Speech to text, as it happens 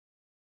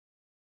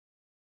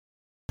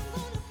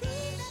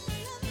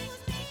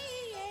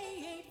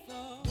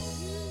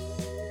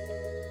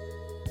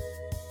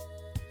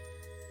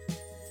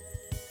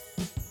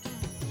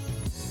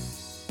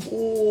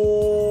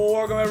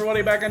Welcome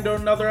everybody back into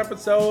another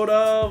episode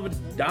of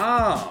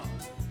Dom.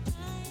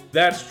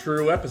 That's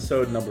true,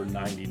 episode number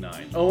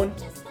 99. Owen,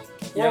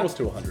 we're almost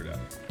to 100 now.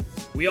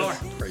 We are.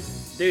 That's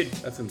crazy. Dude,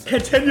 That's insane.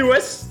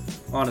 continuous.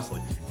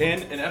 Honestly.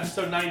 And in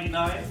episode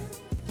 99,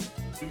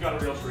 we've got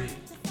a real treat.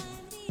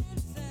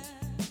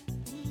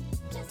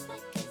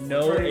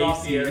 No Turning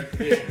off the AC. air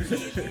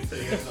conditioning so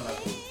you guys don't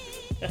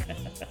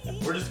have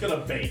to- We're just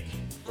gonna bake.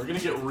 We're gonna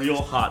get real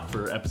hot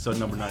for episode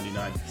number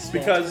 99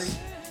 because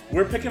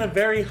we're picking a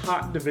very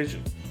hot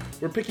division.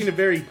 We're picking a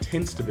very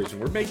tense division.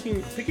 We're picking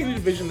a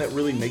division that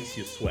really makes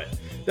you sweat.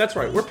 That's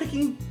right. We're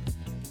picking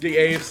the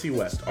AFC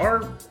West.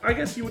 I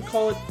guess you would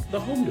call it the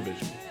home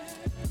division.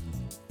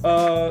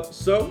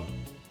 So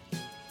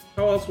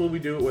how else will we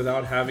do it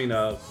without having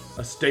a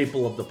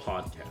staple of the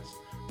podcast?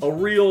 A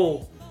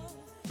real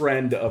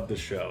friend of the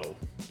show.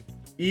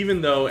 Even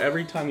though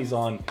every time he's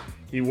on,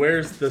 he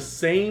wears the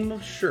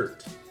same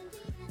shirt.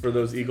 For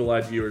those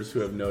eagle-eyed viewers who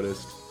have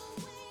noticed,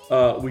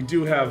 we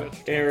do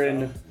have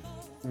Aaron,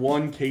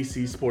 one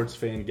KC sports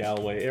fan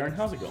Galloway. Aaron,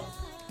 how's it going?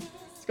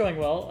 It's going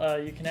well.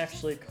 You can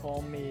actually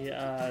call me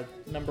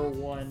number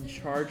one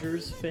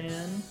Chargers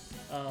fan.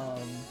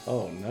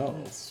 Oh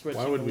no!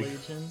 Switching Why would we?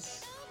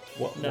 allegiance.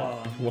 What?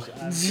 No, what?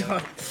 I'm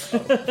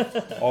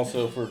joking.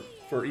 Also,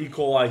 for E.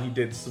 coli, he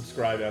did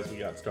subscribe as we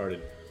got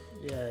started.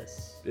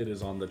 Yes. It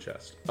is on the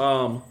chest.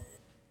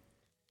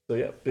 So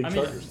yeah, big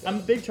Chargers. I'm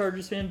a big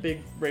Chargers fan,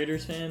 big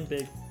Raiders fan,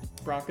 big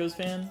Broncos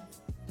fan.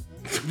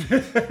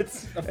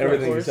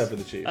 Everything course. except for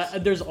the Chiefs.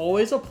 There's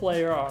always a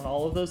player on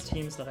all of those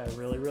teams that I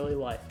really, really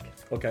like.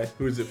 Okay,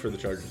 who is it for the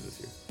Chargers this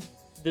year?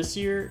 This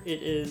year,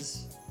 it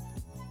is...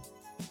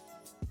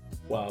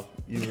 Wow,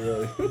 you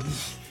really,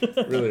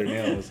 really are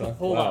nailing this, huh?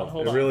 Hold wow,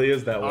 on. It really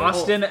is that way.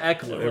 Austin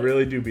Eckler. It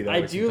really do be that way.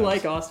 I do sometimes.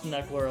 like Austin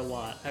Eckler a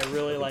lot. I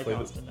really like play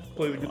Austin Eckler.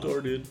 Play the a lot.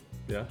 guitar, dude.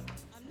 Yeah.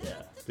 Yeah.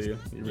 Do you?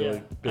 You Yeah.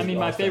 really? I mean,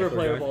 my Austin favorite Eckler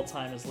player guy? of all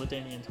time is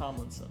LaDainian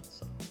Tomlinson.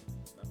 So.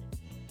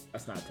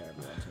 That's not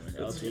terrible.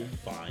 That's LT.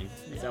 fine.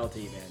 It's LT,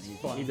 man.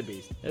 Fun. He's a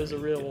beast. It was a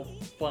real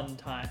fun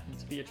time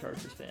to be a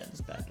Chargers fan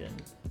back in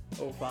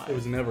 05. It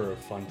was never a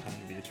fun time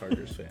to be a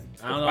Chargers fan.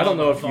 I don't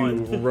know if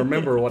fun. you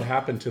remember what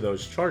happened to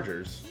those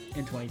Chargers.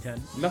 In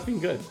 2010. Nothing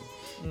good.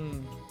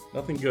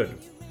 Nothing good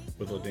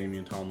with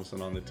LaDainian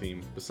Tomlinson on the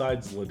team,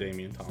 besides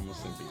LaDainian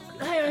Tomlinson being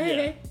good.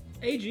 Hey.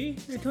 AG.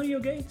 Antonio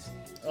Gates.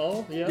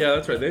 Oh, yeah. Yeah,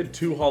 that's right. They had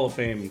 2 Hall of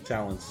Fame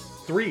talents.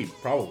 3,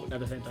 probably.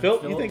 At the same time. Phil,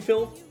 Phil? you think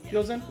Phil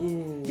goes in?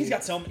 Ooh. He's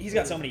got so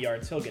many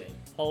yards. He'll get it.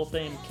 Hall of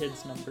Fame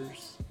kids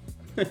numbers.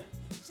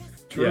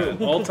 True.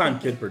 Yeah, all-time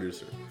kid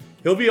producer.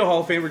 He'll be a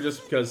Hall of Famer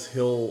just because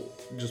he'll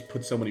just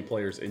put so many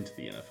players into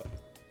the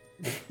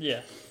NFL.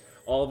 Yeah.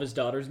 All of his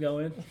daughters go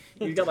in.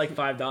 He's got like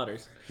 5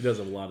 daughters. He does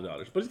have a lot of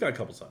daughters, but he's got a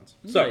couple sons.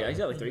 So, Yeah, he's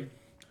got like 3.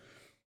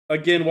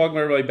 again, welcome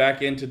everybody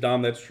back into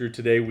Dom That's True.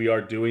 Today we are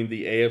doing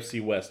the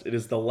AFC West. It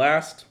is the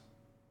last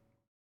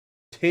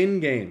 10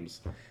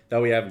 games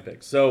that we haven't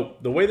picked. So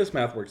the way this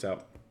math works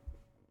out,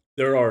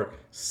 there are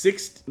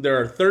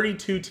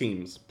 32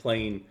 teams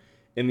playing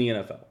in the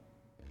NFL.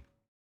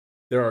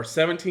 There are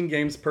 17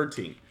 games per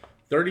team.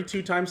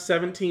 32 times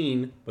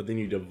 17, but then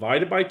you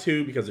divide it by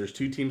 2 because there's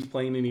 2 teams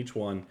playing in each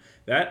one.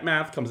 That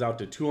math comes out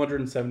to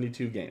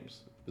 272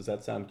 games. Does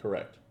that sound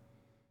correct?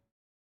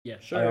 Yeah,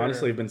 Sure. I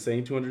honestly have been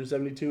saying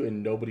 272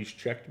 and nobody's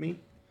checked me.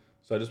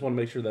 So I just want to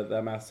make sure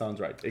that math sounds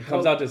right. It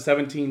comes out to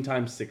 17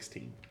 times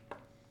 16.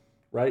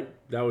 Right?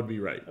 That would be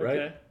right, right?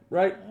 Okay.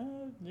 Right?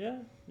 Yeah.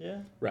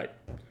 Right.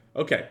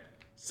 Okay.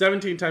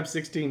 17 times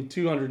 16,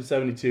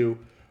 272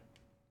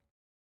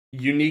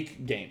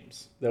 unique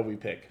games that we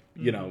pick,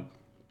 you know.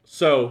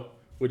 So,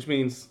 which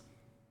means,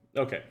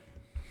 okay.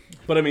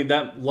 But I mean,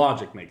 that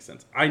logic makes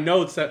sense. I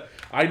know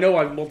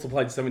I've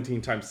multiplied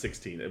 17 times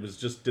 16. It was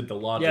just did the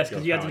logic. Yes,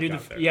 because of you have how to I do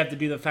got there. you have to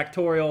do the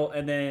factorial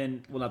and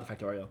then not the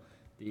factorial,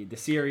 the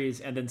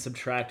series and then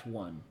subtract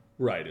 1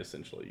 Right,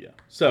 essentially, yeah.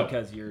 So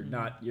because you're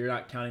not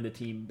counting the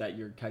team that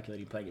you're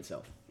calculating playing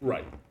itself.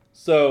 right.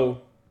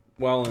 So,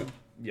 well,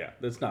 yeah,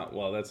 that's not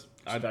that's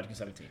Subtracting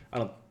 17. I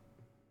don't.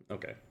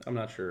 Okay, I'm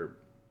not sure.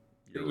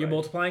 You're right.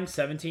 multiplying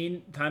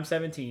 17 times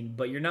 17,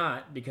 but you're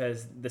not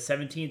because the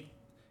 17th,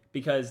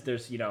 because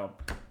there's,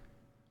 okay,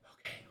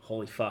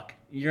 holy fuck.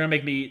 You're going to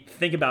make me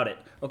think about it.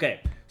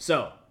 Okay,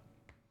 so,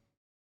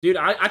 dude,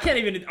 I can't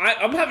even,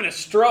 I'm having a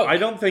stroke. I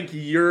don't think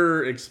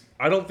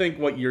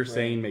what you're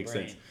saying makes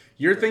sense.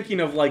 You're thinking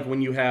of like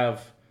when you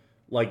have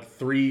like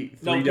three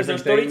No, because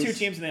different there's 32 things.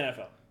 teams in the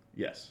NFL.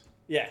 Yes.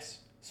 Yes.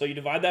 So you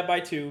divide that by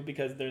 2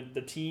 because they're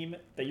the team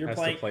that you're Has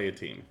playing. to play a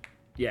team.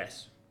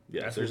 Yes.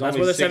 Yes. That's There's where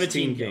only the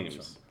 16 17 games.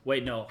 comes from.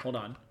 Wait, no, hold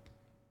on.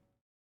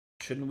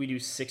 Shouldn't we do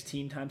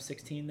 16 times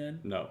 16 then?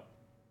 No.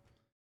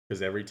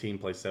 Because every team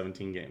plays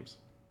 17 games.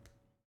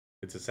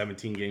 It's a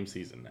 17 game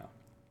season now.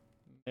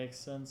 Makes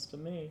sense to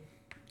me.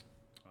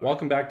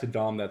 Welcome back to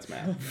Dom That's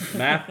Math.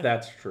 Math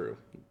That's True.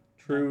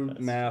 True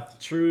math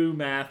True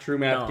math.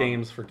 Dom.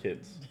 games for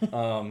kids.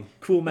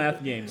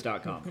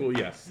 Coolmathgames.com. Cool,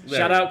 yes.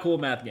 Shout There. out Cool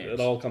Math Games. It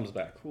all comes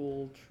back.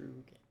 Cool, true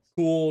games.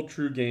 Cool,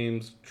 true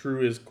games.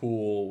 True is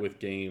cool with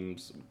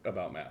games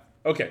about math.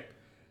 Okay.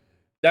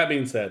 That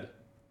being said,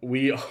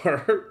 we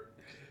are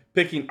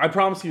picking. I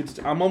promise you,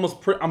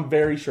 I'm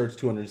very sure it's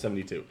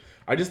 272.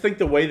 I just think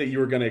the way that you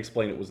were going to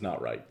explain it was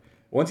not right.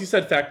 Once you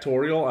said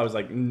factorial, I was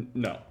like,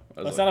 no.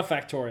 It's not a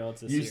factorial.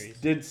 It's a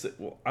series.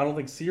 Well, I don't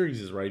think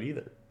series is right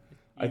either.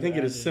 I think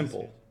it is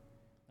simple.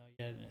 No,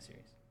 you had it in a series.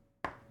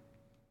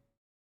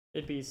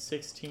 It'd be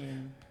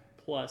 16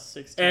 plus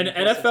 16. And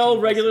plus NFL 16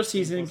 regular plus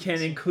 16 season plus can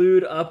 16.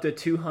 include up to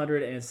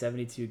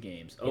 272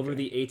 games. Over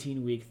the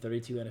 18-week,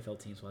 32 NFL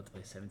teams will have to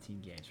play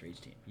 17 games for each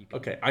team.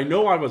 Okay, I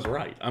know I was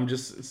right. I'm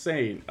just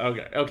saying.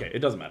 Okay, it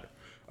doesn't matter.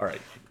 All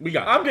right, we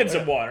got. I'm getting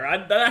some water.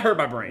 That hurt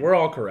my brain. We're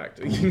all correct.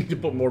 You need to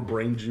put more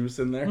brain juice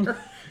in there.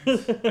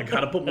 I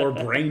gotta put more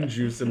brain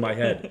juice in my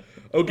head.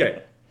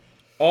 Okay.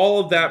 All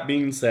of that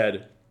being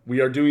said, we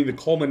are doing the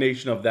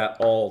culmination of that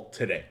all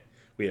today.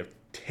 We have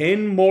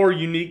 10 more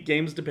unique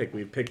games to pick.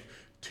 We've picked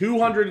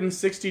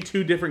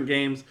 262 different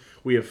games.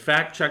 We have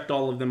fact-checked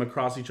all of them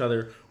across each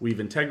other. We've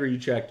integrity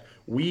checked.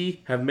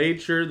 We have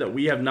made sure that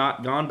we have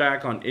not gone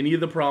back on any of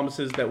the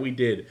promises that we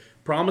did.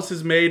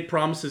 Promises made,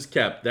 promises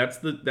kept. That's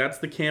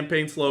the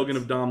campaign slogan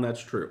of Dom. That's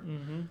true.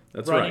 Mm-hmm.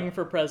 That's Running right.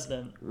 for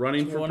president.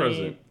 Running for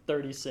president.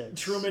 2036.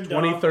 Truman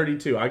Dom.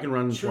 2032. I can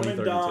run in Truman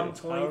 2032. Dom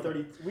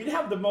 2030. We'd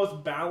have the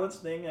most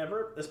balanced thing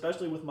ever,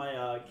 especially with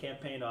my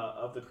campaign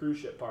of the cruise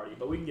ship party.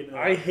 But we can get into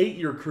that. I hate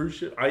your cruise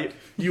ship.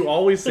 You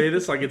always say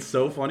this like it's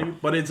so funny,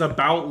 but it's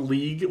about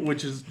League,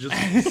 which is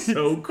just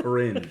so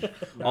cringe.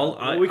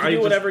 We can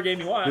do whatever game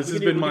you want. This We has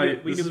can been do- my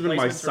we can do my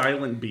placements for-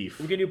 silent beef.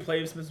 We can do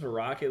placements for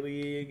Rocket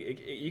League.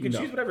 You can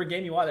choose whatever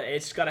game you want.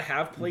 It's just got to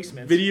have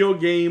placements. Video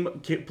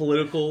game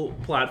political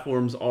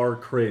platforms are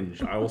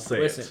cringe. I will say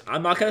Listen, it.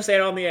 I'm not going to say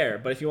it on the air,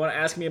 but if you want to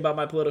ask me about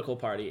my political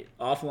party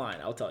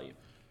offline, I'll tell you.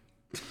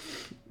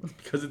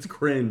 Because it's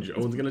cringe.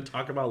 Owen's gonna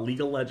talk about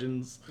League of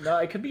Legends. No,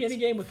 it could be any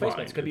game with fine,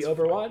 placements. It could be it's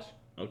Overwatch.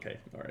 Okay,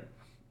 all right.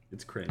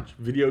 It's cringe.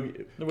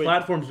 Wait.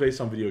 Platforms based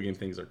on video game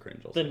things are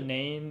cringe. The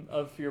name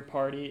of your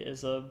party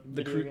is a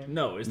video game?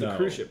 No, it's the No.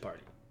 cruise ship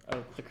party.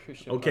 Oh, the cruise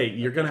ship Okay,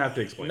 party. you're gonna have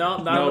to explain. No,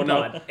 it. not on the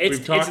pod. It's-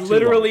 We've talked it's too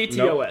literally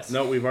long. TOS.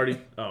 No, we've already.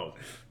 Oh.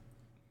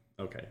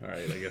 Okay, all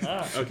right, I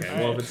guess. Okay, all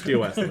well, right. if it's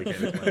TOS, then we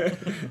can't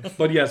explain.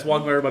 But yes,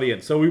 welcome everybody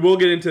in. So we will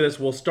get into this.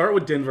 We'll start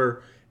with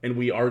Denver, and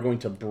we are going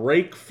to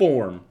break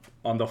form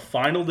on the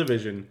final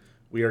division.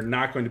 We are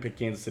not going to pick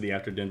Kansas City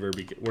after Denver.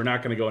 Because we're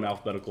not going to go in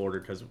alphabetical order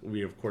because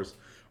we, of course,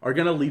 are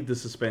going to leave the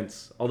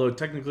suspense. Although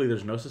technically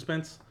there's no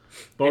suspense.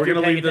 But If we're you're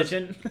going to leave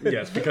paying this. attention.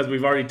 Yes, because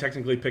we've already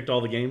technically picked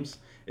all the games.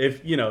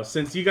 If,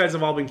 since you guys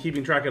have all been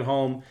keeping track at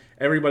home,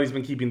 everybody's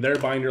been keeping their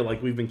binder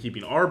like we've been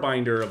keeping our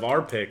binder of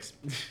our picks.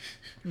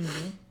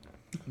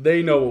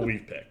 They know what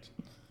we've picked.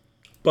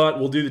 But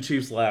we'll do the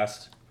Chiefs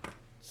last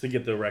to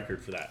get the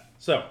record for that.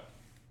 So,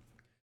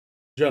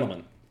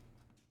 gentlemen,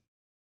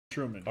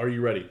 Truman. are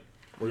you ready?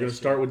 We're going to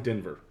start with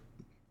Denver.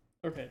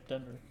 Okay,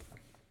 Denver.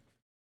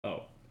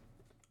 Oh,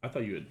 I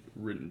thought you had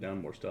written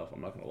down more stuff.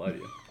 I'm not going to lie to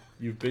you.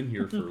 You've been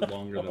here for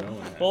longer than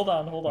Owen has. Hold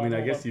on. I mean,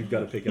 I guess you've got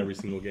to pick every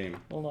single game.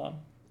 Hold on.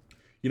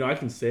 I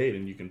can say it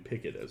and you can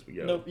pick it as we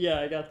go. Nope.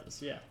 Yeah, I got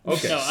this. Yeah.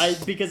 Okay. No,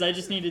 because I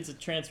just needed to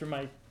transfer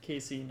my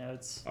KC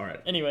notes. All right.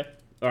 Anyway.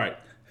 All right.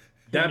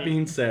 That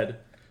being said,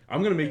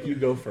 I'm going to make you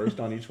go first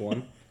on each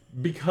one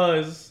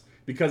because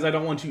I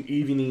don't want you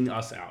evening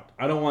us out.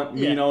 I don't want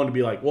me and Owen to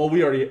be like, well,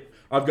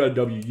 I've got a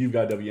W, you've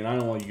got a W, and I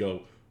don't want you to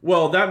go,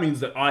 well, that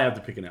means that I have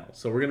to pick an L.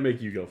 So we're going to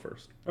make you go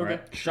first. All Okay.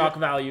 right? Shock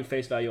value,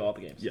 face value, all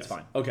the games. Yes. It's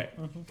fine. Okay.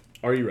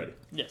 Are you ready?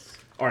 Yes.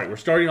 All right, we're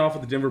starting off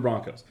with the Denver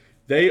Broncos.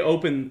 They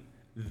open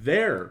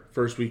their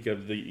first week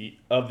of the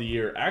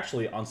year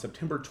actually on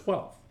September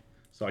 12th.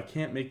 So I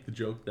can't make the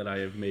joke that I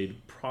have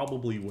made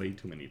probably way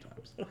too many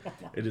times.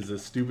 It is a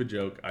stupid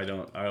joke. I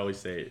always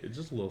say it. It's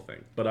just a little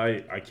thing, but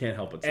I can't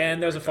help it.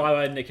 And there's a fly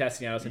by Nick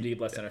Castellanos in deep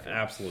left center field.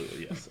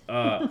 Absolutely, yes.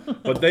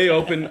 But they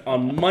open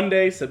on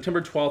Monday,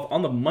 September 12th,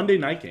 on the Monday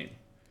night game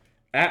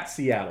at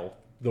Seattle,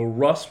 the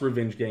Russ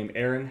revenge game.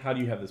 Aaron, how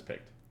do you have this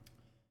picked?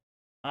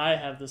 I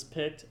have this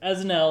picked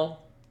as an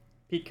L.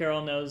 Pete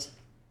Carroll knows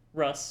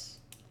Russ,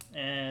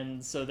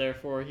 and so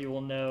therefore he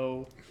will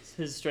know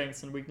his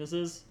strengths and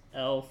weaknesses.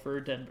 L for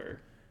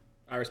Denver.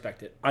 I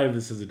respect it. I have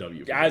this as a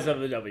W. Guys of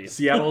the W.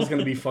 Seattle is going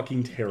to be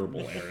fucking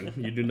terrible, Aaron.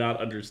 You do not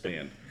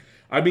understand.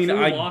 I mean,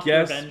 Drew I Lock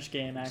guess. revenge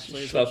game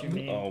actually is Shut- what you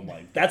mean. Oh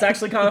my! That's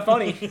actually kind of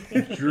funny.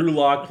 Drew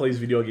Lock plays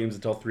video games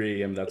until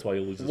 3 a.m. That's why he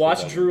loses. Watch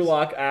football Drew games.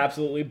 Lock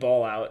absolutely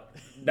ball out.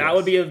 That Yes.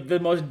 would be the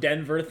most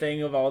Denver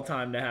thing of all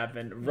time to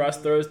happen. Russ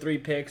throws 3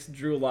 picks.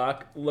 Drew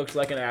Lock looks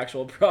like an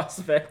actual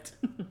prospect.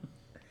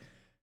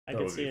 I That can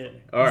would see be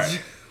it. funny. All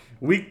right,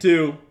 week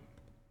 2,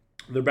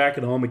 they're back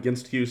at home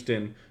against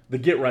Houston. The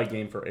get right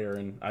game for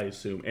Aaron, I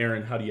assume.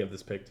 Aaron, how do you have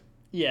this picked?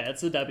 Yeah,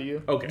 it's a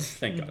W. Okay,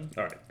 thank God.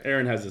 All right,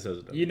 Aaron has this as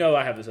a W. You know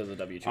I have this as a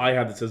W too. I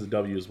have this as a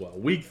W as well.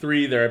 Week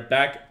 3, they're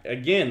back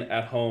again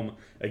at home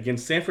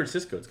against San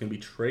Francisco. It's going to be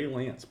Trey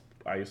Lance,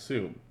 I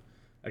assume.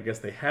 I guess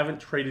they haven't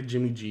traded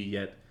Jimmy G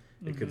yet,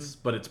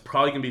 but it's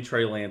probably going to be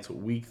Trey Lance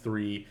week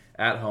 3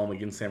 at home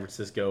against San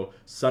Francisco.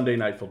 Sunday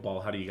Night Football.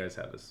 How do you guys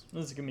have this?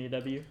 This is gonna be a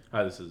W.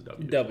 This is a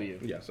W. W.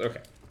 Yes, okay.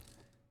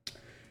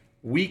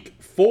 Week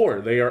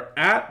 4, they are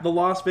at the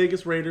Las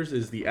Vegas Raiders.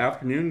 Is the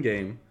afternoon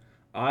game.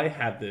 I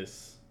had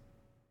this,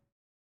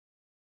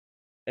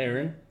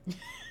 Aaron,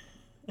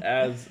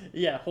 as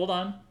Yeah, hold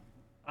on.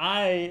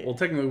 I well.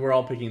 Technically, we're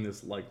all picking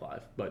this live,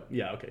 but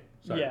yeah, okay.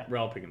 Sorry, Yeah. we're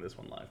all picking this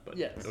one live, but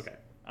Yes. okay.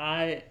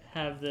 I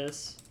have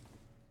this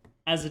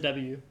as a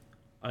W.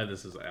 I had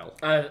this as L.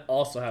 I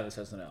also have this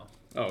as an L.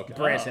 Oh, okay.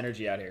 Brass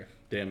energy out here.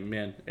 Damn,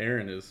 man,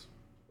 Aaron is.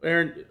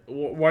 Aaron,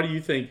 why do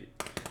you think?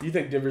 Do you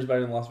think Denver's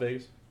better than Las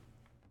Vegas?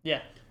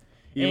 Yeah.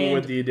 Even And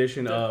with the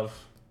addition of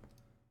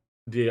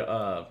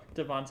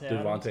Devontae Adams.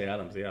 Devontae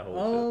Adams, yeah.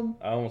 Holy shit.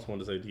 I almost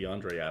wanted to say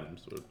DeAndre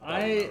Adams.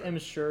 I am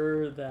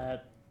sure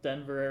that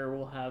Denver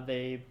will have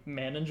a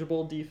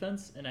manageable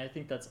defense, and I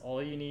think that's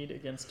all you need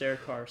against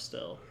Derek Carr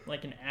still.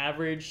 Like an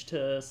average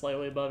to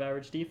slightly above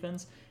average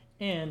defense.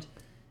 And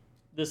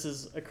this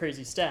is a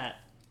crazy stat.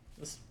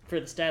 This, for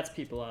the stats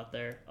people out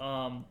there,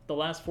 the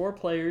last 4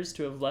 players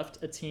to have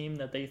left a team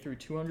that they threw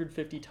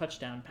 250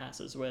 touchdown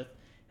passes with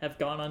have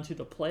gone on to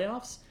the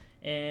playoffs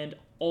and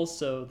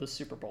also the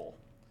Super Bowl.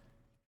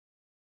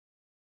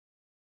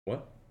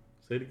 What?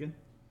 Say it again.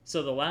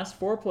 So the last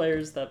 4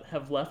 players that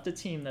have left a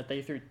team that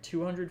they threw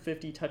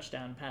 250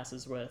 touchdown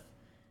passes with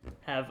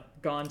have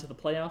gone to the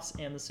playoffs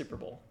and the Super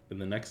Bowl. In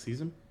the next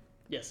season?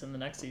 Yes, in the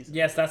next season.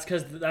 Yes, that's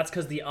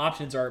because the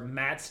options are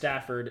Matt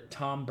Stafford,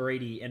 Tom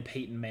Brady, and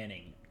Peyton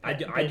Manning. I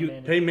do.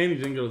 Manning. Peyton Manning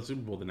didn't go to the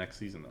Super Bowl the next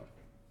season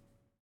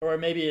though. Or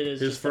maybe it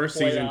is His just the first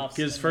season. playoffs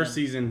His and first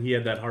then- season, he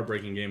had that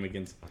heartbreaking game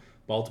against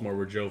Baltimore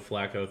where Joe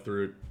Flacco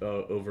threw it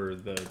over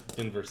the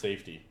Denver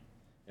safety,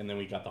 and then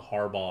we got the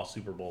Harbaugh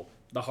Super Bowl.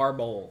 The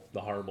Harbaugh.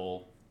 The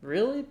Harbaugh.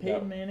 Really? Peyton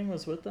Yep. Manning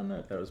was with them?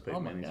 That was Peyton Oh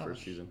my Manning's gosh.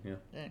 first season. Yeah.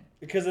 Dang.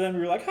 Because then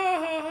we were like, ha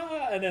ha ha,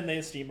 ha, and then they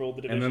steamrolled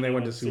the division. And then they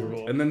went to the Super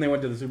Bowl. And then they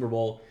went to the Super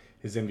Bowl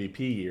his MVP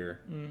year,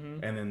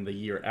 and then the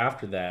year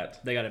after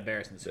that. They got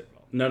embarrassed in the Super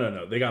Bowl.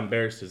 No. They got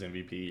embarrassed his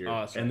MVP year. Oh,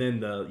 that's right. And then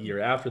the year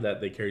after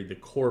that, they carried the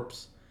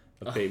corpse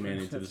of Peyton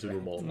Manning to the that's Super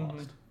right. Bowl and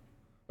lost.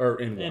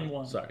 Or in one. In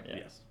one, Sorry. yeah.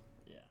 Yes.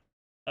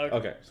 Okay.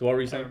 Okay. So what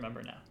were you I saying?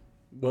 remember now.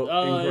 Well,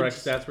 incorrect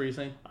it's- stats were you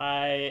saying?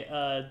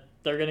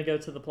 They're gonna go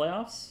to the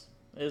playoffs,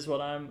 is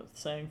what I'm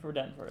saying for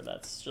Denver.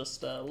 That's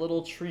just a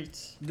little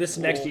treat. This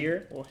next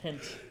year? Little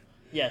hint.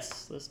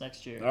 Yes, this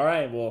next year. All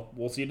right. Well,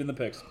 we'll see it in the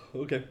picks.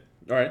 Okay.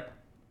 All right.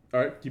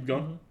 Keep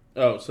going. Mm-hmm.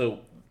 Oh, so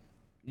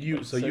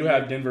you So you you-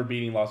 have Denver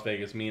beating Las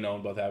Vegas. Me and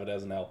Owen both have it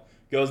as an L.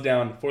 Goes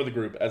down for the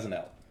group as an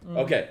L. Mm-hmm.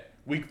 Okay.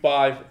 Week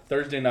 5,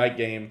 Thursday night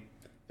game.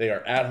 They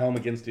are at home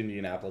against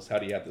Indianapolis. How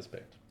do you have this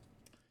picked?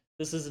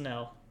 This is an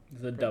L.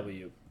 The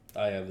W.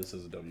 I have this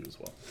as a W as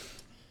well.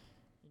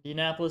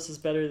 Indianapolis is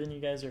better than you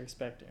guys are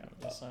expecting.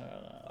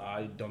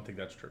 I don't think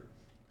that's true.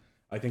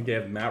 I think they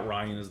have Matt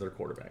Ryan as their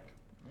quarterback.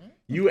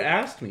 You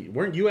asked me,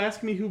 weren't you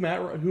asking me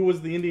who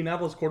was the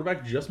Indianapolis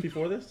quarterback just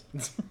before this?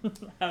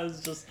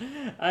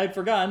 I had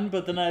forgotten,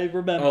 but then I Oh,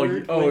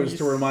 remembered. it when was you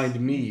to remind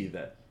me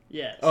that.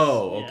 Yes.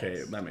 Oh, okay,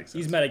 yes. that makes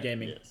sense. He's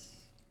metagaming. Yes.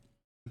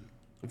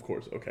 Of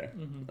course, okay.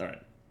 Mm-hmm. All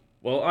right.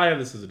 Well, I have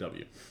this as a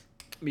W.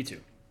 Me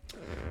too.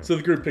 So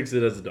the group picks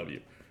it as a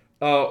W.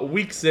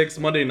 Week 6,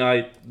 Monday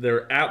night,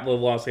 they're at the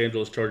Los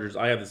Angeles Chargers.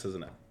 I have this as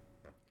an L.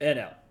 And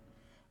L.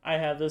 I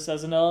have this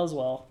as an L as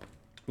well.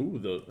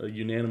 Ooh, a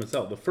unanimous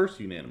L. The first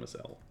unanimous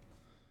L.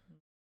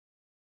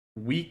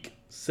 Week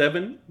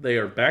 7, they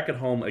are back at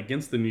home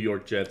against the New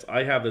York Jets.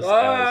 I have this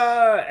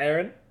as...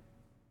 Aaron.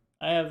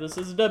 I have this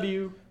as a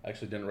W. I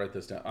actually didn't write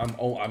this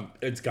down.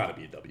 It's got to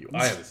be a W.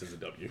 I have this as a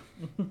W.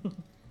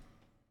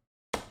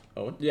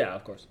 Owen? Yeah,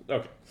 of course.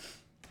 Okay.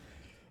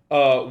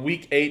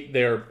 Week 8,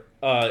 they're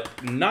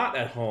not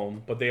at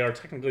home, but they are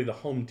technically the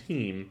home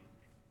team.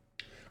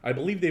 I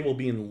believe they will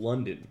be in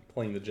London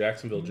playing the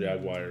Jacksonville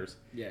Jaguars.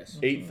 Yes.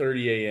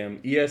 8:30 a.m.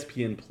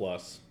 ESPN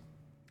Plus.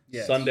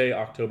 Yes. Sunday,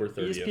 October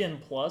 30th. ESPN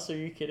Plus? Are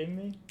you kidding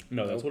me?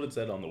 No, that's what it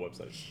said on the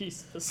website.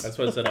 Jesus. That's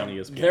what it said on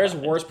ESPN. There's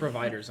worse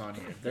providers on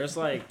here. There's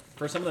like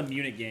for some of the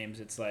Munich games,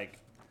 it's like,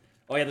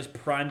 oh yeah, there's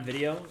Prime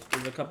Video.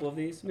 There's a couple of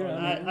these.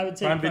 I would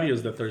take Prime Video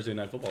is the Thursday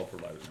Night Football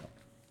provider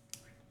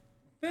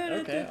now.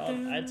 Okay,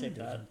 I'd take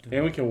that.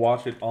 And we can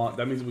watch it on.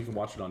 That means we can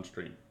watch it on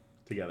stream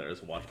together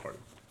as a watch party.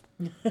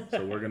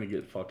 So we're gonna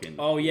get fucking.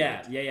 Oh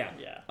yeah.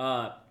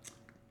 Yeah.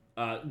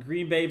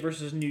 Green Bay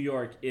versus New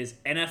York is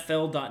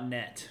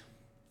NFL.net.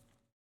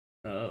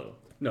 Oh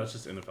no, it's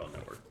just NFL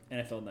Network.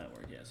 NFL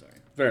Network. Yeah, sorry.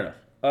 Fair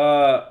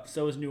enough.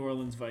 So is New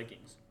Orleans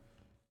Vikings.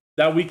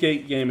 That Week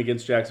 8 game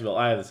against Jacksonville,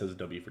 I have this as a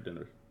W for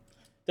Denver.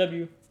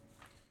 W.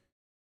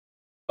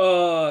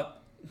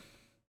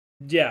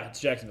 Yeah, it's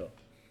Jacksonville.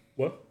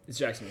 What? It's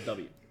Jacksonville.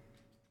 W.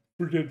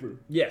 For Denver.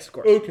 Yes, of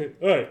course. Okay.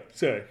 All right.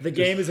 Sorry. The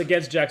game is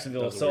against That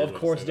Jacksonville, was a so weird of way to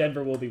course say that.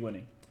 Denver will be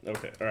winning.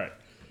 Okay. All right.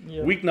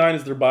 Yep. Week 9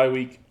 is their bye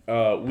week.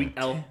 Week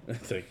L.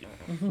 Thank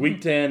you.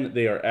 Week 10,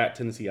 they are at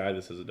Tennessee. I have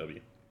this as a W.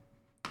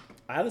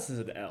 I have this as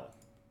an L.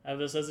 I have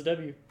this as a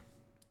W.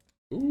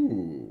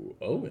 Ooh,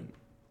 Owen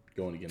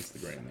going against the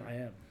grain there. I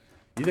am.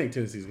 You think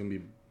Tennessee's gonna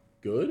be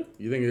good?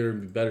 You think they're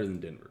gonna be better than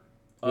Denver?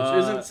 Which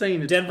isn't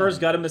saying it's Denver's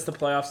fun. got to miss the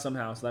playoffs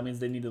somehow, so that means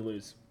they need to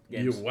lose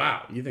games.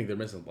 Wow, you think they're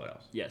missing the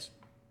playoffs? Yes.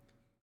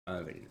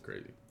 I think you're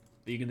crazy.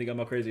 You can think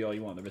I'm crazy all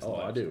you want the rest of Oh,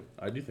 the I lives. do.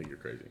 I do think you're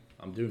crazy.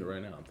 I'm doing it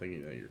right now. I'm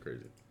thinking that you're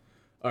crazy.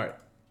 All right.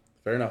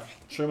 Fair enough.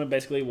 Truman,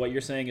 basically, what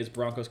you're saying is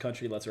Broncos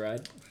country. Let's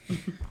ride.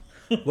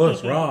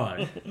 Let's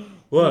ride.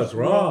 Let's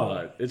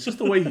ride. It's just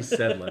the way he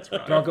said let's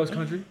ride. Broncos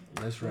country.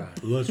 Let's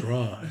ride. Let's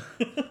ride.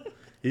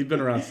 He's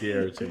been around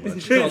Sierra too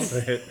much. I'll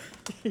say it.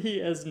 He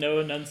has no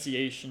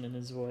enunciation in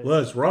his voice.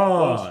 Let's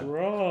ride. Let's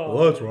ride.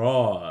 Let's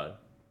ride.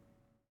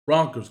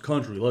 Broncos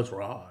country. Let's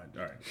ride.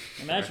 All right.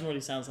 Imagine what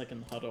he sounds like in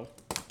the huddle.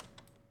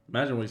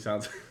 Imagine what he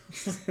sounds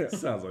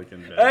like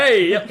in bed.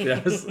 Hey, yep.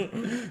 Yes.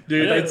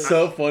 Dude, that's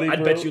so funny.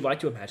 I'd bro. bet you'd like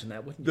to imagine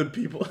that, wouldn't you? The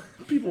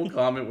people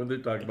comment when they're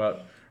talking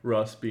about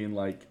Russ being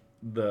like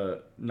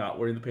the not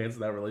wearing the pants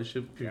in that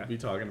relationship. People be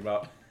talking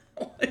about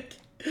like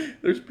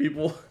there's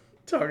people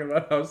talking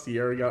about how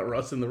Sierra got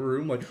Russ in the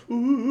room like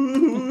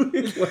ooh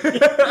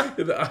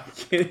I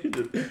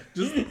can't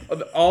just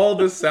all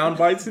the sound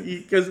bites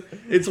because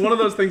it's one of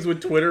those things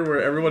with Twitter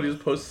where everybody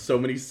just posts so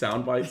many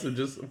sound bites of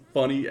just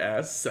funny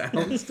ass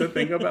sounds to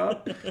think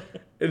about.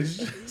 It's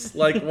just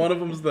like one of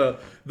them's the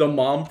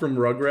mom from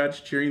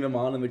Rugrats cheering them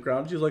on in the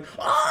crowd. She's like,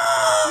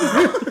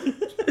 ah!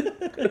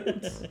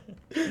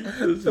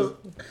 It's just,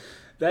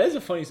 That is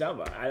a funny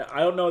soundbite. I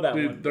don't know that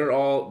dude, one. they're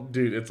all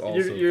dude. It's also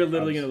You're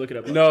literally gonna look it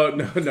up. No,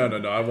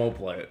 I won't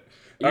play it.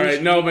 All right,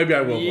 should- no, maybe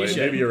I will you play it. should.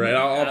 Maybe you're right.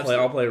 I'll play.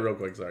 Absolutely. I'll play it real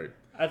quick. Sorry.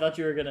 I thought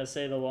you were gonna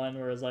say the one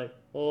where it's like,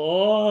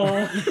 oh.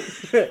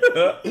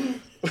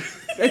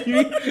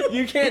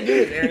 you can't do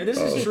it, Aaron. This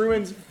is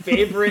Truman's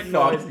favorite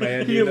Fuck, noise.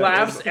 man, He dude, that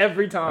laughs was-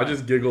 every time. I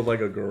just giggled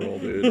like a girl,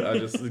 dude. I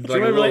just like a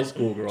Truman little really-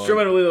 school girl.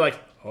 Truman really like,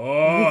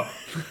 oh.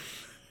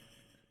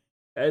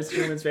 That is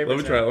Truman's favorite.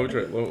 Let me try. sound. Let me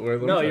try.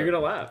 Let me No, try. you're gonna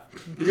laugh.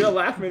 You're gonna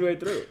laugh midway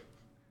through.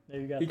 There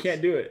you go. He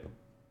can't do it.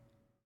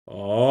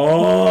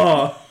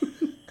 Oh.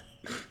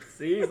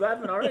 See, he's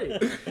laughing already.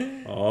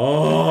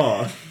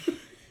 Oh.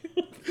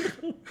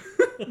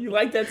 You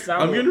like that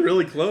sound? I'm getting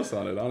really close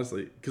on it,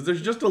 honestly, because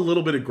there's just a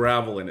little bit of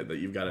gravel in it that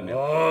you've got to nail.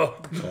 Oh,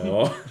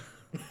 Oh.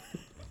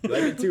 you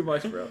like it too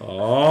much, bro.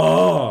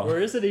 Oh. Where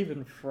is it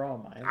even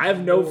from? I have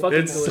no fucking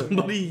It's clue.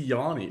 somebody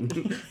yawning.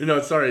 No,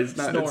 sorry, it's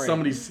not. Snoring. It's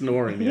somebody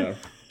snoring. Yeah.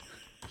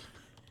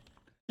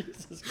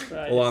 Jesus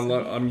Christ. Hold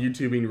on, I'm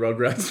YouTubing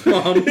Rugrats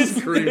mom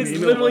screaming. It's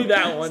literally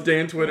that one.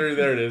 Stay on Twitter.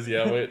 There it is.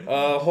 Yeah, wait.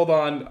 Hold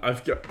on.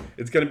 I've got.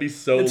 It's gonna be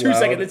so The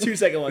loud. 2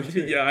 second one.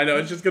 Yeah, I know.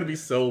 It's just gonna be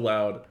so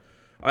loud.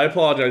 I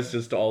apologize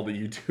just to all the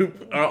YouTube.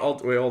 Wait,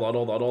 hold on. Real.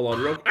 Hold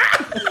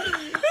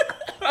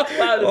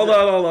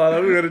on.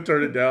 I'm gonna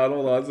turn it down.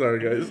 Hold on. Sorry,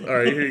 guys. All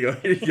right, here you go.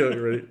 You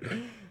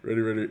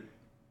ready?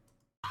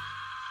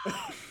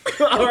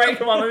 All right,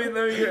 come on. Let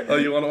me hear it. Oh,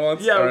 you want it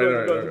once? Yeah, All go,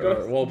 right.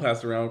 go. We'll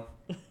pass it around.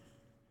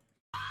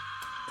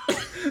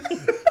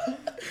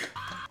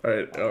 All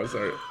right. Oh,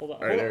 sorry. Hold on.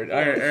 All right, Aaron.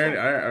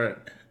 All right.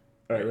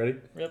 All right, ready?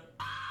 Yep.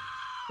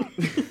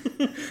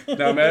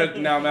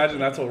 Now imagine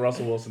that's what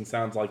Russell Wilson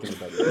sounds like in the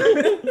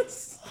bedroom.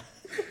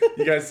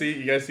 You guys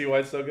see why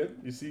it's so good?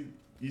 You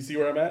see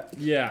where I'm at?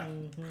 Yeah.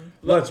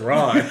 Let's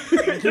ride.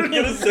 You're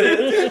gonna say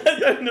it.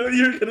 I know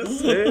you're gonna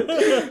say it.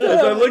 As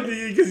I looked at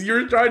you, because you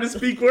were trying to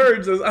speak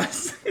words.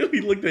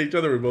 We looked at each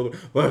other. We both.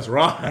 Let's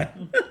ride.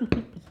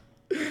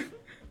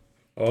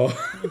 Oh.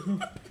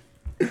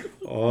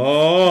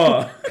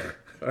 Oh.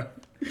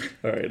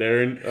 All right,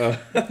 Aaron.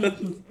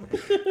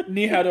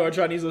 Ni hao to our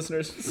Chinese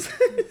listeners.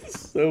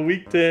 So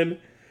week 10,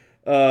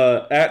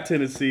 at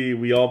Tennessee,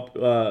 we all,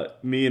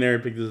 me and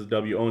Aaron picked this as a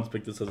W. Owens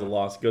picked this as a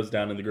loss. Goes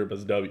down in the group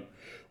as a W.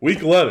 Week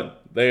 11,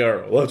 they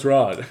are let's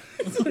ride.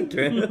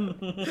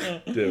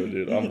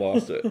 Dude, I'm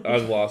lost it.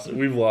 I've lost it.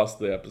 We've lost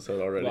the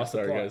episode already. Lost the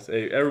Sorry, plot. guys.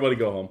 Hey, everybody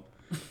go home.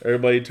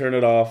 Everybody turn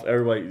it off.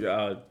 Everybody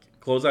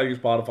close out your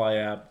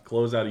Spotify app.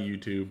 Close out of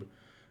YouTube.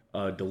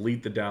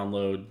 Delete the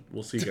download.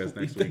 We'll see you guys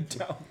next week.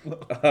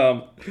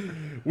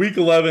 Week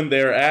 11,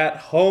 they're at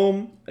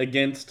home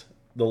against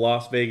the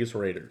Las Vegas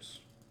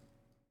Raiders.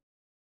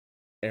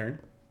 Aaron?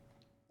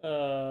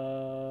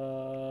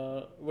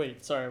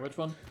 Wait, sorry, which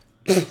one?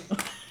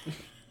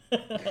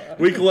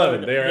 Week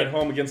 11, they are at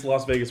home against the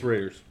Las Vegas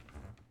Raiders.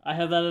 I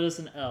have that as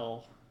an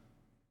L.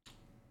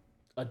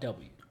 A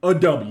W. A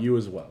W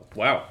as well.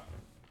 Wow.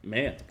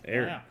 Man,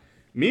 Aaron. Wow.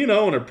 Me and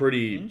Owen are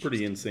pretty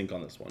in sync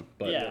on this one.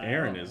 But Yeah.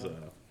 Aaron is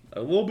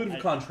a little bit of a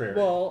contrary.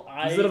 Well,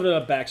 He's a little bit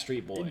of a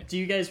backstreet boy. Do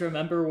you guys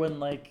remember when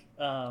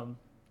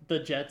the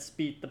Jets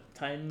beat the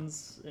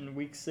Titans in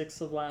Week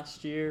 6 of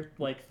last year,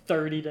 like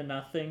 30-0?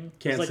 It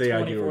Can't was like say I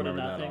do 24 to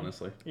remember that, nothing.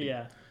 honestly.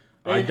 Yeah.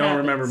 I It don't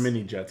remember happens.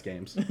 many Jets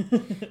games.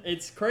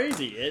 It's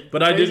crazy.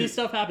 But I crazy didn't-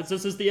 stuff happens.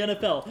 This is the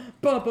NFL.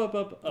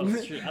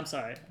 Oh, shoot. I'm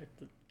sorry.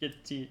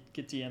 Get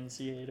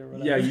DMCA'd or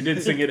whatever. Yeah, you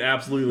did sing it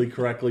absolutely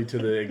correctly to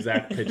the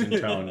exact pitch and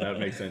tone. That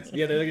makes sense.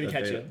 Yeah, they're gonna But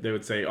catch they, you. They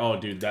would say, "Oh,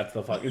 dude, that's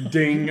the fucking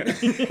ding."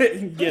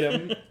 Get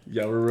him.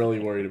 Yeah, we're really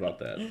worried about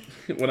that.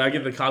 When I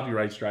get the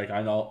copyright strike,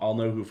 I'll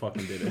know who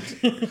fucking did it.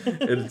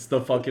 It's the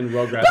fucking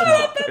Rugrats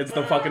mom. It's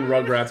the fucking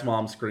Rugrats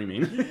mom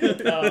screaming.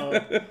 Oh,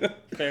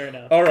 fair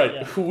enough. All right,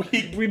 Yeah.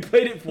 We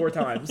played it 4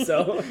 times,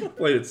 so we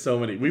played it so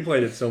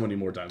many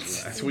more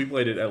times than that. We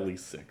played it at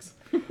least 6.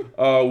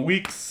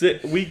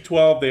 Week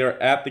 12, they are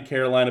at the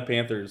Carolina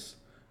Panthers.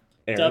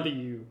 Aaron.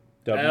 W.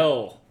 W.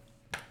 L.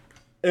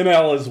 An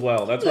L as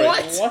well. That's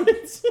right.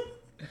 What?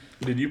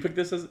 Did you pick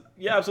this as?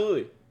 Yeah,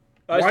 absolutely.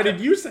 Why did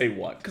you say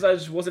what? Because I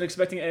just wasn't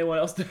expecting anyone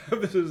else to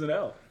have this as an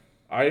L.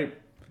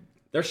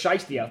 They're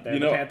shiesty out there, You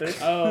the know- Panthers.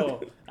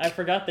 Oh, I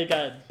forgot they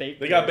got Baker.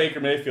 They got Baker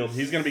Mayfield.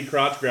 He's gonna be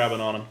crotch grabbing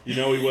on him. You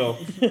know he will.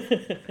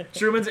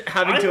 Truman's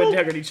having I to hope-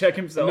 integrity check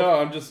himself.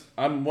 No,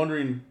 I'm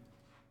wondering.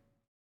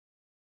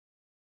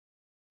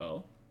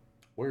 Oh.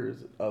 Where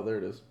is it? Oh, there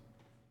it is.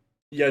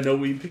 Yeah, no,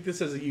 we picked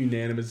this as a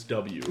unanimous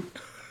W.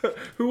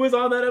 Who was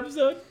on that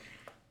episode?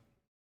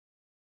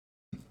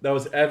 That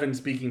was Evan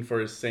speaking for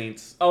his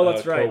Saints. Oh,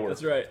 that's right. coworker.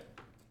 That's right.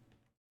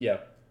 Yeah.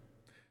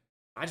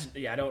 I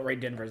don't rate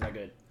Denver as that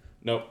good.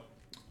 Nope.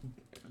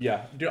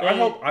 Yeah, dude. They-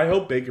 I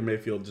hope Baker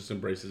Mayfield just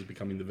embraces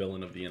becoming the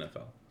villain of the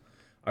NFL.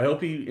 I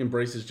hope he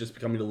embraces just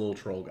becoming a little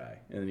troll guy,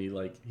 and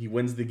he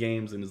wins the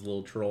games and his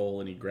little troll,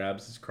 and he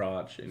grabs his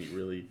crotch, and he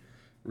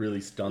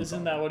really stunts. Isn't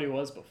on that him. what he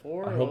was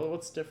before? I hope-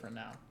 What's different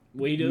now?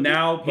 Well, he did,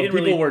 Now, he but didn't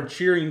people really, were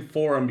cheering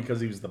for him because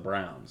he was the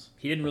Browns,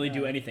 He didn't really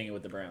do anything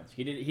with the Browns.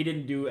 He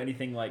didn't do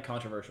anything like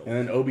controversial.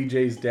 and then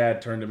OBJ's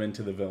dad turned him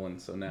into the villain.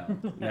 So now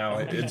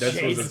this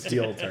was a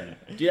heel turn.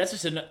 Dude, that's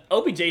just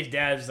OBJ's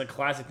dad is a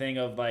classic thing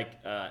of like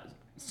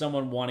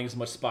someone wanting as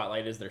much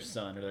spotlight as their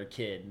son or their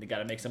kid, and they got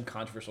to make some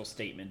controversial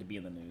statement to be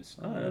in the news.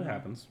 It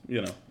happens,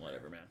 you know.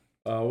 Whatever, man.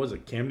 What was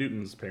it? Cam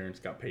Newton's parents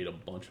got paid a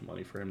bunch of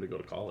money for him to go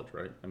to college,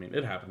 right? I mean,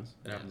 it happens.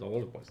 It happens all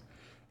over the place.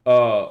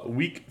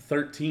 Week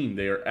 13,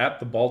 they are at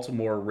the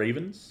Baltimore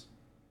Ravens.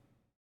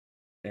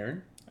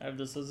 Aaron? I have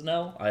this as an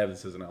L. I have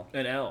this as an L.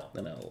 An L.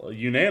 An L. A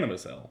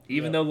unanimous L.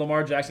 Even though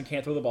Lamar Jackson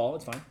can't throw the ball,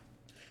 it's fine.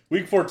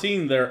 Week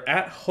 14, they're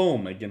at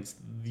home against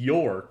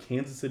your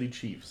Kansas City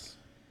Chiefs.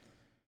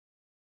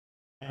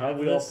 I How have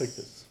did we all pick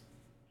this?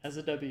 As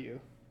a W.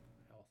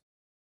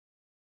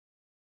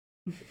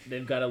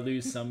 They've got to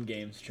lose some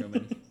games,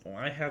 Truman. Well,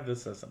 I have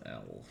this as an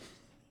L.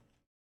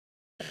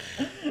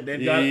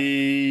 They've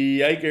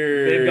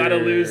got to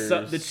lose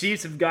some. The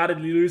Chiefs have got to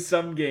lose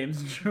some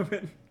games,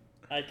 Truman.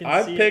 I can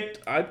I see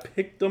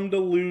picked them to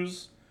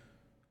lose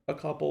a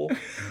couple.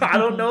 I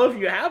don't know if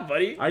you have,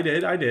 buddy. I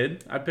did.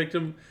 I picked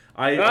them.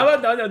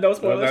 No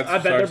spoilers. that's- I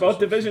bet sorry, they're both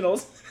sorry.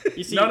 divisionals.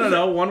 You see,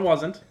 No. One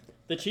wasn't.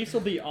 The Chiefs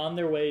will be on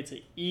their way to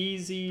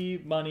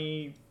easy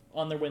money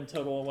on their win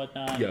total and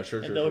whatnot. Yeah, sure,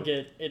 And sure, they'll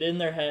sure. get it in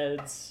their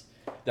heads.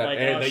 That, Like,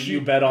 and oh, that you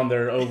shoot. bet on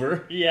their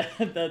over. Yeah,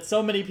 that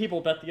so many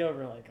people bet the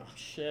over, like, oh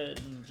shit,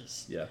 and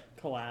just Yeah.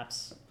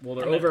 collapse. Well,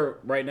 their And then- over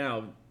right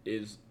now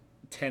is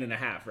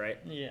 10.5, right?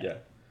 Yeah.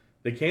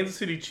 The Kansas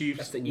City Chiefs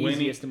That's the winning.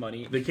 easiest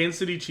money. The Kansas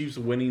City Chiefs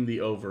winning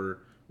the over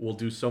will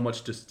do so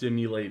much to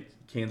stimulate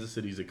Kansas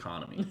City's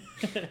economy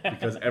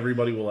because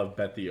everybody will have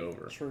bet the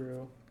over.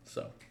 True.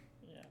 So,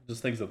 Yeah.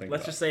 just things to think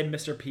Let's about. just say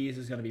Mr. Pease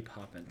is going to be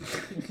popping.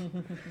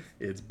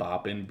 It's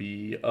bopping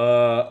B.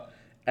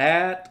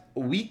 At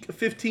week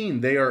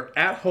 15, they are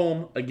at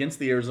home against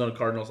the Arizona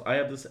Cardinals. I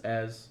have this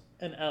as.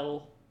 An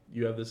L.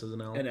 You have this as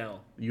an L? An L.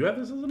 You have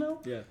this as an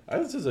L? Yeah. I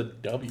have this as a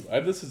W. I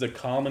have this as a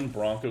common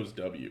Broncos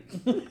W.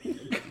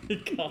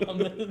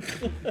 Common.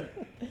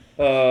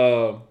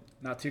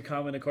 Not too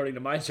common according to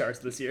my charts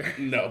this year.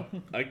 No,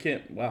 I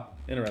can't. Wow,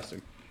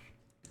 interesting.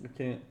 I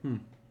can't.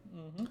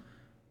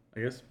 I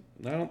guess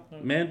I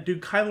don't. Man,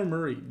 dude, Kyler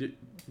Murray.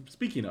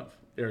 Speaking of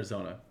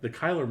Arizona, the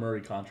Kyler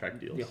Murray contract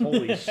deal. Yeah,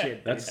 holy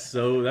shit. That's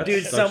so. That's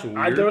Dude, such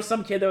weird. there was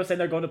some kid that was saying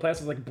they're going to playoffs.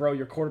 I was like, bro,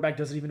 your quarterback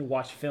doesn't even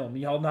watch film.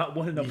 Y'all not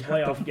winning a You have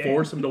playoff to game.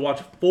 force him to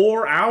watch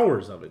 4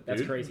 hours of it.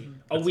 That's dude. crazy.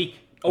 That's- A week.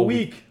 a A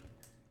week. week.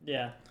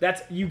 Yeah.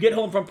 That's you get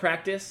home from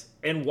practice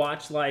and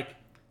watch like,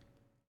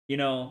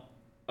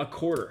 a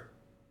quarter.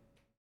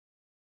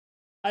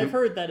 I've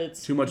heard that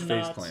it's Too much FaZe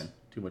not Clan.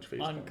 Too much FaZe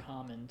Clan.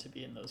 uncommon to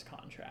be in those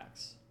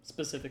contracts,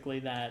 specifically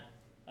that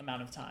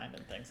amount of time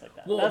and things like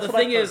that. Well, That's the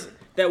what thing I've is heard.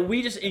 that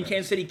we just in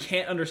Kansas City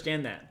can't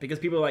understand that because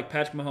people are like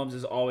Patrick Mahomes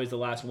is always the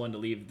last one to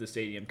leave the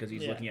stadium because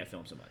he's Yeah. looking at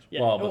film so much.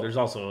 Yeah, Well, but well, there's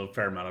also a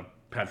fair amount of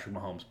Patrick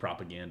Mahomes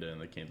propaganda in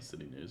the Kansas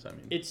City news. I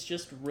mean, it's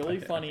just really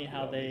Okay, funny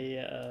how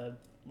they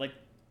like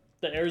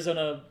the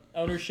Arizona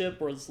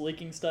ownership was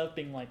leaking stuff,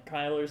 being like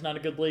Kyler's not a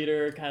good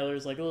leader.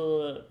 Kyler's like,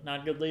 ugh,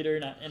 not a good leader,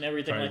 and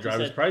everything. trying like to drive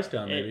you his said. price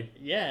down, maybe.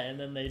 Yeah, and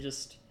then they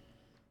just,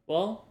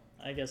 well,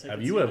 I guess. I Have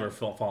can you see ever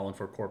that. fallen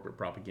for corporate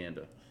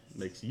propaganda?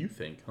 Makes you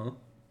think, huh?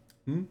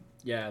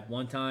 Yeah,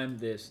 one time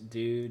this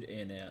dude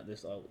in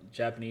this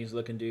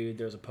Japanese-looking dude,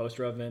 there was a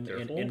poster of him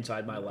Careful.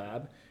 inside my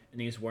lab,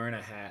 and he's wearing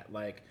a hat.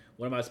 Like,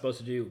 what am I supposed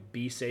to do?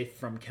 Be safe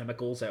from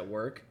chemicals at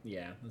work?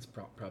 Yeah, that's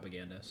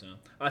propaganda. So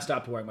I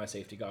stopped wearing my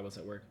safety goggles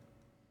at work.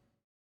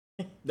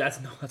 That's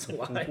a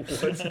lie.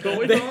 What's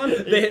going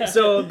on?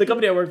 So the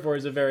company I work for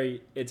is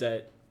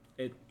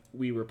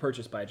we were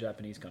purchased by a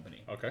Japanese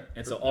company. Okay.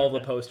 And so all the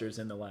posters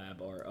in the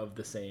lab are of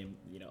the same,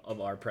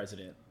 of our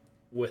president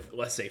with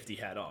a safety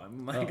hat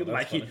on.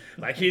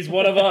 Like he's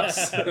one of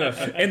us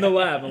in the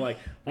lab. I'm like,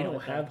 we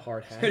don't have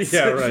hard hats.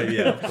 Yeah, right.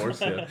 Yeah, of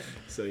course. Yeah.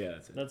 So yeah,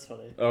 that's it. That's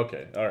funny.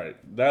 Okay. All right.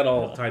 That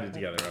all tied it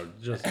together.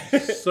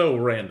 Just so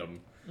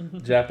random.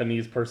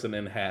 Japanese person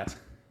in hat.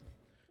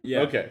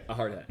 Yeah. Okay. A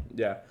hard hat.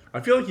 Yeah. I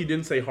feel like you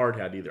didn't say hard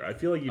hat either. I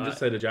feel like you just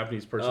said a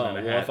Japanese person Oh, in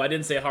a well, hat. if I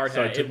didn't say hard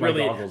So I hat, took it my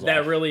really goggles that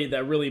off.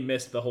 really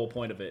missed the whole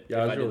point of it. Yeah,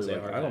 I if was I didn't really say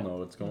like, hard I hat. don't know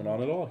what's going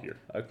on at all here.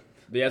 But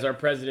as our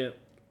president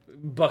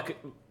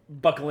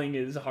buckling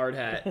his hard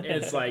hat, and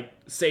it's like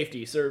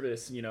safety,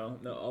 service,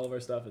 all of our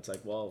stuff. It's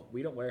like, well,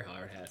 we don't wear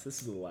hard hats.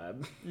 This is a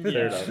lab.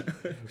 Fair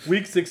enough.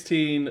 Week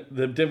 16,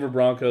 the Denver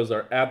Broncos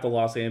are at the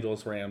Los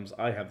Angeles Rams.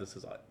 I have this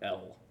as an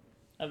L.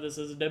 I have this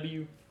as a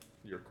W.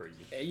 You're crazy.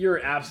 You're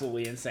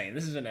absolutely insane.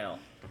 This is an L.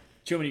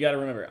 Truman, you got to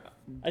remember,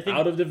 I think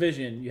out of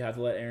division, you have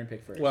to let Aaron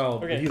pick first. Well,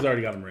 Okay. he's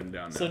already got them written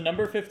down now. So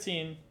number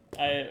 15,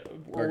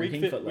 Burger week,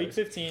 King week Footloose.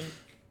 15,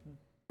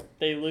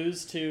 they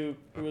lose to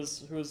who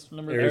was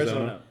number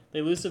Arizona.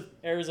 They lose to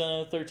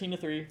Arizona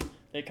 13-3.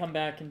 They come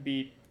back and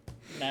beat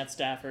Matt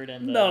Stafford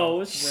and the No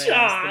Rams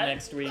shot. the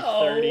next week,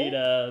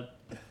 No.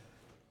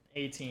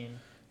 30-18,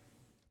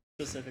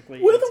 specifically.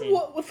 What 18.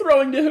 what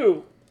throwing to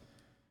who?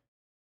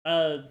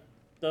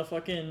 The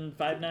fucking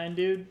 5'9"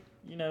 dude,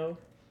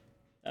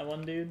 that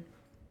one dude,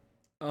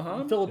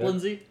 Philip Yeah.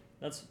 Lindsay.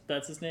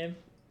 That's his name.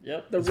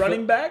 Yep. The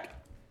running back?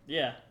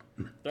 Yeah.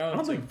 I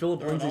don't think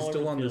Philip throwing Lindsay's all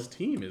still over on the this field.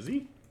 team, is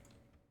he?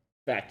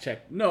 Fact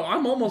check. No,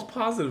 I'm almost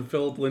positive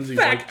Philip Lindsay's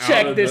Fact like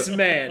check out of this the,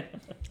 man.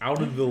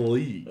 out of the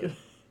league.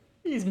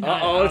 He's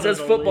not. Uh-oh, out it of says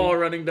the football league.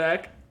 running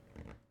back.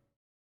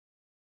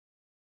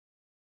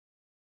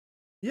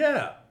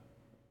 Yeah.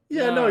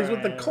 Yeah, no, he's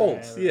with the Alright,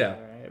 Colts. alright, Yeah.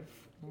 alright.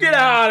 Get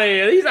out of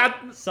here. He's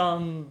not.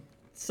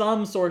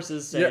 Some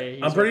sources say. Yeah,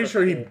 he's I'm pretty with the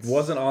sure he Colts.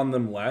 wasn't on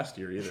them last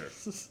year either.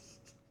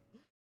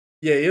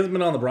 Yeah, he hasn't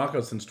been on the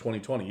Broncos since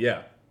 2020.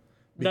 Yeah.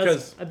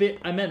 Because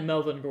I meant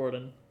Melvin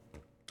Gordon,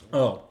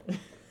 oh,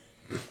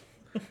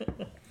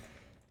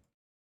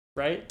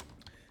 right?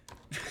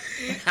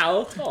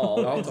 How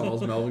tall? how tall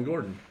is Melvin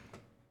Gordon?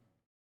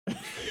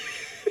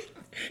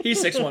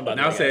 He's 6'1", by the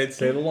Now way. say guys. it.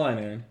 Say the line,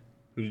 Aaron.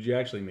 Who did you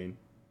actually mean?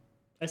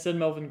 I said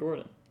Melvin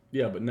Gordon.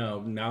 Yeah, but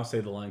no. Now say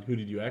the line. Who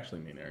did you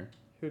actually mean, Aaron?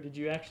 Who did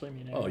you actually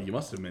mean? Oh, Aaron? you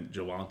must have meant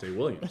Javante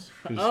Williams,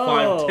 who's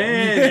Oh, 5'10".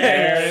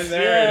 yes,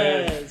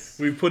 There it is. yes.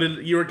 We put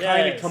it. You were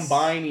kind of Yes.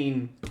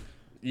 combining.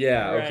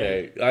 Yeah. Right.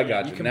 Okay. I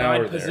got You you. Now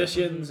combine we're there.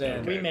 positions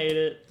and We made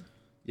it.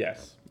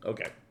 Yes.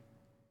 Okay.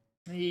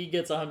 He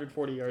gets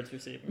 140 yards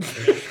receiving.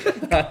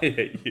 I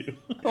hate you.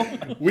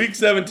 Week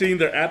 17,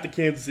 they're at the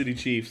Kansas City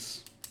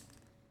Chiefs.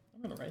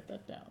 I'm gonna write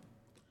that down.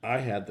 I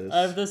had this.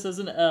 I have this as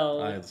an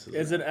L. I had this.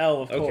 it's an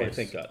L, of Okay, course.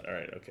 thank God. All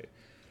right, okay.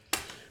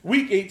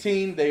 Week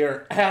 18, they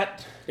are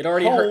at It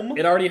already home. hurt.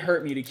 It already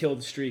hurt me to kill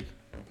the streak.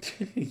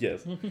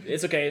 Yes.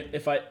 It's okay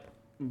if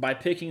by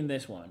picking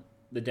this one,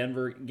 the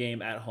Denver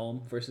game at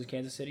home versus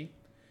Kansas City,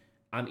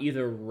 I'm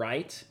either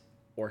right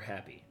or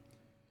happy.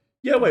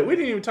 Yeah, wait, we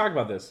didn't even talk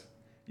about this.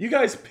 You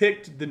guys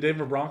picked the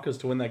Denver Broncos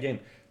to win that game.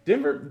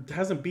 Denver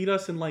hasn't beat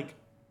us in like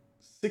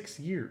 6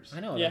 years. I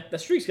know. Yeah. The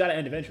streak's got to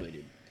end eventually,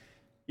 dude.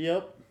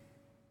 Yep.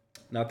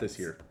 Not this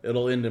year.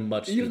 It'll end in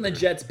much Even the stupider.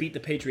 Jets beat the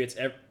Patriots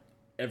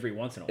every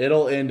once in a while.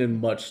 It'll end in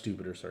much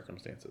stupider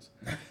circumstances.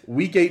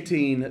 Week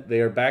 18, they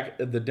are back.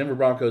 The Denver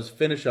Broncos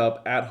finish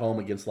up at home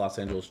against Los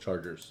Angeles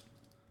Chargers.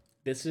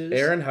 This is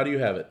Aaron, how do you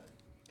have it?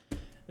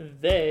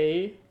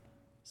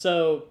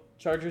 So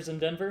Chargers in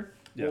Denver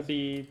will Yes.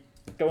 be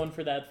going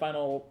for that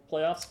final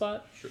playoff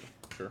spot.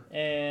 Sure.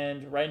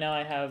 And right now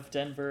I have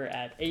Denver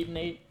at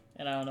 8-8,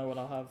 and I don't know what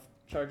I'll have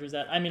Chargers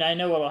at. I mean, I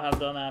know what I'll have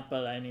them at,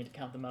 but I need to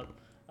count them up.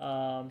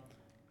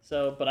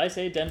 But I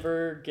say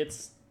Denver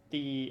gets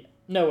the.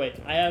 No, wait.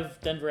 I have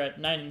Denver at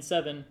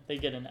 9-7. They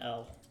get an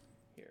L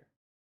here.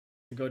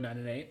 to go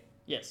 9-8.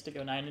 Yes, to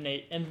go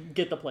 9-8 and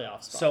get the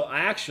playoff spot. So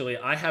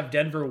I have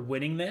Denver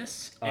winning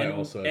this, I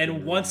also have and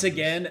Denver once winning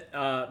again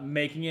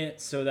making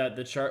it so that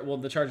the Chargers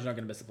aren't going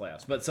to miss the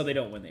playoffs, but so they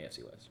don't win the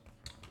AFC West.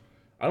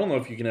 I don't know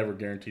if you can ever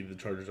guarantee the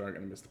Chargers aren't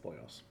going to miss the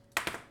playoffs.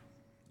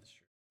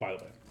 By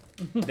the way.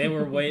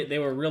 They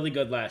were really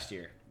good last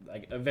year,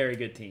 like a very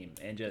good team,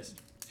 and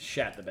just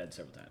shat the bed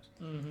several times.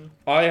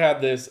 I had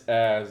this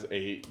as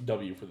a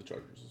W for the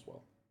Chargers as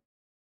well.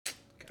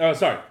 Oh,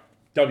 sorry.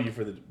 W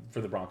for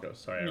the Broncos.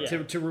 Sorry.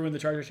 Yeah. To ruin the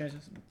Chargers'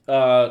 chances.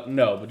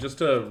 No, but just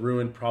to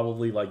ruin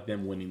probably like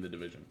them winning the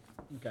division.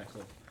 Okay,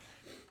 cool.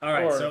 All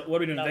right, Or so what are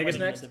we doing? not Vegas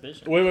winning next? the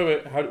division.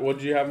 Wait. What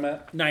did you have,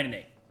 Matt?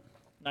 9-8.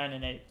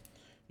 9-8.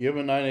 You have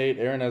a 9-8.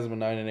 Aaron has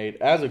them a 9-8.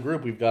 As a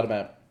group, we've got them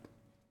at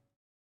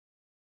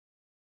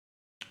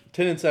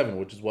 10-7,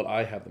 which is what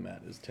I have them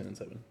at. Is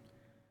 10-7.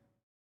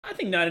 I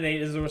think 9-8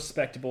 is a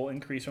respectable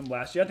increase from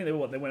last year. I think they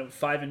went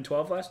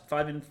 5-12 last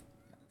 5-9.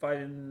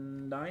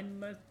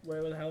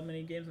 Whatever how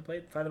many games they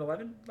played?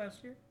 5-11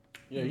 last year.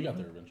 Yeah, you got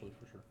there eventually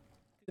for sure.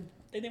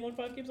 Did they win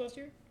 5 games last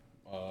year?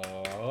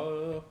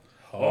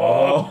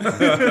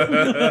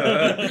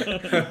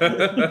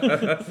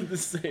 The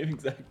same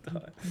exact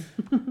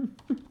time.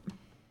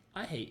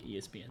 I hate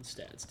ESPN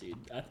stats, dude.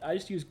 I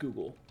just use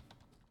Google.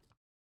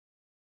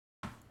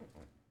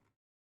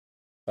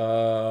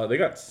 They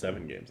got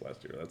 7 games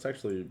last year. That's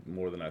actually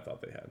more than I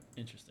thought they had.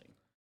 Interesting.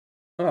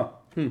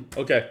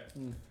 Okay.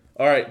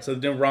 All right, so the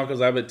Denver Broncos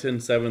I have at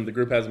 10-7. The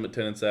group has them at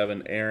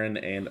 10-7. Aaron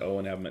and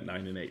Owen have them at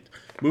 9-8.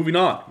 Moving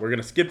on, we're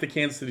gonna skip the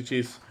Kansas City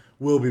Chiefs.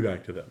 We'll be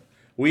back to them.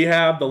 We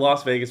have the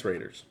Las Vegas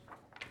Raiders.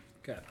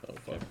 Okay. Oh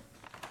fuck.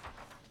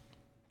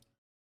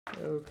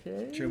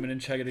 Okay. Truman and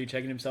Cheggedy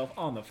checking himself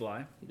on the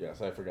fly. Yes,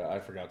 I forgot.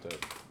 I forgot to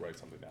write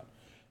something down.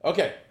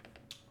 Okay.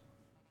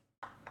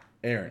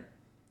 Aaron,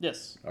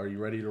 Yes. are you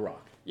ready to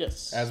rock?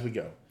 Yes. As we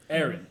go.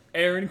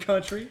 Aaron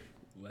country.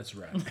 Let's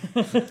rap.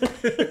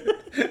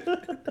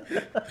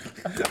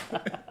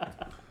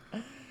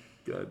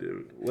 God,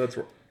 dude. Let's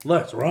ride.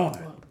 Let's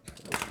ride.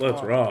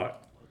 That's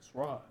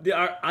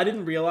right. I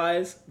didn't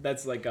realize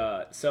that's like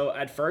so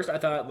at first I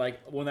thought like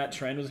when that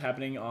trend was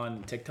happening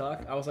on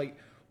TikTok, I was like,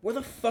 where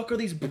the fuck are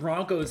these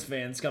Broncos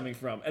fans coming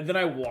from? And then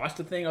I watched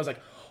the thing, I was like,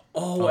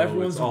 oh,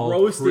 everyone's it's all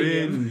roasting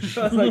him. cringe.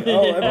 I was like, oh,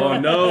 Oh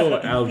everyone, no,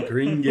 Al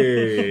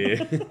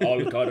Gringe.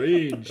 all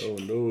cringe. Oh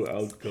no,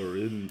 Al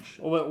Cringe.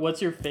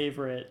 What's your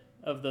favorite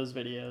of those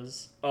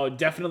videos? Oh,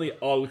 definitely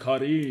all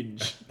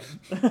cringe.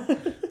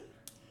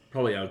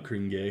 Probably Al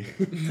Gringe.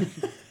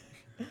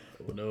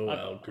 Oh no,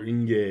 Al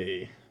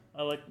Gringe.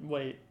 I like.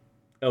 Wait.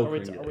 Al Are we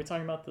Gringe.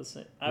 talking about the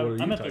same? What are I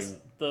you meant talking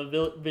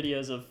the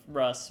videos of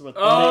Russ with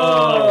the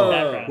Oh!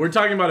 background. We're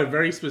talking about a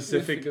very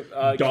specific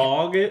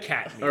dog.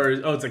 cat. Or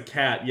it's a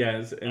cat,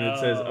 yes. And it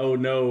says, Oh. oh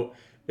no.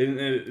 And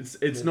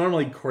it's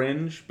normally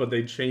cringe, but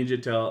they change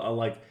it to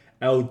like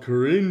Al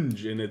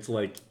Cringe. And it's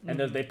like, And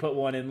then they put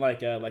one in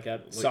like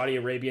a Saudi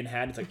Arabian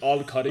hat. It's like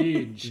all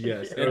cringe.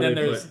 yes. And or then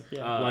they there's put,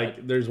 yeah.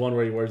 like, there's one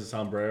where he wears a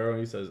sombrero and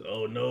he says,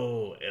 oh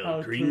no, El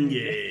Al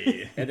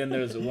Gringe. and then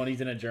there's one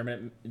he's in a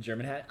German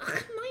hat.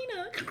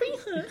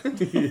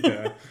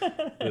 Yeah.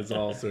 It's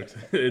all sorts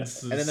of,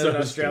 it's And then there's so an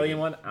Australian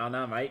one. Oh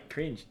no, mate,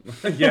 cringe.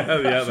 stupid. yeah,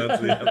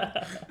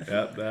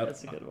 that's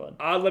That's a good one.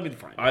 Let me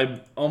find.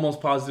 I'm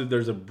almost positive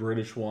there's a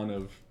British one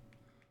of,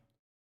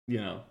 you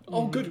know.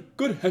 Oh, good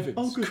heavens.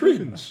 Oh, good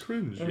cringe.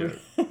 Cringe,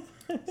 yeah.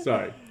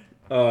 Sorry.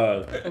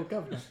 Oh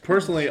god.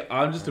 Personally,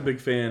 I'm just a big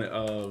fan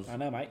of, Oh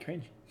no, mate,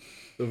 cringe.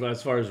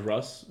 as far as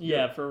Russ.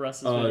 Yeah, for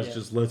Russ's video. It's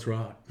just let's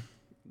rock.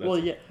 Well,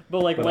 yeah, but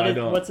like, but I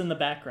don't- what's in the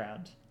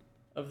background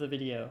of the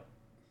video?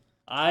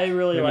 I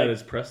really Him like. at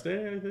his press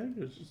day, I think.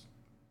 It's just,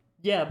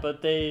 Yeah,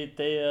 but they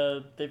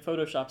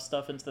Photoshop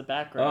stuff into the oh,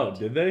 background.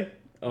 did they?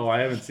 Oh, I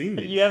haven't seen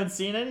these. You haven't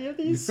seen any of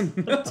these?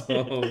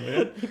 Oh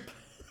man.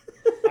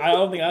 I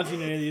don't think I've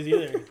seen any of these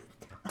either.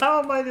 How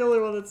am I the only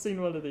one that's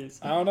seen one of these?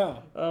 I don't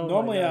know. Oh my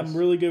Normally, gosh. I'm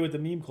really good with the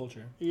meme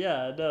culture.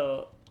 Yeah,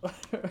 no.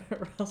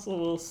 Russell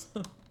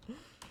Wilson.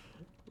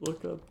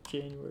 Look up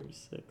January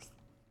 6th.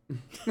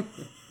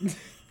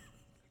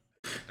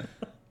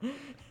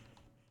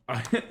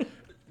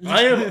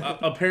 I have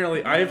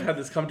apparently I have had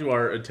this come to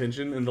our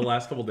attention in the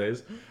last couple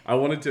days. I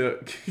wanted to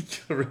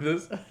cover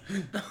this.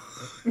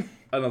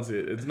 I don't see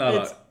it. It's not.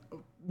 It's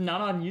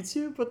not on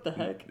YouTube? What the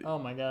heck? Oh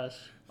my gosh.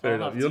 Fair I'll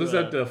enough. have You'll to, just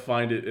have to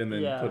find it and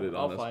then yeah, put it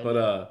I'll on us.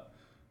 find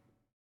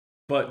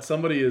But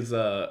somebody is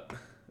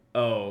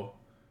showing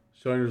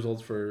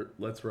results for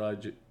Let's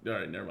Ride. All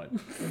right, never mind.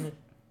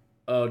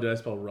 Oh, did I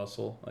spell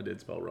Russell? I did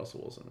spell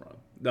Russell Wilson wrong.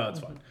 No, it's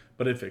fine.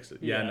 But it fixed it.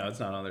 Yeah, Yeah. no, it's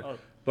not on there. Oh.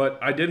 But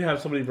I did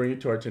have somebody bring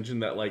it to our attention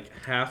that like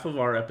half of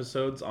our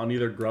episodes on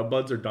either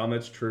Grubbuds or Dom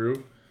That's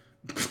True.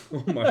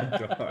 Oh my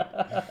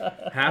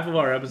god. Half of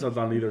our episodes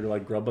on either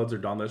like Grubbuds or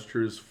Dom That's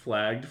True is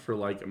flagged for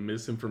like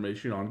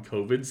misinformation on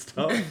COVID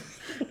stuff.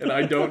 And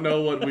I don't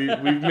know what we've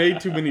made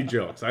too many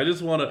jokes. I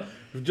just want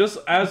to, just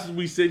as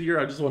we sit here,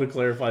 I just want to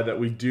clarify that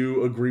we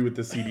do agree with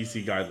the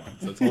CDC guidelines.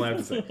 That's all I have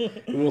to say.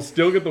 We'll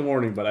still get the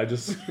warning, but I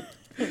just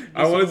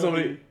I wanted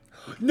somebody.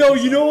 No,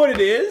 you know what it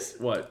is?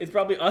 What? It's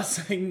probably us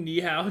saying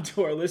ni hao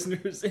to our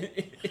listeners.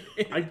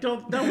 I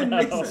don't. That would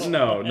make sense.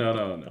 No.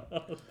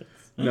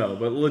 No,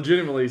 but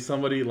legitimately,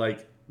 somebody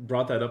like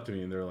brought that up to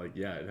me, and they're like,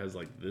 "Yeah, it has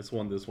like this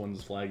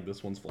one's flagged,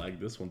 this one's flagged,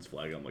 this one's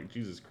flagged." I'm like,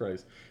 Jesus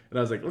Christ! And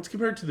I was like, let's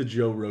compare it to the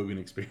Joe Rogan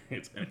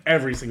experience, and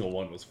every single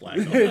one was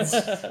flagged.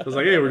 I was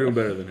like, hey, we're doing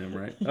better than him,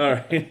 right? All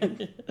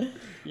right.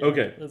 Yeah,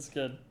 Okay. That's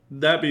good.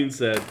 That being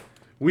said,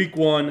 week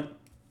 1,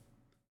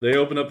 they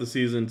open up the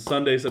season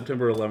Sunday,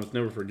 September 11th.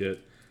 Never forget,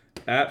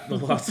 at the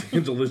Los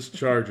Angeles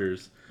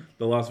Chargers.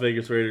 The Las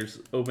Vegas Raiders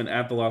open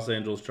at the Los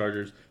Angeles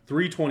Chargers.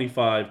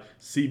 3:25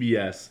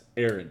 CBS.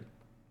 Aaron,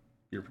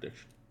 your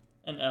prediction?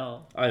 An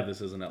L. I have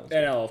this as an L.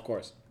 NL, of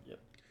course.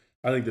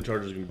 I think the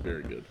Chargers are going to be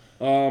very good.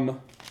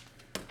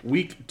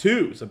 Week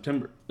 2,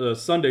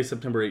 Sunday,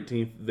 September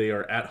 18th. They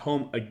are at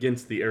home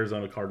against the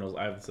Arizona Cardinals.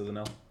 I have this as an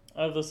L.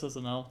 I have this as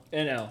an L.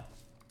 NL.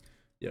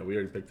 Yeah, we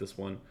already picked this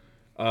one.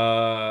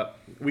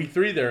 Week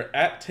 3, they're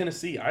at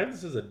Tennessee. I have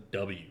this as a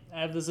W.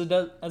 I have this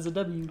as a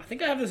W. I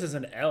think I have this as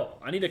an L.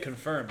 I need to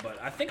confirm,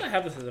 but I think I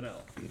have this as an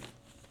L.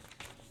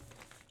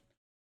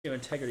 Give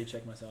integrity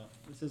check myself.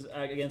 This is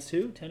against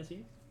who?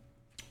 Tennessee?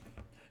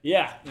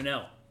 Yeah, an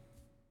L.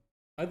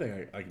 I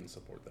think I can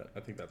support that. I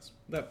think that's.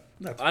 I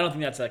don't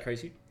think that's that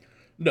crazy.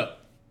 No,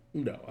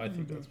 I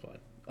think that's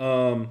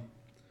fine.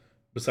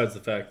 Besides the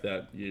fact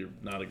that you're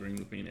not agreeing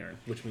with me and Aaron,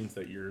 which means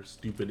that you're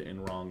stupid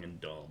and wrong and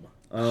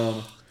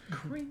dumb.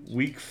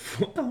 Week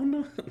 4, oh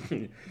no.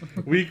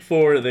 Week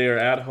 4, they are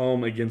at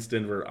home against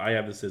Denver. I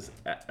have this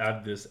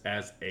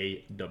as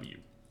a W.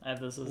 I have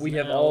this as We an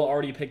have L. all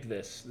already picked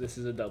this. This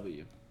is a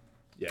W.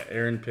 Yeah,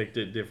 Aaron picked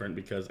it different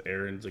because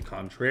Aaron's a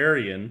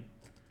contrarian,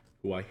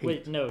 who I hate.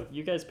 Wait, no,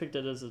 you guys picked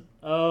it as a.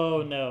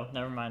 Oh no,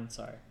 never mind.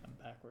 Sorry, I'm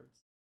backwards.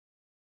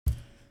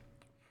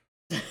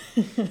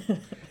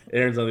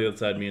 Aaron's on the other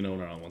side. Me and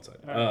Owen are on one side.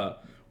 All right.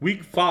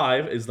 Week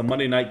 5 is the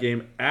Monday night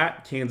game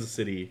at Kansas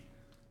City,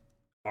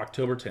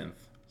 October 10th,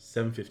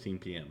 7:15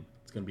 p.m.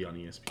 It's going to be on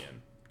ESPN.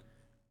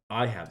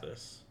 I have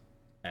this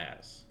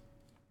as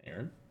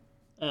Aaron.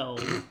 L.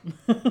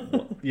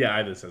 Well, yeah, I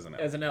have this as an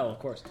L. As an L, of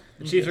course.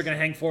 The Chiefs are going to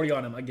hang 40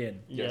 on him again.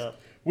 Yeah.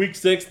 Week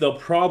 6, they'll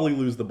probably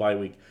lose the bye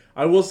week.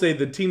 I will say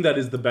the team that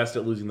is the best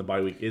at losing the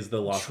bye week is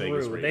the Las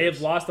Vegas True. Raiders. They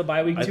have lost the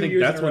bye week 2 I think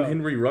years that's in a when row.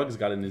 Henry Ruggs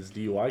got in his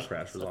DUI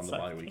crash was on the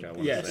That's bye not- week, I want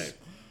to Yes. say.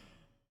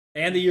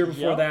 And the year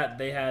before Yep. that,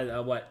 they had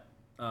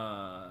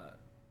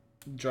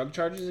drug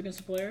charges against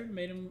a player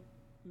made him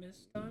miss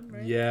time,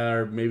 right? Yeah,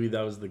 or maybe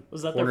that was the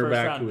Was that their first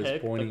cornerback round who was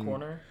pick? The pointing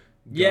corner.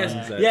 Yes,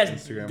 guns at yes.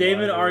 Instagram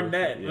David Live or-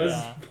 Arnett was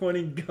Yeah.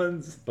 pointing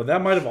guns. But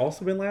that might have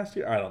also been last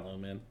year. I don't know,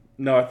 man.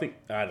 No,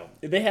 I don't.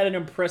 They had an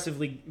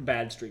impressively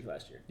bad streak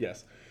last year.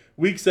 Yes.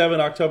 Week 7,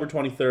 October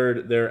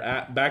 23rd,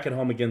 they're back at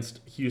home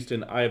against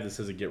Houston. I have this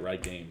as a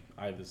get-right game.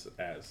 I have this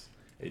as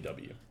a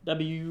W.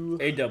 W.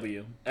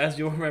 AW. As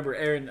you'll remember,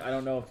 Aaron, I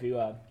don't know if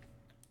you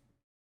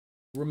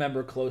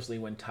remember closely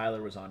when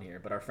Tyler was on here,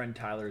 but our friend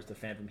Tyler is the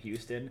fan from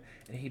Houston,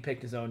 and he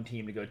picked his own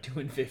team to go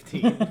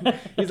 2-15.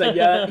 He's like,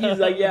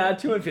 yeah,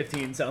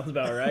 2-15 sounds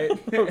about right. Oh,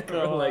 We're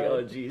like, God.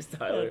 oh, geez,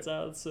 Tyler. That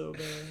sounds so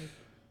bad.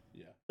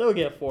 Yeah. They'll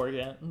get 4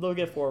 again. They'll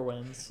get 4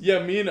 wins.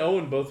 Yeah, me and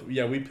Owen both.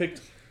 Yeah, we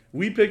picked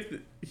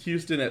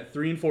Houston at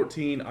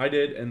 3-14. I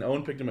did, and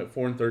Owen picked him at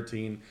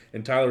 4-13,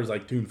 and Tyler was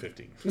like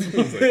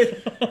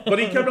 2-15. But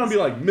he kept on being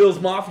like Mills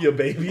Mafia,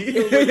 baby.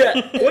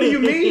 Yeah. What do you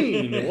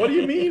mean? What do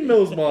you mean,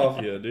 Mills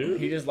Mafia, dude?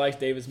 He just likes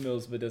Davis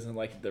Mills, but doesn't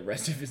like the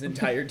rest of his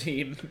entire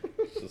team.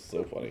 It's just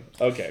so funny.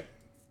 Okay.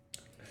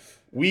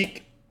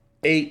 Week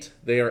 8,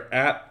 they are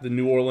at the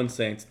New Orleans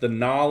Saints. The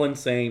Nolans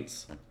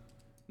Saints,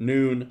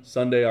 noon,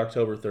 Sunday,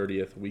 October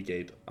 30th, week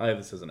 8. I have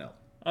this as an L.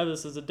 I have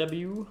this as a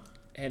W.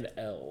 And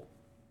L.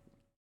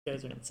 You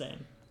guys are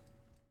insane.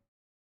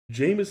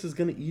 Jameis is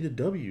going to eat a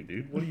W,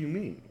 dude. What do you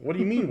mean? What do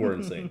you mean we're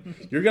insane?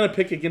 You're going to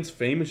pick against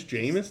famous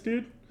Jameis,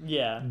 dude?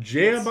 Yeah.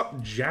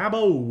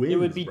 Jabbo wins, It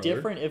would be brother.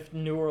 different if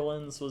New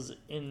Orleans was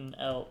in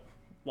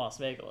Las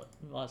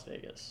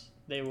Vegas.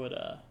 They would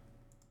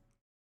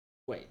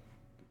Wait.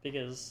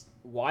 because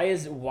Why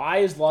is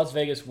Las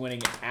Vegas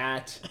winning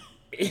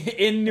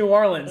in New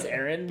Orleans,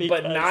 Aaron, but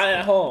Because- not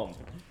at home?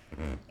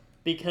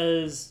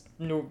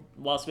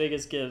 Las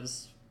Vegas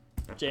gives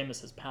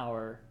Jameis his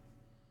power,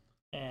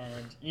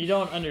 and you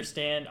don't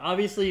understand.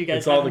 Obviously, you guys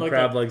It's all haven't the looked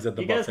crab at, legs at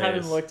the you guys buffets.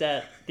 haven't looked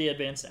at the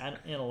advanced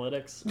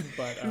analytics,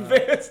 but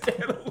Advanced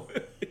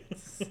analytics.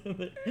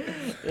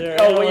 their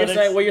Oh,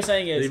 analytics- what you're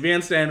saying The is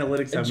advanced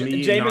analytics have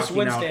me Jameis knocking out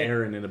Winston-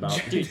 Aaron in about...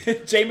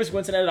 Jameis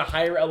Winston at a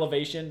higher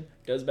elevation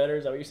does better.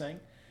 Is that what you're saying?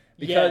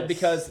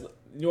 Because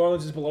New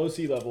Orleans is below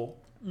sea level,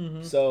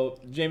 so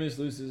Jameis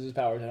loses his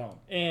powers at home.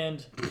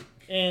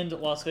 and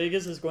Las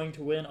Vegas is going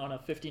to win on a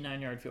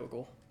 59-yard field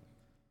goal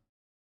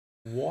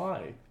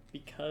Why?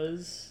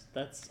 because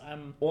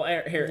I'm Well,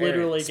 here,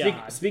 Literally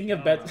God. speaking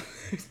of bets,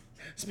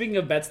 speaking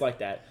of bets like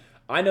that,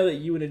 I know that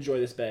you would enjoy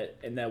this bet,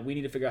 and that we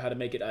need to figure out how to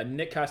make it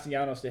Nick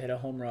Castellanos to hit a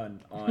home run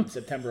on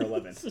September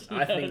 11th.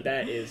 I think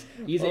that is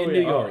he's in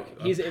New York.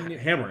 He's in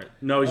Hammer it.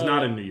 No, he's Oh,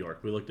 not yeah. in New York.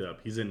 We looked it up.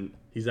 He's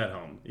at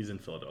home. He's in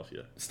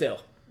Philadelphia. still.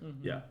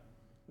 Yeah.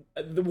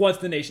 What's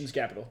the nation's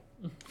capital?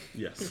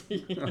 Yes.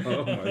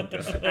 Oh my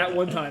god. At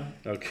one time.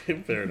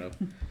 Okay, fair enough.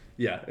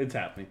 Yeah, it's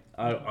happening.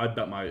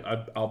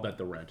 I'll bet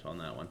the rent on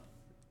that one.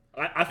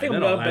 I think And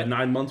I'm then I'll gonna have bet.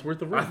 9 months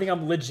worth of I rent. think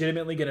I'm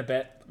legitimately gonna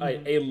bet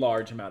a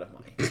large amount of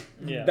money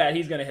yeah. that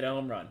he's gonna hit a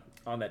home run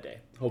on that day.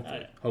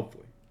 Hopefully.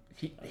 Hopefully.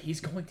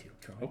 He's going to.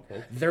 Troy.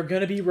 Hopefully. They're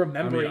gonna be I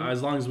remembering. mean,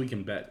 as long as we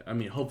can bet. I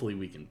mean, hopefully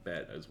we can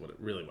bet is what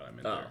I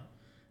meant Oh. there.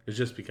 It's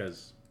just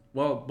because,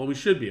 well, but we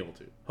should be able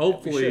to.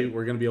 Hopefully should.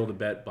 we're going to be able to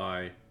bet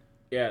by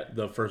yeah,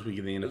 the first week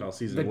of the NFL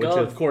season, The which Gov-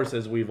 of course,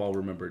 as we've all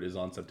remembered, is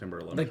on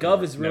September 11th. the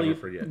Gov is Never really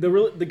forget. the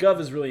Gov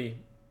is really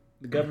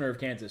the governor of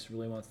Kansas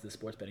really wants the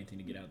sports betting thing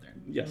to get out there.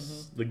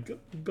 Yes, the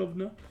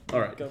governor. All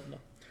right. Governor.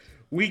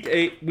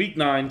 Week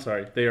 9,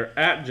 sorry. They are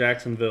at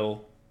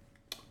Jacksonville.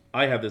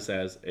 I have this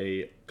as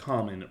a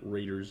common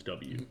Raiders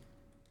W.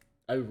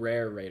 A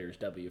rare Raiders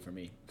W for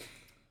me.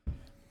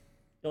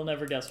 You'll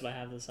never guess what I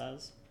have this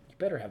as. You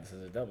better have this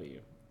as a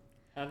W.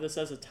 I have this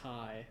as a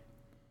tie.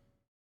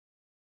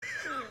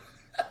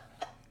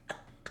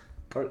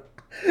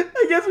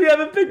 I guess we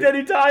haven't picked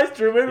any ties,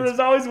 Truman. There's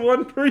always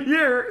one per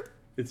year.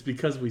 It's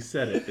because we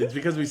said it. It's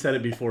because we said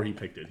it before he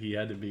picked it. He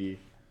had to be.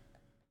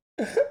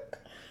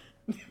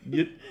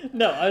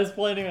 No, I was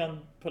planning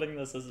on putting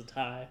this as a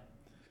tie.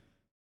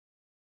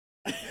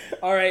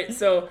 All right,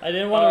 so I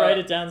didn't want to write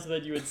it down so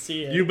that you would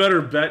see it. You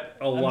better bet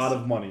a lot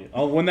of money.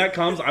 When that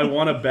comes, I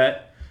want to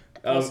bet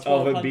Plus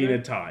of it being a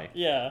 1200? tie.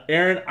 Yeah.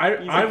 Aaron,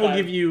 I will five.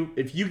 give you,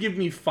 if you give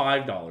me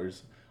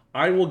 $5,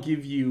 I will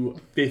give you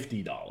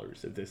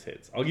 $50 if this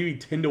hits. I'll give you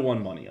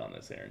 10-1 money on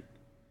this, Aaron.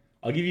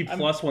 I'll give you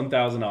plus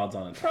 1,000 odds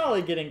on it.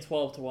 Probably getting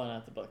 12-1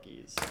 at the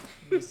bookies.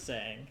 I'm just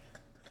saying.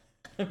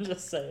 I'm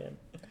just saying.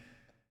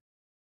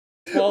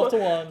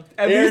 12-1.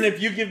 Aaron,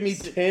 if you give me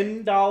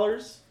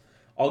 $10,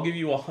 I'll give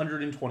you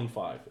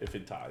 125 if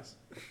it ties.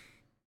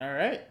 All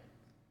right.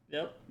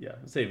 Yep. Yeah,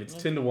 say if it's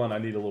 10-1, I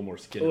need a little more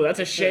skin. Oh, that's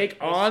a shake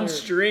Yes, on sir.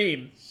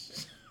 stream.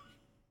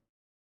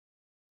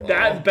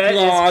 That bet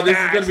God, is this is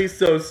cashed. gonna be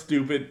so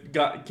stupid.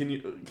 God, can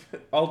you?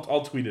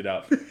 I'll tweet it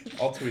out.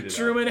 I'll tweet it out.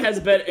 Truman has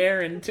bet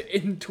Aaron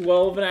in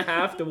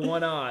 12.5 to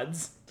 1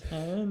 odds.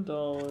 $10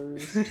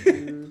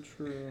 to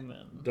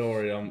Truman. Don't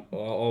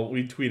worry,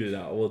 we tweet it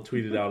out. We'll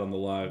tweet it out on the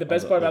live. The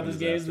best part about this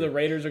game is the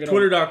Raiders are gonna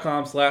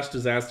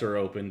Twitter.com/disaster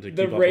open to keep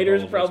the up with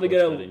Raiders all of our probably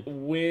sports gonna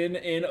betting. win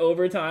in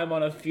overtime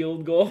on a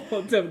field goal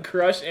to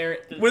crush Aaron.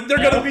 When they're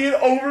gonna be in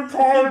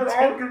overtime, and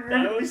I'm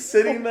gonna be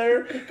sitting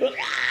there.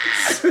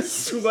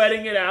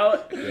 Sweating it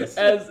out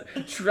as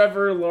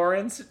Trevor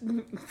Lawrence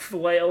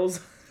flails.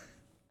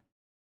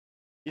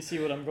 You see,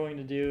 what I'm going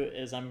to do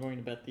is I'm going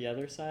to bet the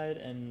other side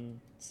and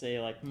say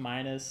like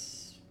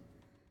minus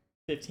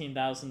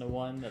 15,000 to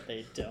 1 that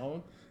they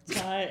don't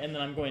tie, and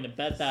then I'm going to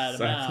bet that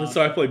amount.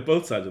 So I play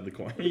both sides of the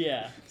coin.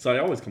 Yeah. So I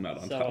always come out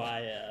on So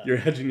top. You're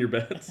hedging your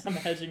bets. I'm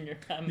hedging your.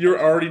 You're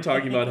already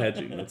talking about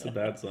hedging. That's a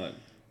bad sign.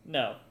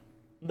 No,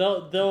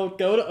 they'll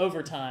go to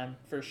overtime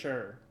for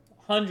sure,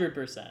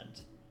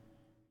 100%.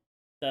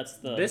 That's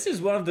the. This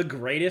is one of the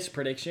greatest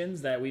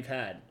predictions that we've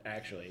had,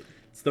 actually.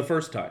 It's the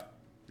first tie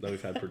that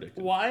we've had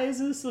predicted. Why is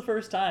this the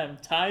first time?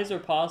 Ties are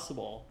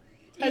possible.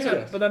 Ties Yeah,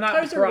 are, but they're not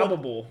ties are what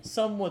probable.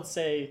 some would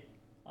say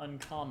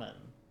uncommon,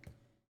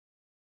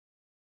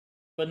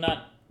 but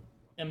not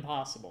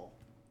impossible.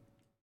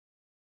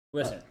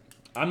 Listen,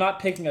 I'm not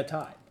picking a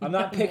tie. I'm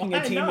not picking a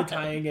Why team not? to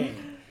tie a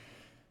game.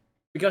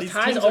 Because These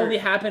ties teams are- only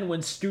happen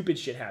when stupid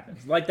shit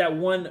happens. Like that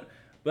one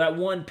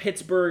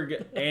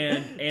Pittsburgh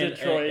and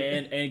Detroit.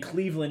 and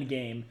Cleveland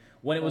game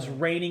when it was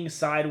raining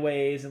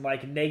sideways and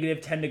like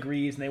negative 10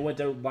 degrees and they went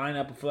to line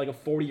up for like a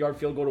 40-yard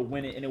field goal to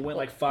win it and it went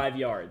like 5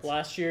 yards.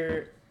 Last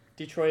year,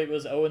 Detroit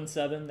was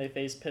 0-7. They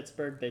faced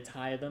Pittsburgh. They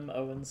tie them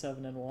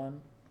 0-7-1.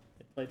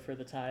 They played for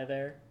the tie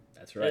there.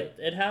 That's right.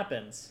 It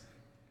happens.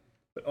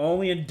 But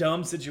only in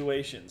dumb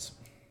situations.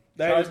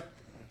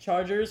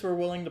 Chargers were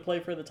willing to play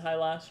for the tie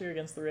last year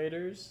against the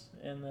Raiders,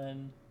 and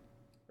then,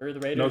 or the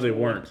Raiders. No, they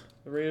were- weren't.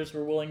 The Raiders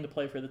were willing to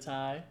play for the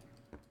tie.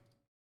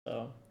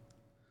 So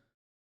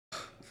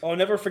I'll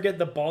never forget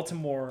the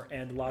Baltimore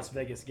and Las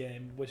Vegas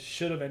game, which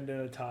should have ended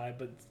in a tie,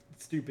 but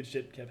stupid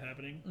shit kept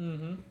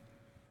happening.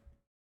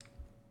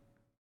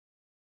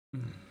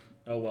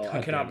 Oh well, I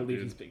God cannot damn it, believe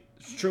dude. he's big.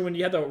 Truman,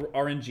 you have to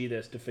RNG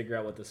this to figure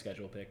out what the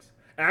schedule picks.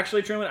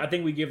 Actually, Truman, I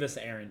think we give this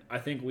to Aaron. I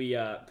think we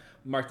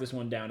mark this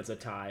one down as a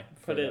tie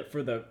for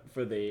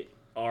the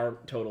our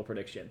total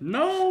prediction.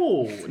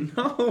 No.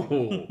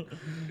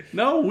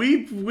 No,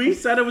 we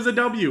said it was a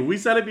W. We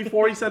said it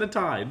before he said a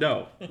tie.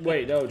 No.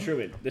 Wait, no,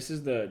 Truman, this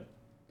is the.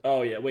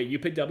 Oh yeah, wait, you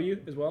picked W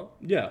as well?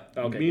 Yeah.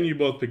 Okay, Me and good. you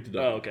both picked it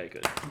Oh, up. okay,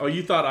 good. Oh,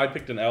 you thought I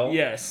picked an L?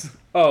 Yes.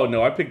 Oh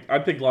no, I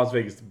picked Las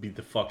Vegas to beat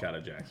the fuck out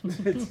of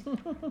Jacksonville.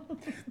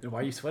 Then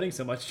why are you sweating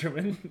so much,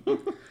 Truman?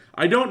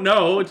 I don't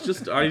know. It's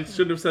just I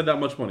shouldn't have said that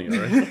much money,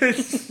 all right?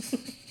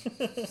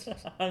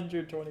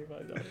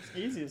 $125.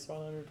 Easiest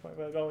 $125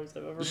 I've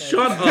ever made.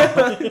 Shut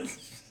up.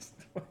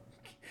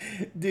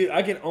 Dude,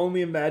 I can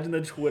only imagine the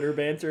Twitter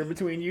banter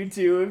between you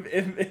two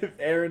if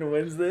Aaron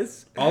wins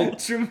this.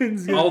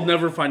 Truman's gonna... I'll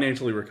never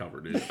financially recover,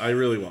 dude. I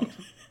really won't.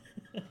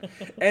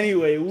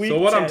 Anyway, week So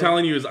what 10. I'm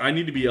telling you is I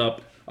need to be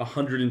up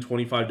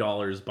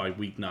 $125 by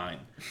week 9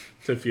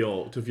 to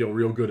feel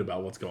real good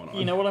about what's going on.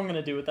 You know what I'm going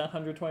to do with that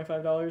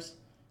 $125?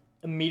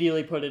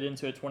 Immediately put it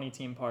into a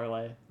 20-team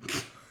parlay.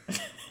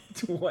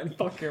 20.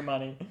 Fuck your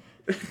money.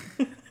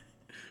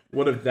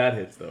 What if that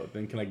hits though?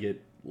 Then can I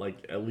get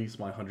like at least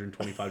my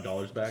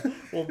 $125 back?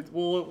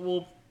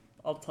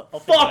 I'll think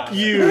Fuck about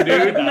you, it.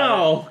 dude. About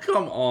No,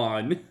 come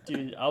on. it.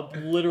 Dude, I'll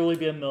literally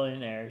be a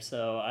millionaire,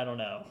 so I don't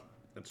know.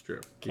 That's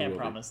true. Can't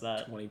promise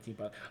that. 20 team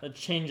parlay. That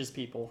changes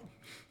people.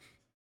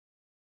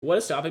 What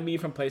is stopping me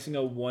from placing a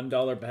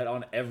 $1 bet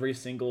on every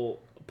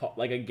single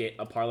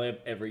a parlay of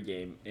every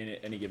game in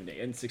any given day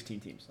in 16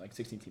 teams, like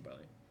 16 team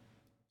parlay?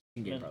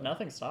 Game parlay.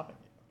 Nothing's stopping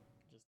you.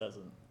 It just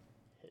doesn't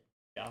hit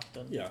you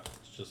often. Yeah,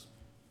 it's just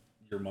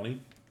your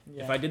money.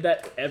 Yeah. If I did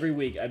that every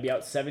week, I'd be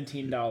out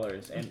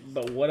 $17.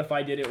 But what if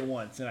I did it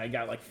once and I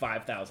got like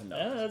 $5,000?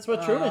 Yeah, that's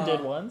what Truman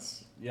did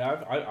once.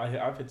 Yeah,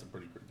 I've hit some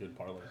pretty good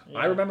parlay. Yeah.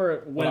 I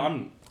remember when But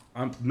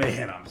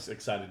I'm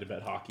excited to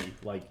bet hockey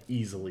like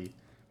easily,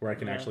 where I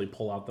can actually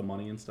pull out the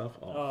money and stuff.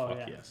 Oh, fuck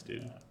yeah. yes,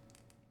 dude. Yeah.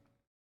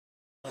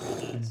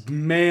 Nice.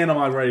 Man, am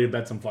I ready to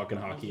bet some fucking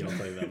hockey? I'll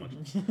tell you that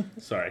much.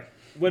 Sorry.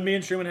 when me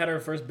and Truman had our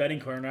first betting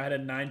corner, I had a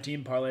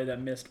 9-team parlay that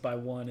missed by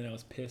 1, and I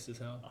was pissed as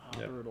hell.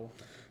 Yeah. Brutal.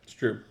 It's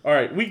true. All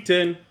right, week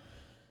 10.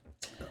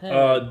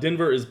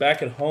 Denver is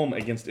back at home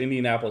against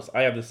Indianapolis.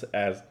 I have this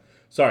as...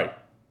 Sorry.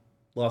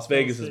 Las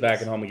Vegas is back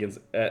Vegas. at home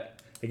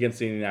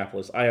against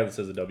Indianapolis. I have this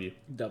as a W.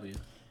 W.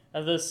 I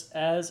have this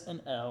as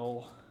an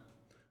L.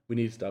 We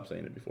need to stop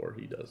saying it before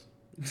he does.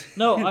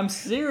 No, I'm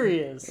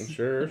serious.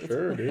 Sure,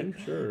 dude,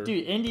 sure.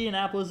 Dude,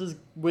 Indianapolis is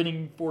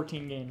winning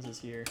 14 games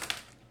this year.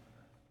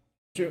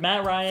 True.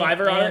 Matt Ryan.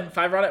 Fiver on and- it.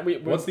 Fiver on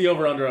it. What's the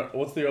over under?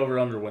 What's the over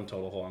under win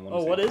total? Hold on, let me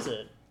Oh, see. what is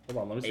it? Hold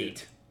on, let me see.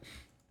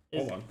 8.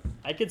 Hold on.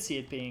 I could see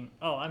it being.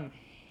 Oh, I'm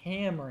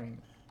hammering.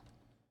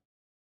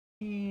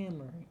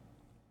 Hammering.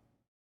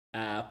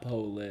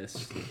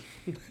 Appolis.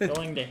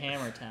 Going to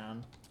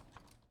Hammertown.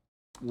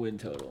 Win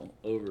total.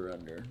 Over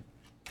under.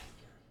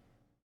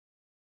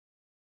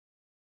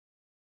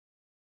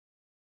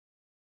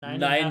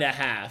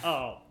 9.5.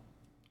 Oh,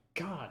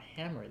 God,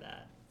 hammer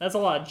that. That's a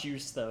lot of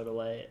juice though to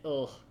lay.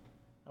 Ugh,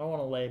 I don't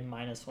want to lay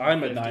minus one.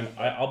 I'm at 9.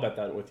 I'll bet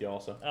that with you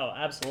also. Oh,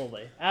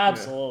 absolutely,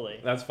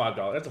 absolutely. That's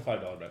 $5. That's a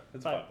 $5 bet.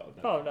 That's a $5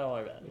 bet.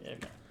 $5 bet. Yeah,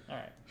 okay. All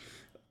right.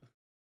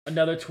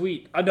 Another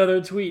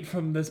tweet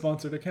from the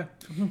sponsored account.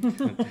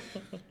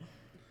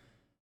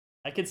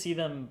 I could see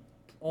them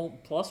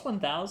plus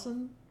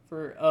 1,000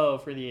 for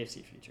the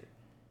AFC future.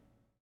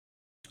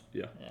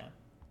 Yeah. Yeah.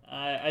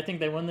 I think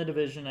they win the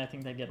division. I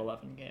think they get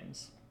 11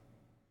 games.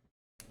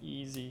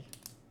 Easy.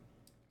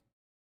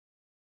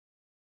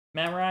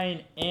 Matt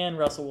Ryan and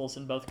Russell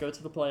Wilson both go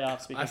to the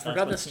playoffs because I that's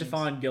forgot what that teams-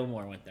 Stephon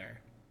Gilmore went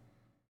there.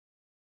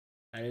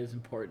 That is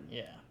important.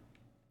 Yeah.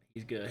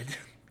 He's good.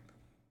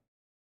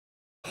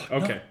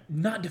 Okay.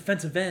 Not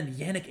defensive end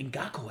Yannick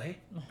Ngakoue.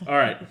 All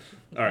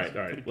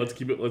right. Let's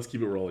keep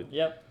it rolling.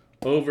 Yep.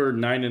 Over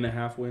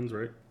 9.5 wins,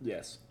 right?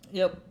 Yes.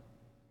 Yep.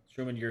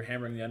 Truman, you're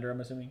hammering the under, I'm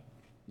assuming?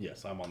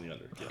 Yes, I'm on the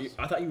under. Yes.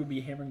 I thought you would be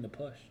hammering the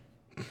push.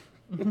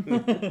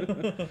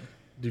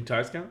 Do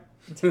ties count?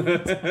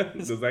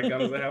 Does that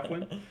count as a half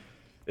win?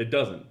 It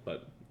doesn't,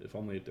 but if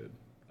only it did.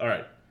 All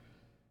right.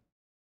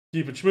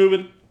 Keep it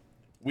moving.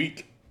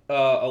 Week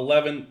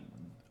 11,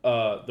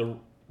 the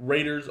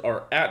Raiders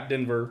are at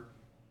Denver.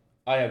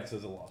 I have this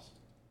as a loss.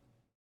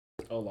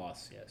 Oh,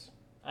 loss, yes.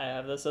 I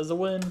have this as a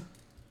win.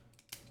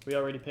 We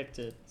already picked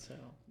it, so.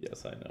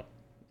 Yes, I know.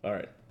 All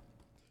right.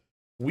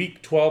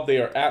 Week 12, they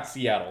are at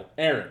Seattle.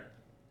 Aaron.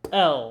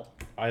 L.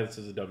 I have this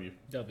as a W.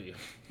 W.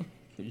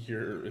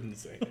 You're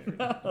insane,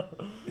 Aaron.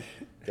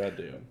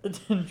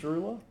 Goddamn.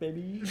 Drew Luck,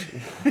 baby.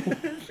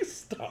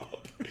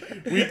 Stop.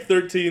 Week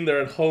 13,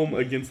 they're at home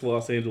against the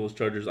Los Angeles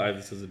Chargers. I have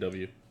this as a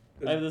W.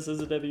 I have this as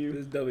a W.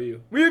 It's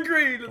W. We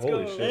agreed. Let's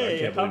Holy go. shit, Hey, I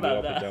can't how believe we all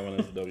about put that one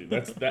as a W.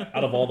 That's that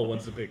out of all the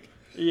ones to pick.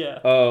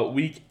 Yeah.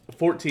 Week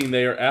 14,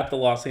 they are at the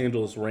Los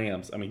Angeles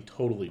Rams. I mean,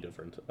 totally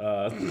different.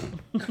 I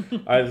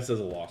have this as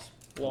a loss.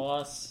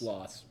 Loss.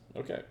 Loss.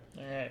 Okay.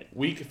 All right.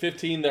 Week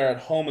 15, they're at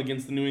home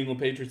against the New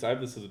England Patriots. I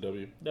have this as a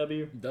W.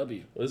 W.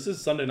 W. Well, this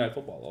is Sunday Night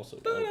Football also.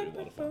 That would be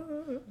a lot of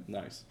fun.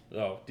 Nice.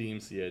 Oh,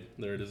 DMCA.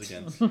 There it is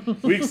again.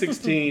 Week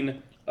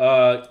 16,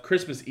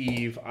 Christmas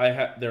Eve.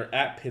 They're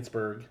at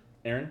Pittsburgh.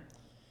 Aaron?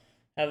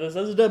 Have this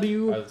as a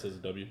W. I have this as a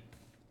W.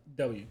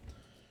 W.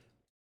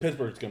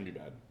 Pittsburgh's going to be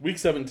bad. Week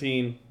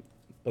 17,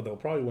 but they'll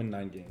probably win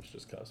 9 games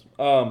just because.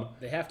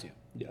 They have to.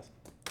 Yes.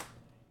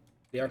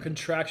 They are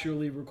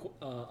contractually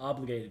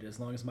obligated as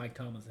long as Mike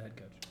Tomlin's the head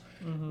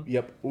coach.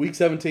 Yep. Week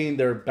 17,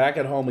 they're back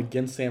at home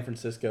against San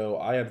Francisco.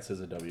 I have this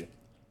as a W.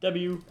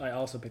 W. I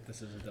also picked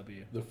this as a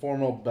W. The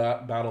formal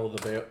battle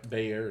of the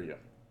Bay Area.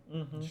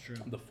 It's true.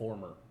 The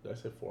former. Did I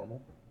say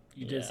formal?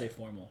 You did Yeah. say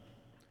formal.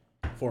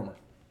 Former.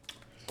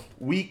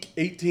 Week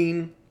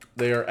 18,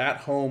 they are at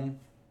home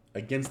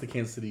against the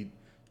Kansas City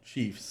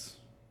Chiefs.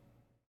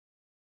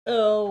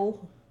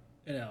 L.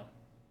 You know.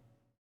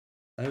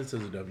 I have this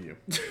as a W.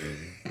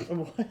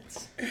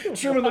 What?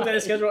 Truman looked at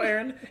his schedule,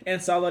 Aaron,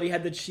 and saw that he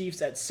had the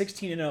Chiefs at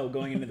 16-0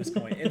 going into this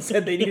point, and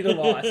said they needed a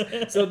loss.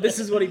 So this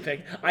is what he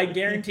picked. I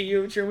guarantee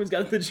you, Truman's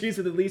got the Chiefs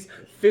with at least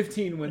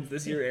 15 wins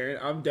this year, Aaron.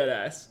 I'm dead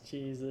ass.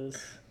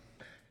 Jesus.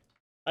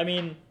 I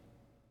mean,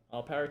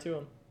 all power to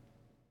him.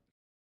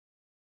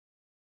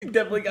 He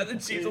definitely got the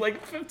Chiefs at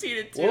like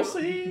 15-2. We'll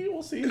see.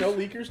 We'll see. No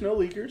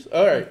leakers.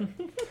 All right.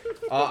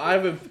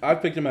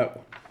 I've picked him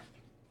at.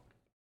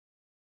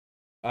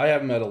 I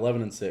have them at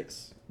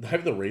 11-6. I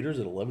have the Raiders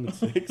at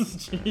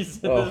 11-6.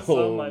 Jesus.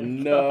 Oh, my God.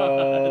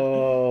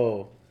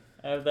 no!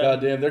 I have that.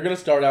 Goddamn, they're gonna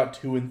start out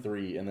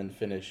 2-3 and then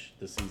finish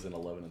the season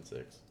 11-6.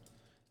 Is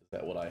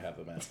that what I have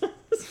them at?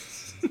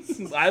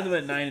 I have them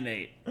at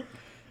 9-8. I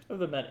have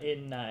them at 8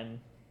 and 9.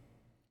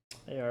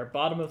 They are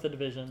bottom of the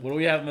division. What do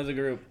we have them as a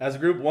group? As a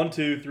group, 1,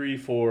 2, 3,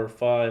 4,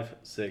 5,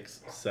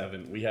 6,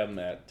 7. We have them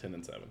at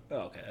 10-7. Oh,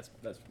 okay.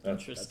 That's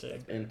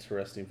Interesting.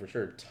 Interesting for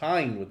sure.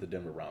 Tying with the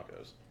Denver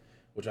Broncos,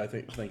 which I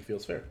think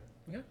feels fair.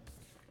 Yeah.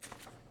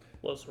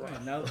 Close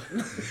round. Now,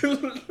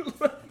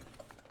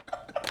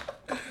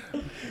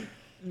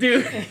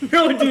 dude,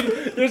 no,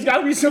 dude. There's got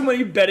to be so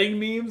many betting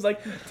memes.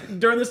 Like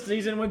during the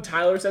season when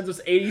Tyler sends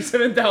us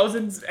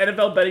 87,000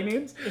 NFL betting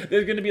memes,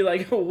 there's gonna be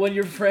like when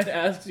your friend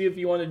asks you if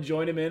you want to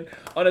join him in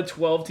on a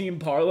 12-team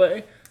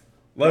parlay.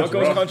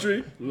 Broncos rock.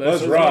 country.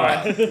 Let's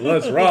rock.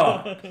 Let's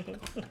rock.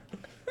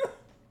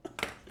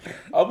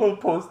 I'm gonna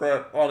post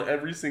that on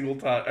every single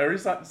time. Every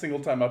single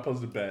time I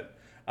post a bet,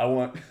 I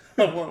want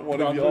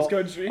one of Broncos y'all.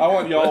 country. I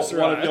want y'all. Let's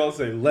One of ride. y'all to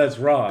say, "Let's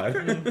ride."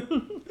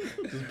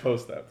 Just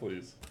post that,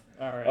 please.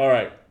 All right. All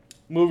right,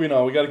 moving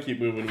on. We got to keep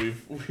moving.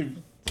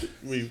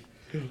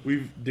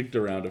 We've dicked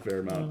around a fair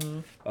amount.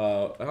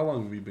 How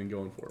long have we been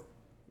going for?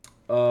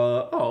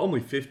 Only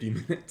 50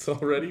 minutes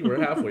already. We're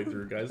halfway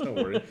through, guys. Don't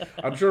worry.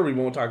 I'm sure we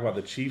won't talk about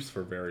the Chiefs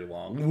for very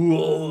long.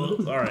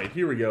 All right,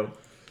 here we go.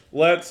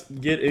 Let's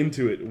get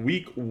into it.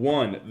 Week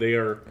 1, they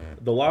are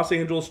the Los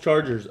Angeles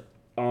Chargers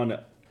on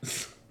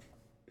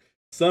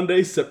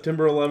Sunday,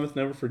 September 11th.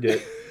 Never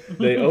forget.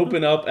 They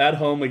open up at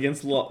home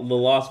against the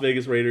Las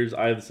Vegas Raiders.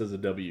 I have this as a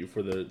W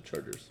for the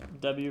Chargers.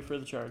 W for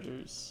the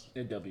Chargers.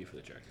 A W for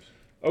the Chargers.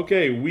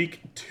 Okay,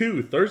 week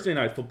 2, Thursday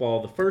Night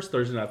Football. The first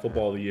Thursday Night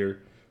Football of the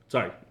year.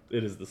 Sorry,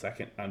 it is the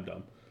second. I'm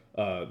dumb.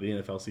 The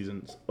NFL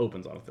season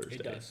opens on a Thursday.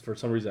 It does. For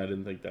some reason, I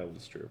didn't think that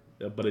was true.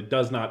 But it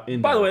does not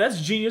end. By the on- way,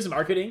 that's genius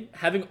marketing.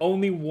 Having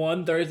only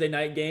one Thursday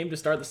night game to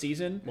start the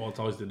season. Well, it's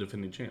always the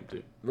defending champ,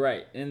 too.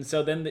 Right. And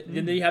so then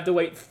you have to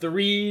wait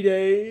 3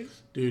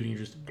 days. Dude, you're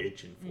just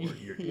itching for it.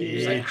 You're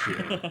Yeah.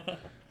 itching.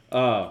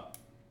 That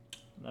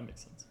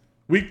makes sense.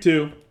 Week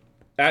 2,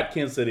 at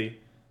Kansas City,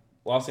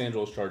 Los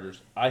Angeles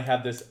Chargers. I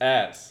have this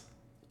as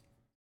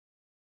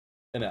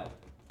an L.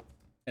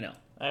 I know.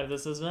 I have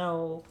this as an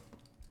L.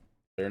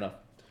 Fair enough.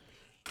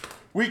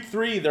 Week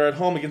 3, they're at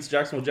home against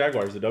Jacksonville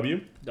Jaguars. A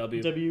W.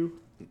 W. W.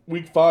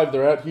 Week 5,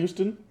 they're at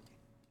Houston.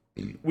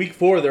 Week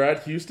 4, they're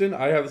at Houston.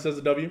 I have this as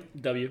a W.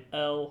 W.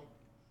 L.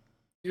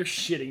 You're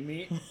shitting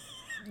me.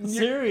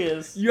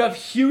 Serious. You have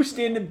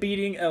Houston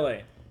beating LA.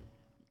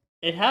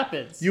 It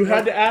happens. You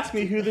had to ask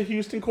me who the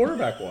Houston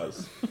quarterback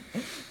was.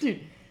 Dude,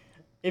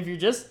 if you're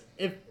just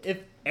if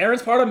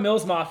Aaron's part of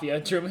Mills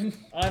Mafia, Truman.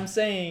 I'm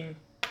saying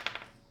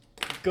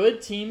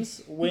good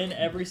teams win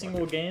every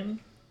single game,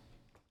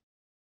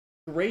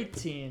 great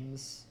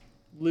teams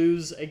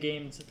lose a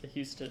game to the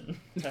Houston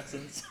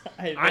Texans.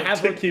 I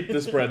have To keep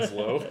the spreads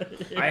low.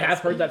 I have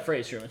heard that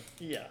phrase, Truman.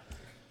 Yeah.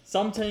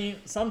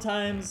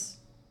 Sometimes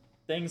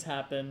things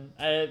happen.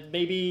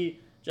 Maybe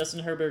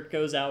Justin Herbert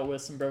goes out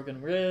with some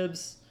broken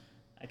ribs.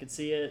 I could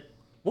see it.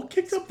 What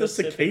kicked up the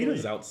Specifically.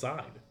 cicadas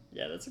outside?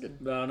 Yeah, that's a good.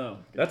 No, no.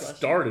 That question.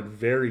 started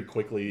very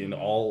quickly and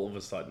all of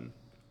a sudden.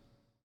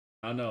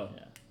 I don't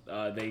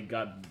know. They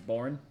got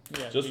born.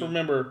 Yeah. Just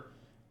remember.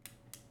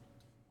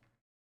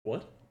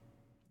 What?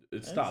 It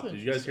That's stopped.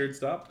 Did you guys hear it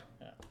stop?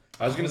 Yeah.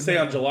 I was gonna say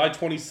on July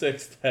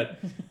 26th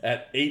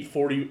at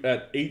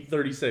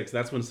 8:36.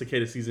 That's when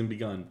cicada season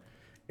begun,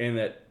 and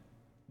at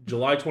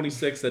July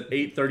 26th at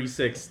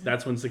 8:36.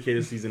 That's when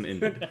cicada season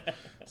ended.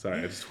 Sorry,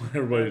 I just want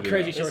everybody to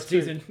Crazy know. short It's true.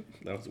 season.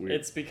 That was weird.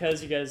 It's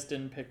because you guys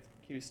didn't pick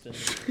Houston.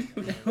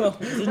 Well,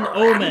 It's an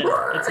omen.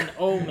 It's an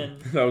omen.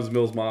 That was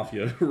Mills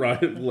Mafia.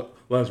 Right?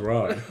 Let's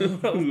ride.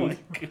 oh my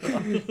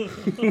god.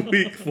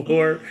 Week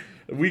 4.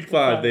 Week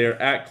 5, they are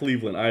at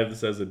Cleveland. I have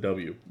this as a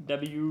W.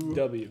 W.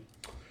 W.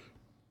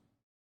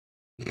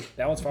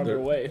 That one's farther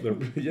away.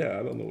 Yeah,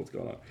 I don't know what's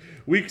going on.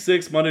 Week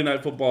 6, Monday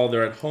Night Football.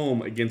 They're at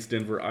home against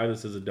Denver. I have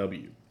this as a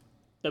W.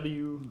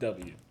 W.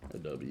 W. A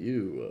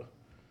W.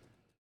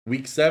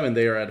 Week 7,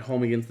 they are at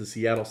home against the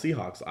Seattle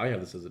Seahawks. I have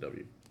this as a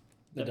W.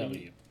 The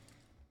W.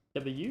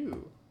 W.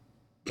 W.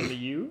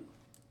 W.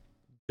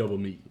 Double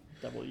me.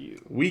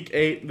 W. Week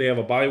 8, they have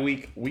a bye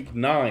week. Week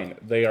 9,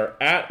 they are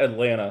at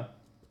Atlanta.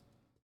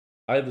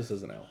 I have this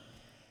as an L.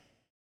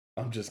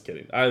 I'm just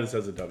kidding. I have this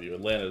as a W.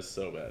 Atlanta is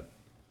so bad.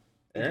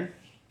 Aaron?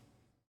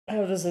 I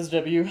have this as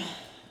W.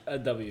 A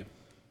W.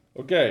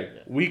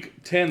 Okay.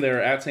 Week 10,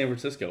 they're at San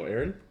Francisco.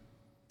 Aaron?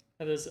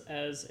 I have this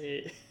as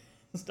a.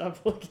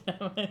 Stop looking at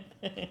my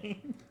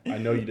thing. I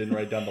know you didn't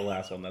write down the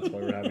last one. That's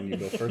why we're having you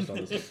go first on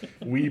this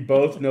one. We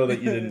both know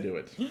that you didn't do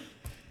it.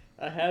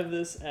 I have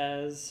this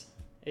as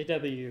a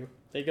W.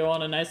 They go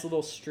on a nice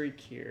little streak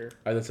here.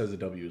 I have this as a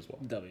W as well.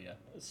 W. Yeah.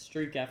 A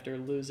streak after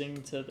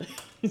losing to the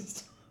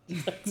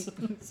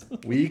Texans.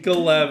 Week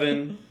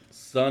 11,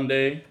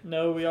 Sunday.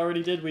 No, we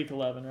already did week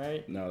 11,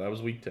 right? No, that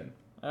was week 10.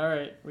 All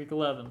right, week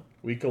 11.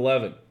 Week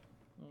 11.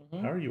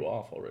 How are you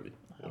off already?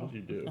 What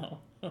did you do? Oh.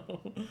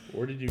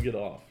 Where did you get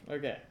off?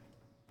 Okay.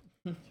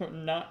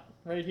 Not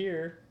right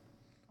here.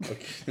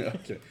 Okay.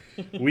 Okay.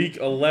 Week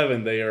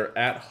 11, they are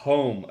at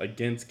home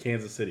against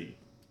Kansas City.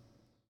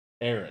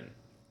 Aaron.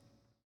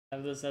 I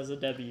have this as a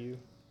W.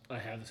 I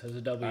have this as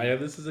a W. I have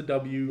this as a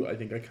W. I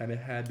think I kind of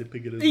had to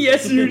pick it as a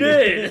Yes, W. you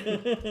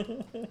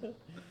did.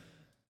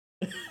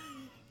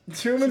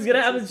 Truman's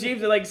gonna have the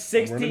Chiefs at like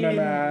 16 running my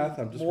math.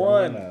 I'm just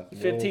running my 1,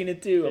 math. 15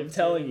 and 2. I'm 15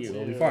 telling and you.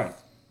 We'll be 2. fine.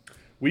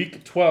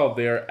 Week 12,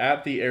 they are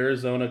at the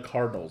Arizona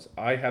Cardinals.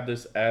 I have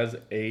this as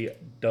a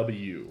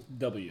W.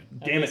 W.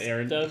 Damn it,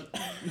 Aaron. I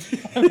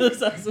have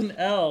this as an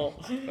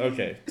L.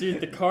 Okay. Dude,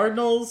 the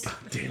Cardinals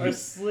Damn are it.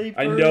 sleepers.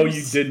 I know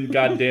you didn't.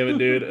 God damn it,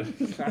 dude.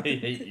 I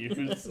hate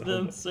you. So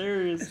I'm much.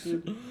 serious,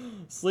 dude.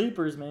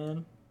 Sleepers,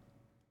 man.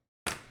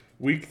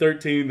 Week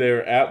 13,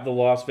 they're at the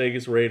Las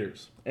Vegas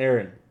Raiders.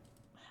 Aaron.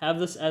 Have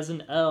this as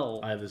an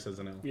L. I have this as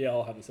an L. We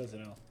all have this as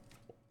an L.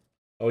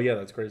 Oh, yeah,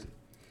 that's crazy.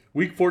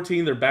 Week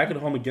 14, they're back at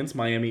home against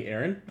Miami.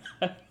 Aaron.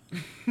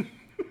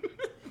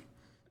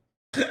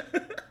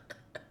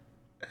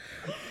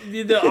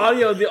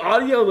 the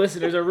audio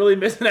listeners are really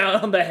missing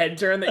out on the head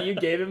turn that you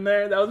gave him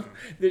there. That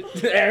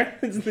was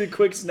Aaron's the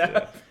quick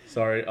snap.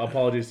 Sorry,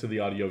 apologies to the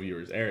audio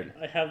viewers. Aaron.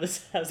 I have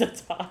this as a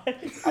tie.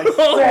 I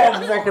saw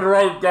him fucking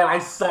right there. I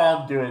saw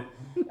him do it.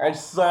 I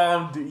saw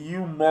him do you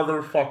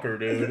motherfucker,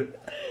 dude.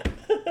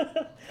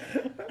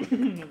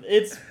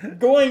 It's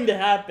going to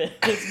happen.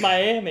 It's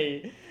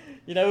Miami.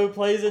 You know who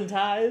plays in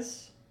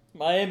ties?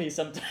 Miami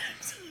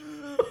sometimes.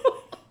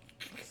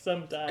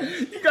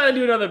 Sometimes. You gotta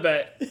do another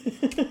bet.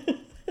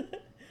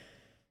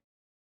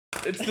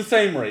 It's the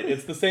same rate.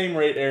 It's the same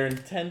rate, Aaron.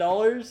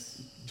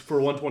 $10? For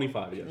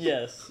 125,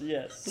 yes.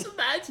 Yes.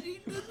 Imagine you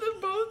did them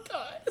both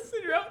ties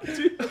and you're up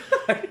two.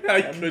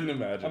 I couldn't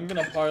imagine. I'm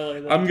gonna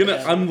parlay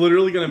that. I'm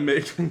literally gonna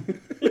make.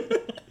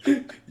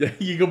 Yeah,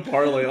 you can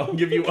parlay. I'll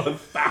give you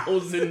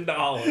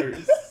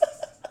 $1,000.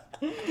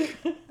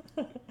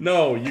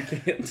 No, you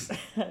can't.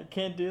 I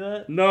can't do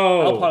that?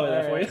 No. I'll parlay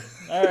that for you.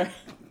 Alright.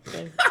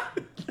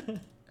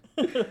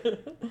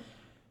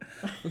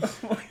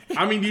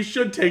 I mean, you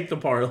should take the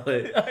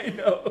parlay. I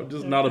know. I'm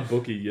just not a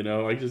bookie, you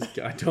know. I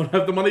don't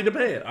have the money to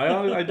pay it. I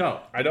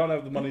don't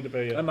have the money to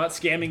pay it. I'm not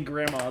scamming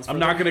grandmas. I'm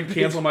not gonna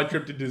cancel my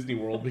trip to Disney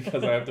World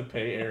because I have to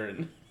pay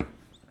Aaron.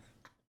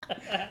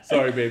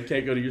 Sorry, babe,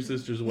 can't go to your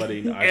sister's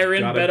wedding.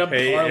 Aaron bet a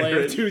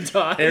parlay of 2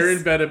 ties.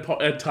 Aaron bet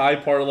a tie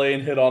parlay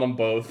and hit on them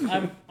both.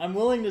 I'm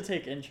willing to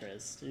take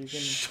interest. You can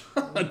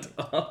Shut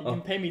up. you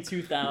can pay me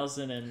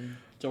 $2,000 in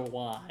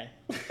July.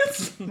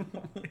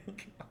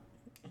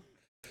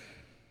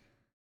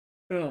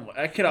 Oh my,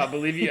 I cannot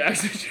believe you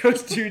actually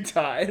chose 2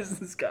 ties,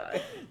 this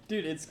guy.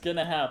 Dude, it's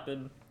gonna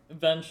happen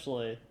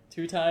eventually.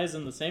 2 ties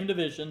in the same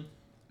division.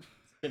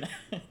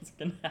 It's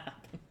gonna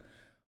happen.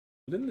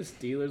 Didn't the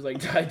Steelers like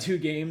tie 2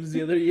 games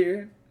the other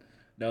year?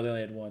 No, they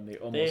only had 1. They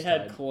almost They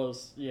had tied.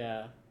 close,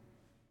 yeah.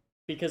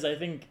 Because I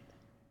think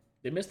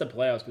They missed the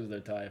playoffs because of their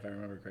tie, if I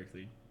remember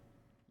correctly.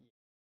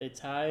 they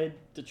tied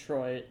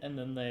Detroit and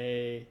then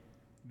they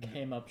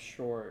came up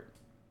short.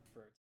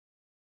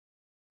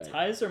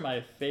 Ties are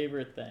my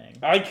favorite thing.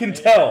 I can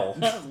tell.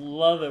 I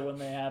love it when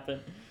they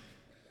happen.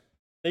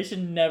 They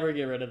should never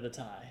get rid of the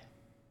tie.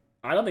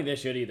 I don't think they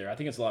should either. I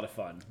think it's a lot of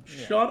fun.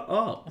 Yeah. Shut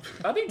up.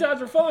 I think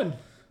ties are fun.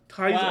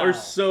 Ties Wow. are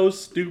so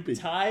stupid.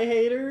 Tie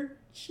hater?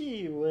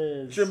 Gee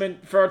whiz. Sherman,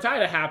 for a tie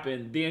to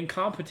happen, the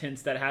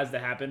incompetence that has to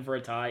happen for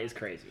a tie is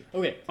crazy.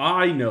 Okay,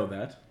 I know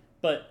that.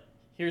 but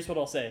here's what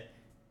I'll say.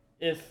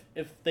 If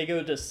they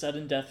go to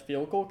sudden death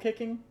field goal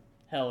kicking,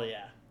 hell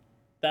yeah.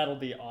 That'll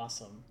be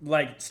awesome.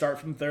 Like, start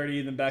from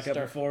 30, then back up to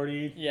Start-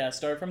 40. Yeah,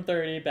 start from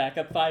 30, back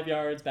up 5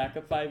 yards, back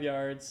up 5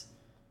 yards.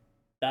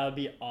 That would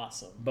be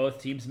awesome.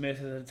 Both teams miss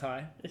as a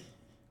tie.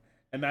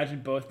 Imagine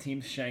both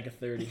teams shank a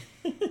 30.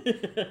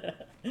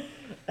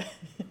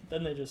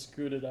 Then they just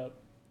screwed it up.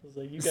 It was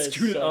like, you guys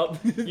Screwed it suck.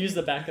 up. Use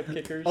the backup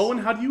kickers. Owen,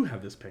 how do you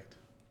have this picked?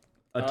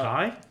 A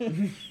tie?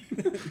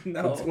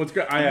 No. What's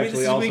great? I Wait, actually this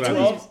is also week have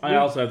 12? this. I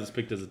also have this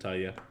picked as a tie.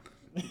 Yeah,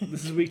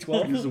 This is week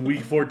 12? this is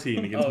week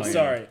 14 against Oh, Miami.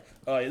 sorry.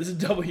 Oh, yeah, this is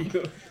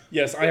W.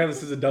 Yes, I have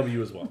this as a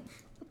W as well.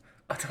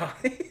 A tie?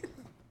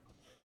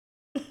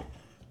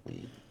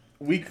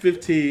 Week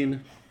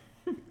 15.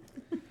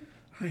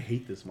 I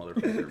hate this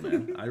motherfucker,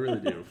 man. I really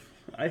do.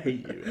 I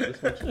hate you. I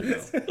just want you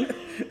to know.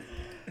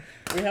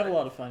 We have a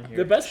lot of fun here.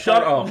 The best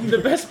Shut part, up. The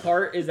best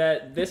part is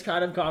that this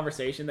kind of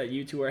conversation that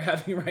you two are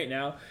having right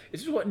now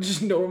is just what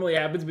just normally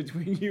happens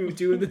between you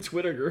two in the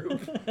Twitter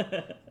group.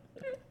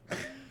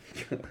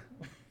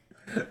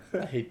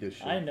 I hate this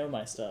shit. I know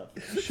my stuff.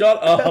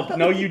 Shut up.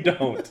 No, you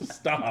don't.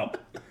 Stop.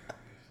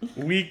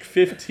 Week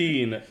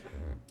 15.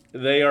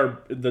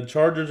 The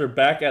Chargers are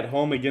back at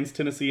home against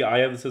Tennessee. I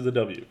have this as a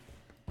W.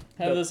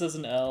 Have this as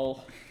an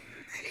L.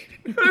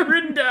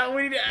 Written down,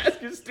 we need to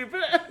ask your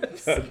stupid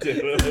ass. God damn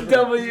it.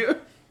 W.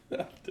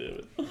 God damn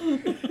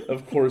it.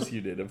 Of course you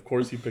did. Of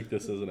course you picked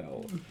this as an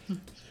L.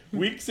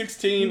 Week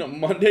 16,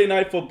 Monday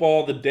Night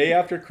Football, the day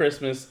after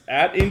Christmas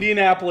at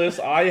Indianapolis.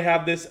 I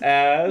have this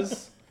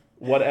as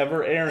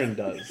whatever Aaron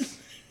does.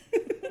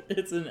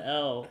 It's an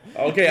L.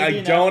 Okay,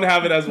 I don't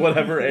have it as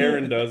whatever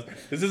Aaron does.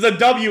 This is a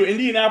W.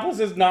 Indianapolis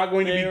is not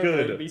going to They be are going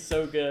to good. be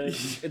so good.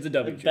 It's a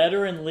W.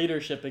 Veteran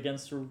leadership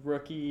against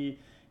rookie.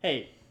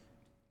 Hey,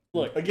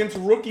 look. Against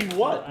rookie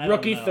what? I don't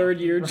Rookie know. third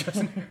year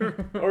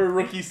Justin. Or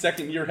rookie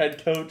second year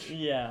head coach?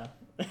 Yeah.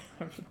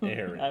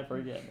 Aaron. I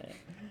forget, man.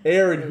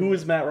 Aaron, who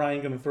is Matt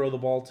Ryan going to throw the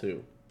ball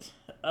to?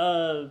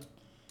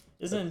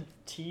 Isn't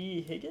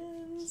T.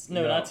 Higgins?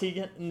 No, No. not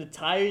T.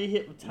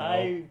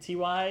 Ty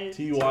T.Y.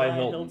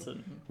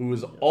 Hilton. Who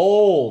is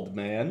old,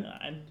 man.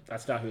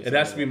 That's not who It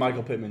has to be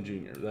Michael Pittman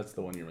Jr. That's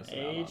the one you're missing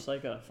out on. Age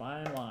like a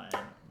fine wine.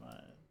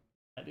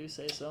 I do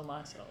say so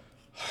myself.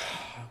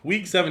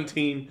 Week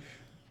 17,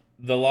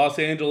 the Los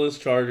Angeles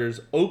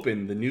Chargers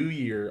open the new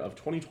year of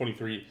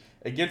 2023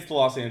 against the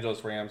Los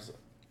Angeles Rams.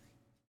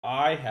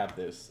 I have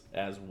this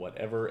as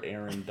whatever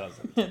Aaron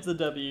doesn't. It's a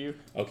W.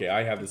 Okay,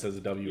 I have this as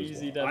a W as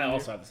Easy well. W. I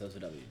also have this as a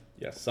W.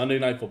 Yes, Sunday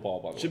Night Football,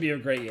 by the way. Should be a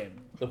great game.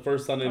 The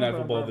first Sunday Night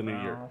Football of the new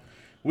year.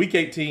 Week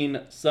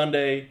 18,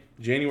 Sunday,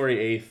 January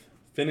 8th,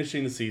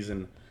 finishing the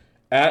season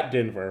at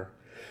Denver.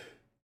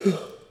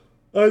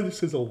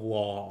 This is a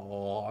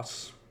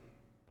loss.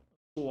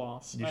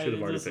 Loss. You should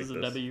have already This picked is a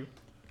this. W.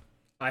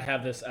 I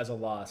have this as a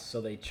loss, so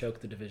they choke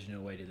the division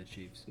away to the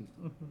Chiefs.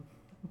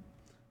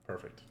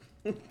 Perfect.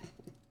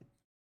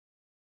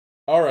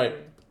 All right.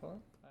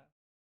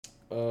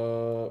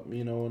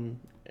 And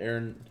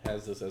Aaron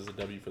has this as a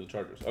W for the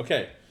Chargers.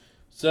 Okay.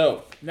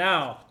 So,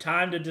 Now,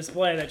 time to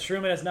display that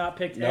Truman has not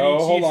picked any no,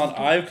 hold Chiefs.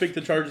 on. I've picked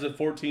the Chargers at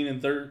 14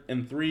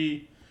 and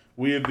 3.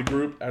 We of the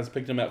group has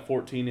picked them at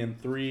 14 and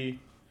 3.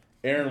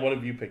 Aaron, what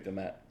have you picked them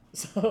at?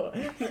 So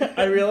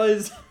I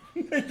realized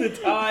the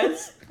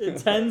ties.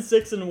 10,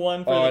 6, and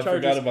 1 for Oh, the I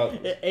Chargers. forgot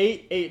about-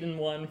 8, 8, and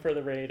 1 for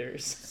the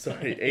Raiders.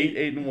 Sorry,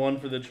 8 and 1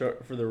 for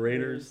the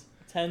Raiders.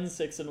 10,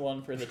 6, and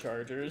 1 for the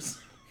Chargers.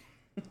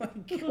 Oh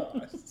my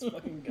gosh, this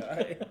fucking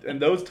guy.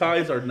 And those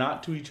ties are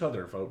not to each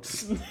other,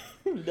 folks.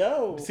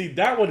 No. See,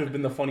 that would have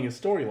been the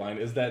funniest storyline,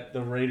 is that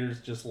the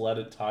Raiders just let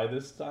it tie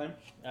this time.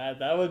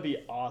 That would be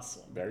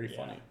awesome. Very Yeah.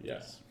 funny,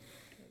 yes.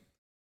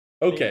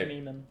 Big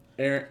Okay, meme.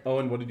 Aaron,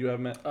 Owen, what did you have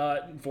him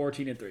at?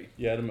 14 and 3.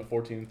 You had him at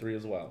 14 and 3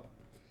 as well.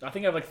 I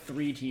think I have like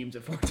 3 teams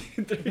at 14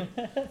 and 3.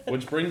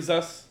 Which brings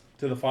us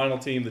to the final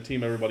team, the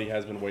team everybody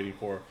has been waiting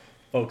for.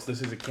 Folks,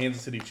 this is a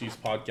Kansas City Chiefs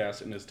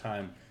podcast, and it's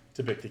time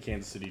to pick the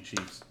Kansas City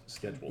Chiefs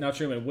schedule. Now,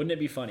 Truman, wouldn't it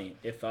be funny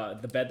if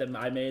the bet that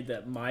I made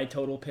that my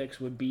total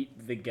picks would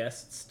beat the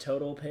guests'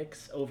 total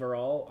picks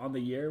overall on the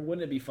year?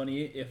 Wouldn't it be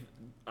funny if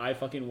I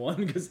fucking won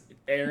because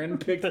Aaron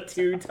picked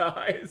 2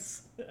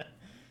 ties?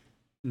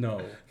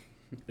 No,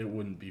 it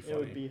wouldn't be funny. It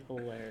would be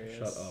hilarious.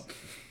 Shut up.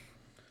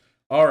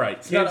 All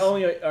right. So not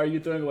only are you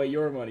throwing away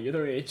your money, you're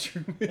throwing away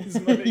Truman's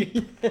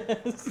money.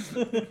 Yes.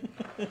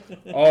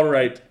 All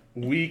right.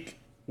 Week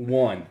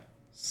 1,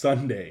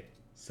 Sunday,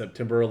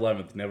 September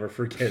 11th. Never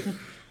forget.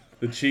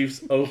 The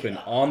Chiefs open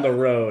on the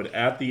road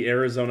at the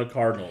Arizona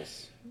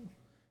Cardinals.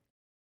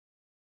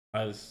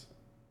 As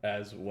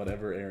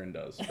whatever Aaron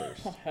does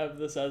first. I have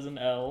this as an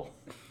L.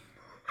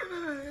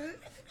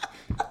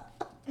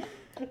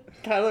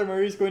 Kyler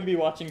Murray's going to be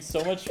watching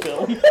so much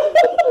film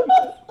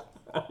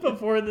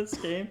before this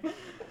game.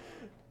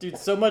 Dude,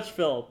 so much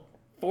film.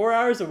 4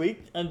 hours a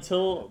week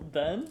until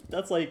then?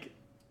 That's like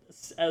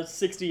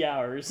 60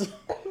 hours.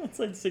 That's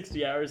like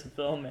 60 hours of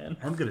film, man.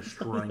 I'm going to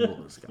strangle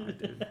this guy,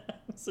 dude.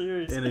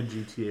 Seriously. In a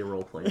GTA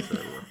role-playing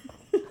server.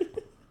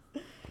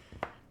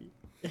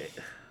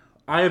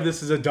 I have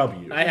this as a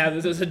W. I have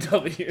this as a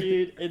W.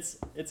 Dude, it's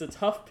a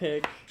tough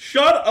pick.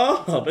 Shut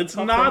up! It's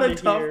tough not one a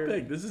to tough hear.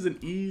 pick. This is an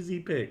easy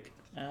pick.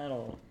 I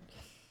don't.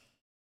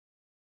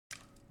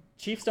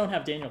 Chiefs don't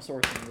have Daniel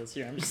Sorensen this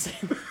year. I'm just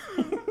saying.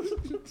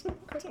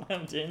 Don't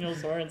have Daniel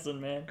Sorensen,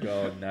 man.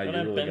 God, now Don't you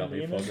have really Ben got me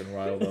Lehman. fucking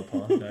riled up,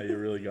 huh? Now you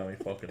really got me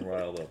fucking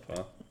riled up,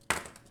 huh?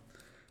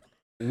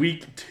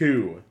 Week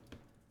 2.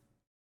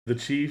 The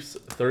Chiefs'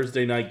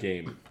 Thursday night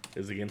game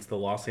is against the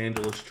Los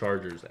Angeles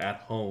Chargers at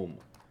home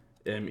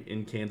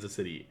in Kansas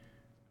City.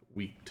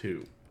 Week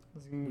 2.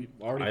 We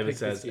I already have picked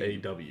this as this a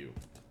game. W.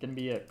 Gonna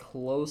be a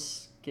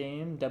close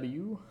game.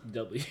 W.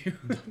 W.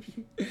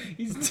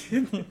 He's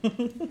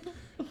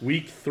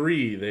Week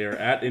 3, they are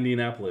at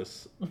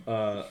Indianapolis.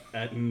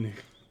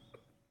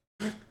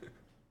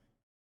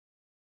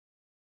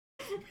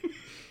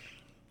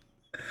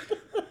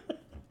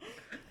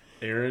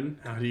 Aaron,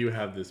 how do you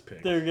have this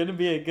pick? They're gonna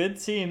be a good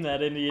team,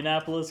 that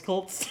Indianapolis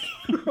Colts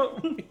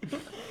team.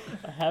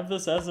 I have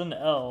this as an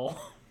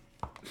L.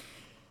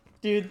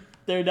 Dude,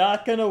 they're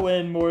not gonna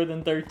win more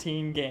than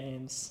 13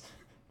 games.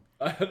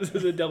 This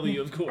is a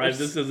W, of course. I have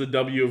this as a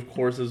W, of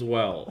course, as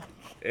well.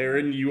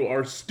 Aaron, you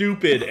are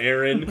stupid,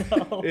 Aaron.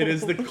 No. It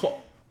is the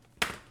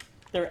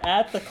They're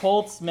at the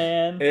Colts,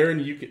 man. Aaron,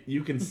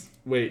 you can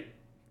wait.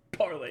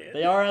 Parlay it.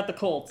 They are at the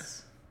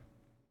Colts.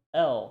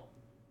 L.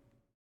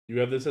 You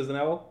have this as an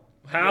L?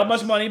 How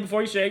much money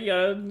before you shake? You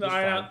gotta Just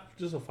iron five. out.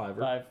 Just a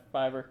fiver.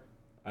 Fiver.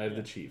 I have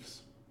the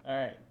Chiefs. All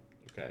right.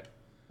 Okay.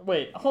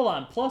 Wait, hold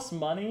on. Plus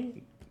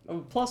money?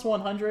 Plus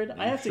 100?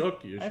 I have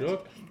shook. to. You I have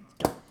shook.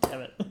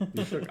 Damn it.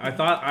 You shook.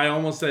 I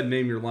almost said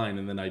name your line,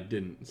 and then I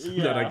didn't, so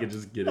that I Yeah. could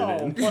just get No,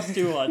 it in. plus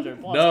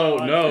 200. Plus No,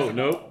 200.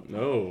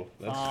 no.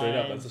 That's straight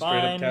up. That's a straight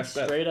Fine, up cash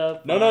bet. Straight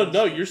up.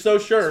 No. You're so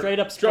sure. Straight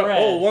up spread.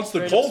 Oh, once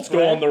the Straight up Colts go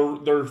spread.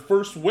 on their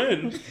first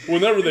win,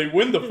 whenever they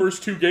win the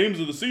first 2 games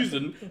of the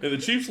season, and the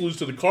Chiefs lose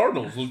to the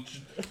Cardinals,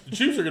 the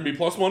Chiefs are going to be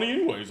plus money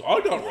anyways.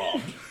 I got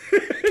robbed.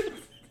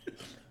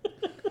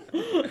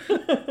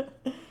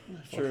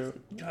 True.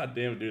 God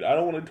damn it, dude. I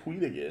don't want to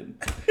tweet again.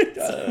 God,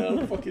 I don't want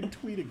to fucking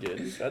tweet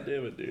again. God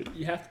damn it, dude.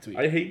 You have to tweet.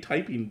 I hate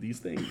typing these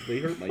things. They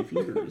hurt my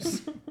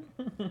fingers.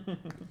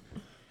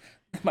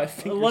 My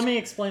fingers. Let me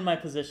explain my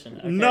position.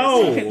 Okay,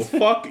 No,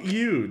 fuck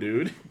you,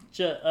 dude.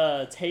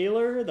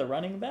 Taylor, the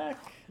running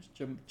back.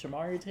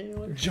 Jamari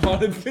Taylor.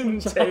 Jonathan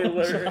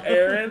Taylor,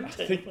 Aaron. I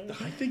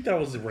think that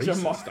was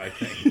racist, I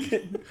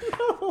think.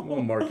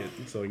 We'll mark it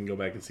so we can go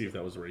back and see if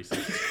that was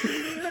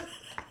racist.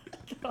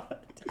 God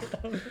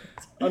damn it.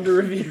 Under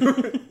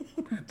review.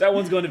 That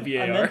one's going to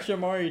I VAR. meant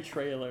Jamari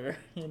Trailer,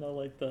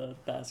 like the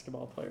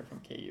basketball player from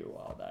KU a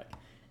while back.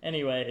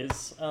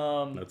 Anyways,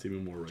 That's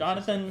even more racist.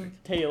 Jonathan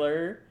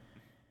Taylor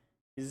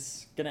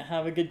is gonna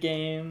have a good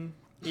game.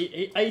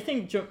 I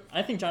think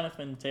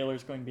Jonathan Taylor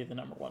is going to be the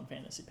number 1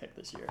 fantasy pick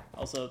this year.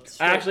 Also,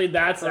 Actually,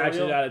 that's For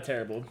actually real? not a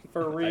terrible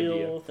for real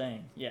idea.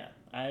 thing. Yeah,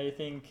 I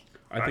think.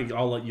 I think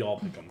I'll let y'all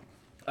pick them.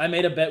 I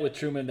made a bet with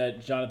Truman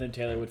that Jonathan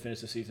Taylor would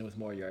finish the season with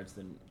more yards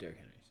than Derrick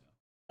Henry.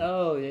 So.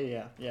 Oh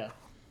yeah.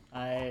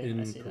 I see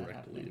that Incorrectly,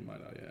 happening.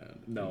 might I add.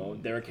 No,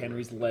 Derrick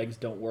Henry's legs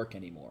don't work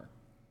anymore.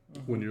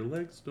 When your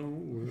legs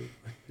don't work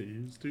like they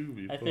used to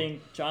before. I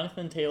think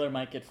Jonathan Taylor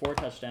might get 4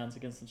 touchdowns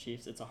against the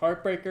Chiefs. It's a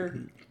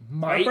heartbreaker.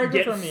 Might Heartbreaker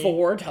get for me.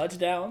 4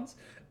 touchdowns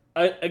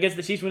against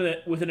the Chiefs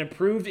with an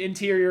improved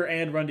interior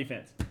and run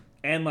defense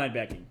and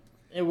linebacking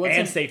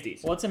and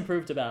safeties. What's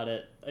improved about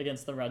it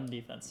against the run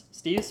defense?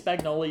 Steve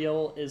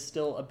Spagnuolo is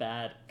still a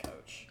bad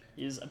coach.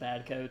 He's a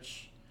bad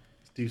coach.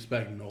 Steve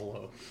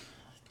Spagnuolo.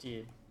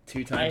 Dude, 2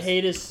 I times.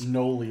 hate his.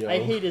 Nolio. I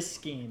hate his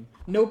scheme.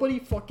 Nobody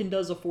fucking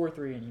does a 4-3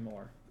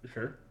 anymor.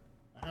 Sure.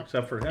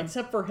 Except for him.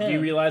 Except for Do him. you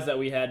realize that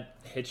we had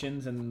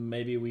Hitchens and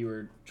maybe we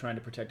were trying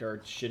to protect our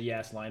shitty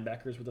ass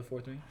linebackers with a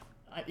 4-3?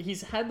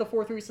 He's had the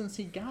 4-3 since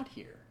he got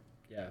here.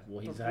 Yeah, well,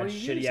 he's For had 3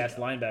 years shitty ass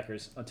ago.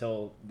 linebackers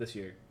until this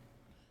year.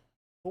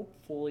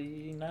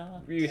 Hopefully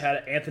not. We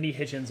had Anthony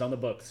Hitchens on the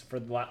books for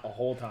a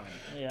whole time.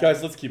 Yeah.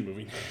 Guys, let's keep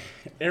moving.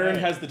 Aaron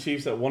Alright. has the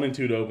Chiefs at 1-2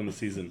 to open the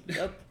season.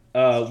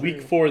 Yep. Week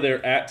true. 4,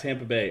 they're at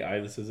Tampa Bay. I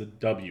have this as a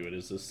W. It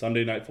is a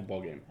Sunday night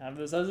football game. Have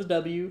this as a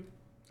W.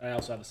 I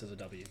also have this as a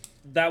W.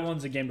 That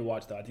one's a game to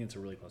watch, though. I think it's a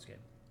really close game.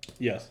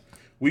 Yes.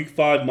 Week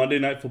 5, Monday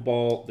night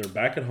football. They're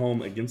back at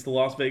home against the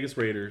Las Vegas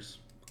Raiders.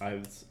 I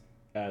have this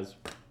as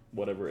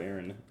whatever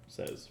Aaron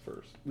says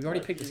first. We already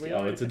picked this We game.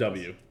 Oh, it's a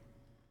W.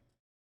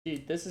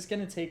 Dude, this is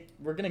gonna take.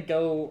 We're gonna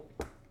go.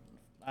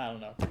 I don't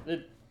know.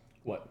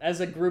 What?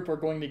 As a group, we're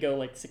going to go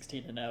like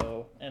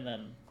 16-0, and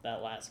then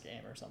that last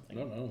game or something.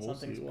 No, we'll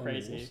Something's see.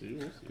 crazy.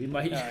 We'll see. We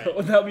might. Alright.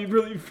 Go, that'd be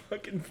really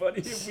fucking funny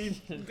if we,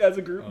 as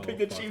a group, Oh, pick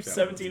the fuck, Chiefs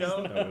that would be-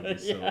 17-0. That would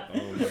be so. Yeah.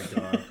 Oh my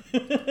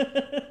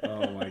god.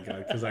 Oh my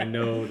god. Because I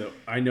know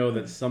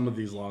that some of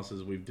these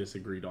losses we've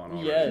disagreed on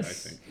already. I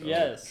Yes. think.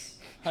 Yes.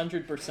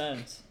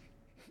 100%.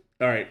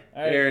 All right,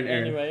 All right, Aaron.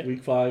 anyway.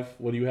 Week 5.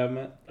 What do you have,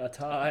 Matt? A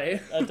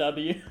tie. A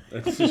W.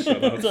 Let's just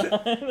shut up.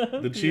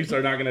 The Chiefs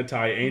are not going to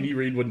tie. Andy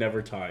Reid would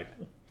never tie.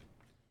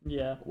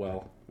 Yeah.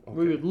 Well, okay.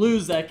 We would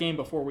lose that game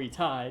before we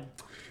tied.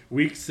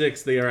 Week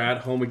 6, they are at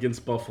home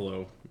against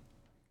Buffalo.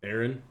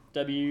 Aaron?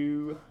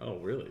 W. Oh,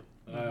 really?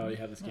 I already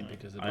have this game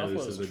picked as a I have W.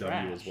 this as a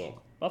W as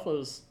well.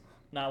 Buffalo's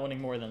not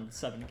winning more than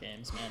 7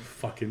 games, man.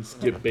 Fucking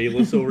Skip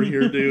Bayless over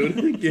here,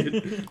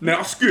 dude.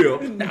 Now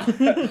Skip.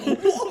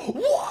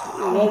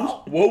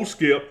 Whoa,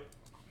 Skip.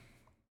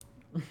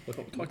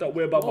 Talk that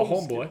way about my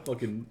Whoa, homeboy.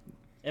 Fucking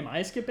Am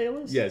I Skip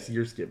Bayless? yes,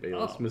 you're Skip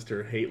Bayless, Oh.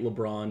 Mr. Hate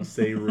LeBron,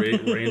 say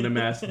random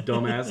ass,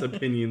 dumbass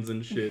opinions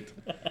and shit.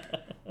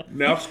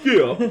 Now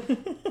Skip.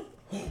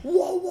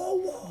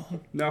 Whoa.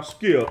 Now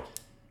Skip.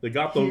 They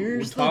got the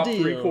Here's top the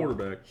 3 deal.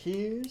 quarterback.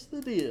 Here's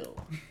the deal.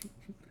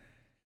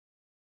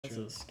 That's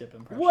a Skip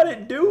impression. What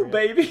it do, For real.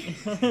 baby?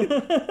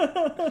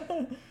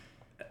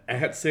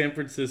 At San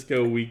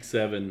Francisco, Week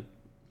 7.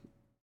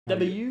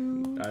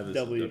 W. I have this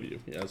W. as W.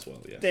 Yeah, as well.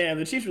 Yes. Damn,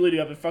 the Chiefs really do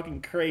have a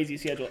fucking crazy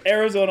schedule.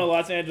 Arizona,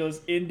 Los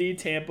Angeles, Indy,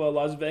 Tampa,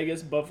 Las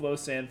Vegas, Buffalo,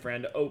 San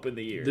Fran to open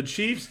the year. The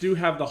Chiefs do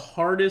have the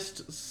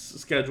hardest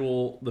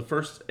schedule. The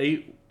first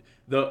 8,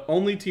 the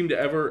only team to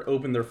ever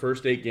open their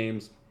first 8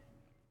 games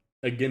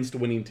against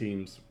winning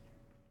teams.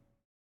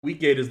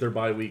 Week 8 is their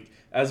bye week.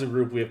 As a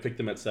group, we have picked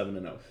them at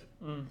 7-0.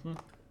 Mm-hmm.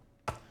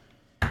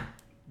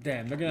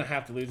 Damn, they're going to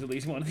have to lose at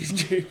least one of these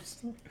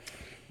games.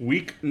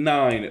 Week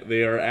 9,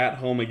 they are at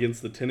home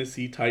against the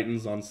Tennessee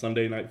Titans on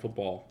Sunday Night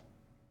Football.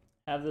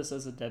 Have this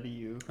as a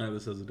W. I have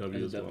this as a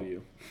W as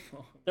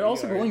well. They're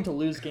also going to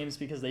lose games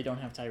because they don't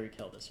have Tyreek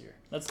Hill this year.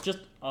 That's just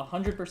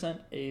 100%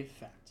 a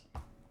fact.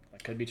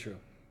 That could be true.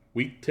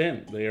 Week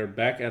 10, they are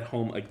back at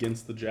home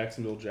against the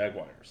Jacksonville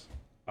Jaguars.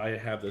 I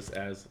have this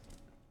as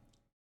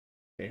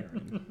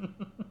Aaron.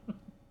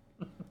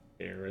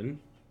 Aaron.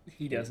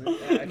 He doesn't.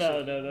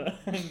 No.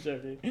 I'm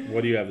joking.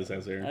 What do you have this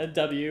as, Aaron? A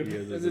W. He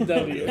has this It's a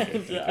as W.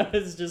 Okay. I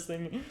was just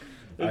thinking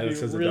I it'd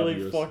just be says a really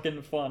W.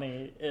 fucking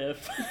funny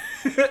if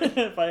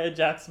if I had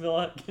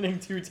Jacksonville getting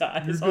 2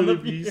 ties You're on the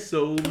gonna be year.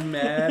 so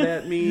mad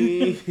at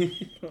me.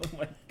 Oh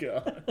my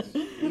god.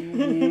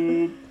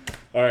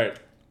 All right,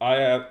 I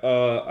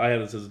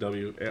have this as a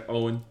W.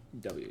 Owen,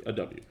 W. a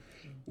W.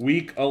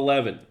 Week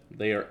 11,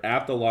 they are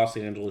at the Los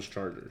Angeles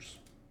Chargers.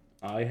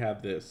 I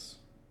have this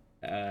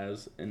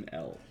as an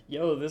L.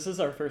 Yo, this is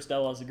our first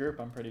L as a group,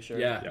 I'm pretty sure.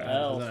 Yeah. Yeah.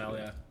 L. That's an L,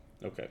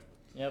 yeah. Okay,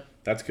 Yep.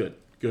 that's good.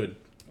 Good.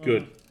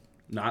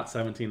 Not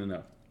 17-0.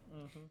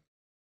 Mm-hmm.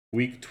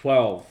 Week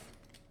 12,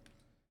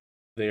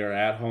 they are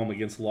at home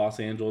against Los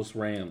Angeles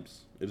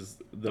Rams. It is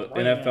the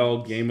Rams.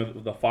 NFL game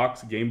of the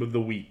Fox game of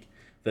the week,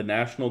 the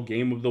national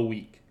game of the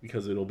week,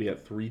 because it'll be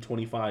at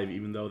 3:25,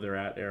 even though they're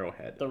at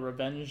Arrowhead. The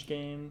revenge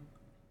game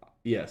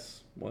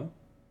Yes. What?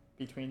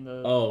 between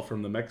the Oh,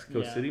 from the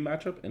Mexico Yeah. City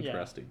matchup?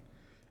 Interesting.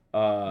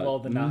 Well,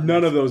 the not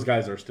none of those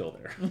guys are still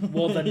there.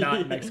 Well, the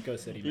not Mexico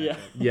City matchup. Yeah.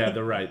 Yeah,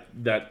 they're right.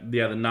 The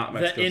not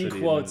Mexico The in City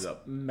quotes ended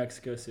up.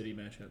 Mexico City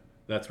matchup.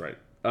 That's right.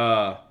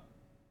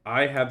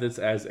 I have this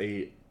as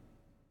a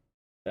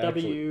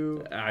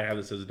W. I have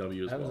this as a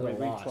W as That was well. a Wait,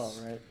 week loss.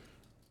 12, right?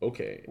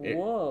 Okay.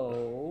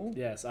 Whoa.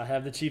 Yes, I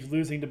have the Chiefs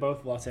losing to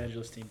both Los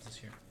Angeles teams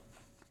this year.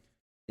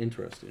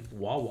 Interesting.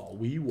 Wah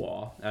wee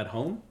wah at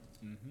home.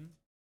 Mm-hmm.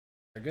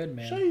 They're good,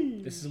 man.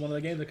 Sheesh. This is one of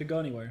the games that could go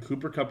anywhere.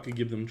 Cooper Cup could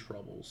give them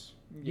troubles.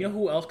 You know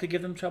who else could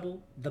give them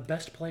trouble? The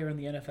best player in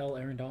the NFL,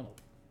 Aaron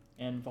Donald.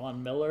 And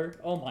Von Miller.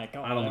 Oh my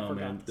god, I don't know,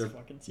 forgot man. this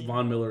fucking team.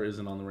 Von Miller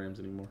isn't on the Rams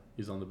anymore.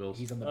 He's on the Bills.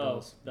 He's on the Oh,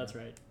 Bills. that's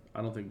right.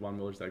 I don't think Von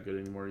Miller's that good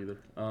anymore either.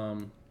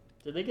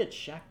 Did they get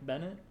Shaq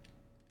Bennett?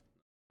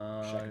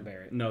 Shaq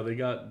Barrett. No, they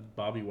got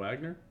Bobby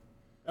Wagner.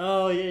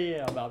 Oh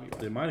yeah, Bobby.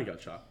 They might have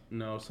got shot.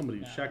 No, somebody.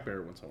 No. Shaq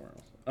Barrett went somewhere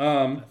else.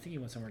 I think he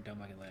went somewhere down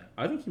by Atlanta.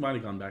 I think he might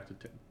have gone back to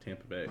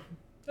Tampa Bay.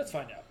 Let's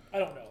find out. I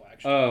don't know,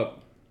 actually.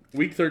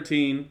 Week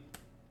 13,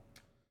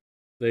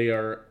 they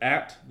are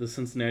at the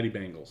Cincinnati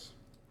Bengals.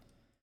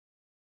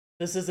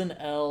 This is an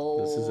L.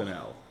 This is an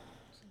L.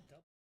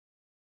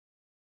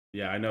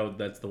 Yeah, I know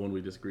that's the one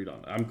we disagreed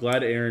on. I'm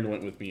glad Aaron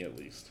went with me at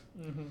least.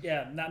 Mm-hmm.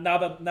 Yeah,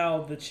 now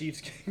the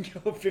Chiefs can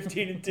go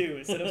 15-2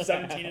 instead of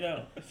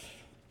 17-0.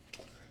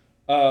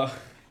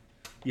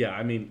 Yeah,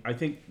 I mean, I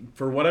think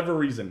for whatever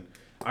reason,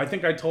 I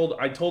think I told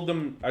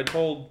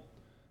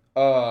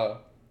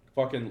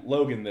fucking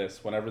Logan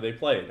this whenever they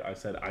played. I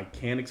said I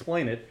can't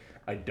explain it.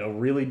 I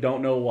really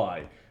don't know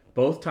why.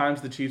 Both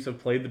times the Chiefs have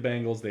played the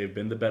Bengals, they have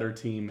been the better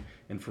team,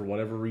 and for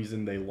whatever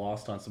reason they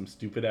lost on some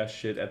stupid ass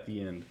shit at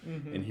the end.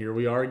 Mm-hmm. And here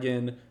we are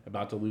again,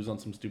 about to lose on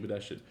some stupid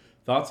ass shit.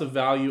 Thoughts on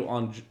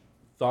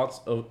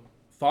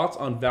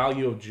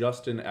value of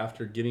Justin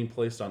after getting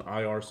placed on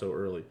IR so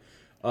early.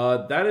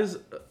 That is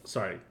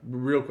sorry,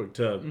 real quick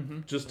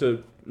just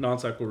to non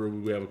sequitur.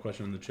 We have a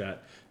question in the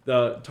chat.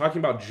 Talking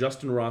about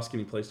Justin Ross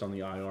getting placed on the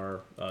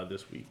IR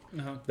this week.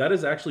 Uh-huh. That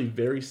is actually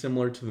very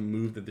similar to the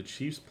move that the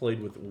Chiefs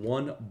played with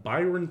one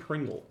Byron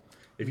Pringle.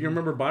 If you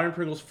remember Byron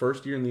Pringle's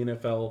first year in the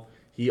NFL,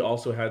 he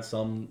also had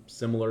some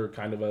similar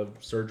kind of a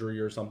surgery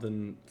or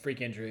something.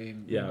 Freak injury.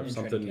 Yeah, in training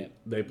something. camp.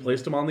 They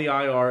placed him on the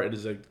IR. It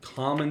is a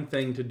common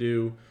thing to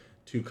do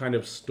to kind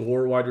of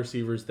store wide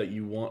receivers that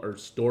you want, or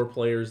store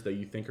players that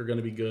you think are going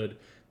to be good,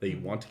 that you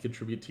want to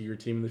contribute to your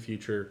team in the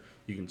future.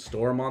 You can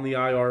store them on the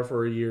IR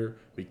for a year.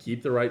 We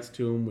keep the rights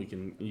to them. We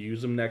can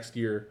use them next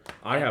year.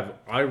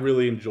 I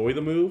really enjoy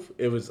the move.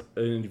 It was,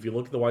 and if you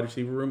look at the wide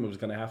receiver room, it was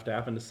going to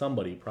happen to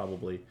somebody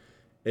probably.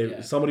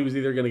 Somebody was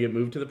either going to get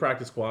moved to the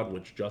practice squad,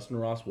 which Justin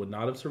Ross would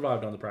not have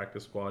survived on the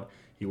practice squad.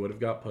 He would have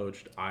got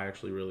poached. I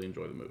actually really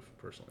enjoy the move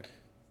personally.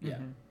 Yeah.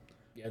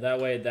 Yeah,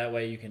 that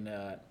way you can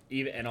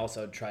even, and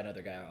also try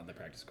another guy out on the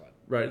practice squad.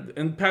 Right,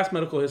 and past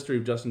medical history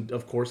of Justin,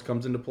 of course,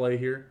 comes into play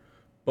here,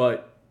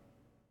 but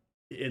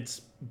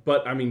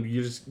I mean,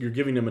 you're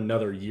giving him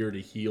another year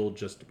to heal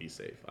just to be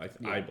safe.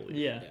 I believe.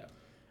 Yeah.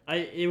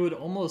 It would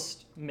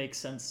almost make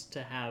sense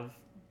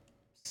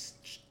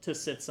to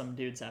sit some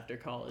dudes after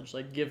college,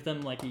 like give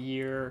them like a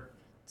year,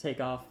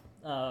 take off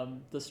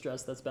the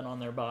stress that's been on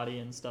their body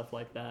and stuff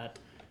like that,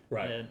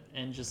 Right.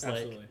 and just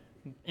Absolutely.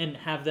 and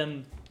have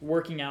them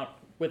working out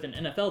with an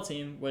NFL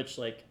team, which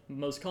like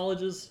most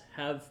colleges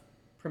have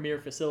premier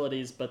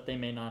facilities, but they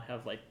may not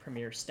have like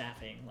premier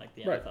staffing like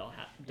the Right. NFL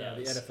Yeah, does.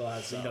 the NFL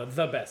has So,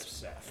 the best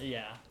staff.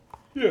 Yeah.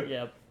 Yeah.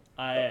 Yep.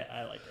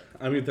 I like it.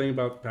 I mean, think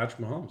about Patrick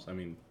Mahomes. I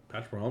mean,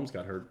 Patrick Mahomes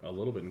got hurt a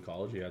little bit in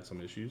college. He had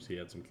some issues. He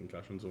had some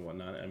concussions and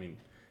whatnot. I mean,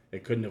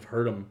 it couldn't have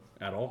hurt him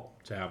at all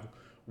to have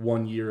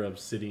 1 year of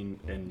sitting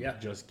and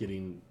just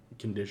getting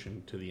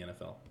conditioned to the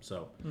NFL.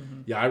 So,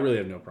 yeah, I really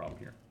have no problem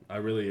here. I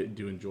really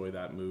do enjoy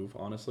that move,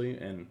 honestly.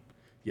 And,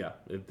 yeah,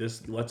 if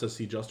this lets us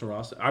see Justin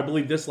Ross, I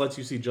believe this lets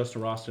you see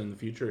Justin Ross in the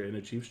future in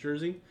a Chiefs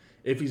jersey,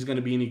 if he's going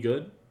to be any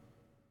good.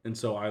 And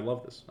so I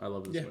love this. I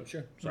love this Yeah, move.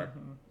 sure. Sorry.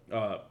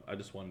 I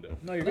just wanted to.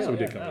 No, you're so good. we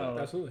did Yeah, cover no.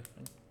 that. Absolutely.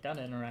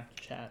 Gotta interact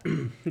with chat.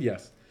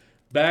 Yes.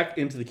 Back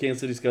into the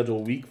Kansas City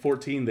schedule. Week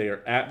 14, they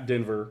are at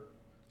Denver.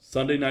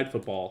 Sunday Night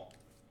Football.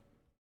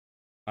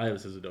 I have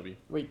this as a W.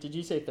 Wait, did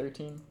you say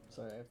 13?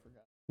 Sorry, I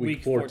forgot.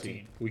 Week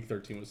 14. Week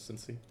 13 was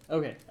Cincy.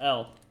 Okay,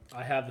 L.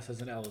 I have this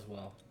as an L as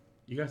well.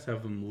 You guys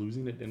have them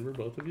losing at Denver,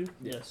 both of you?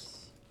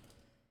 Yes.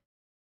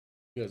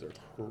 You guys are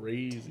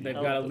crazy. They've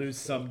Oh. got to lose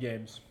some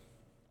games.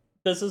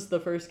 This is the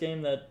first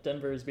game that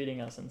Denver is beating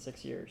us in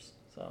 6 years.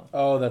 So,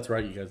 Oh, that's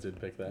right. You guys did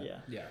pick that. yeah.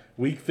 Yeah.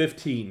 Week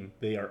 15,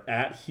 they are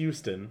at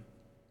Houston.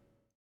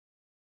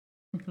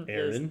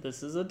 Aaron?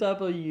 This is a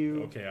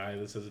W. Okay,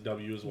 this is a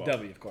W as well.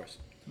 W, of course.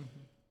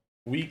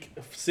 Week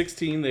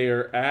 16, they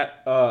are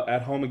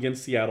at home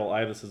against Seattle. I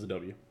have this as a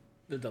W.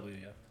 The W,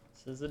 yeah.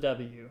 This is a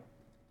W.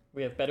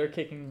 We have better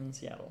kicking than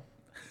Seattle.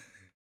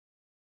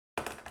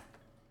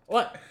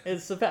 What?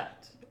 It's a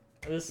fact.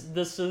 This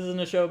isn't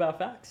a show about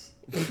facts.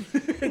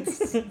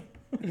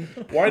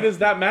 Why does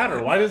that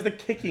matter? Why does the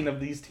kicking of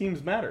these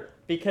teams matter?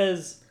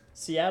 Because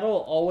Seattle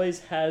always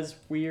has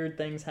weird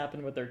things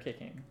happen with their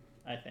kicking,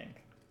 I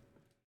think.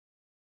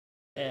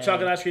 And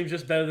Chocolate ice cream's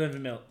just better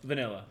than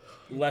vanilla.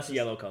 Less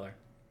yellow color.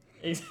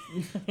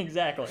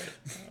 Exactly.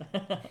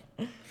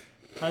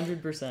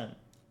 100%.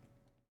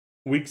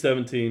 Week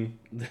 17,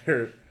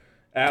 they're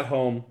at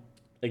home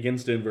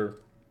against Denver.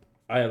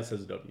 I have this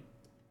as a W.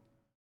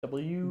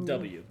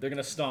 W. They're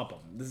gonna stomp them.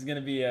 This is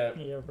gonna be a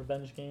Yeah,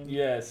 revenge game.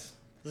 yes.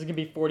 This is gonna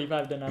be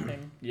 45-0.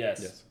 Yes.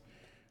 Yes.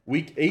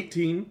 Week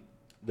 18,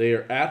 they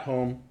are at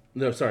home.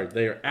 No, sorry,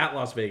 they are at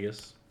Las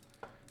Vegas.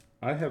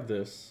 I have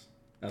this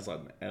as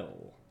an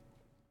L.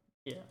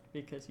 Yeah,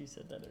 because you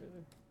said that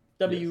earlier.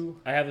 W.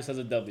 I have this as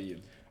a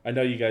W. I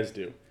know you guys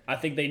do. I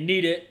think they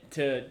need it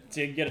to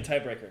get a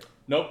tiebreaker.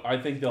 Nope, I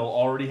think they'll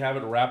already have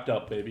it wrapped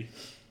up, baby.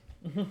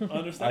 I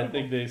Understandable.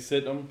 think they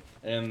sit them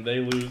and they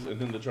lose, and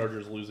then the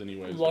Chargers lose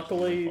anyways. which is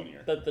Luckily,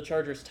 funnier. that the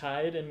Chargers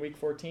tied in Week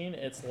 14,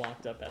 it's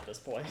locked up at this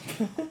point.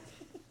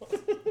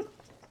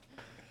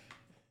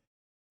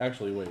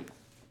 Actually, wait.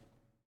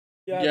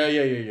 Yeah.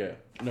 Yeah.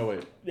 No,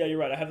 wait. Yeah, you're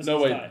right. I have this No,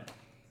 as wait.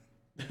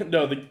 tie.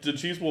 No, the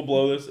Chiefs will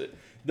blow this.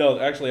 No,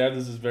 actually, I have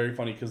this is very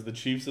funny because the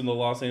Chiefs and the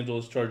Los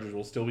Angeles Chargers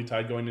will still be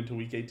tied going into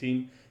Week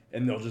 18,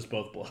 and they'll just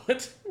both blow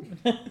it.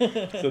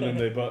 So then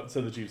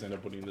so the Chiefs end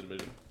up winning the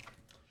division.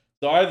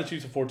 So I have the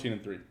Chiefs at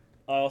 14-3,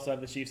 I also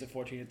have the Chiefs at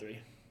 14-3.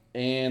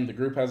 and the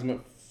group has them at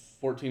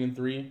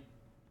 14-3.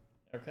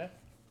 Okay.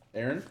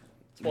 Aaron,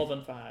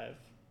 12-5.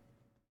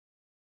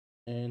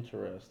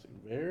 interesting,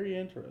 very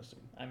interesting.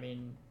 I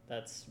mean,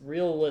 that's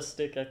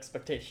realistic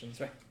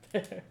expectations right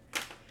there.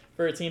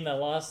 For a team that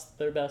lost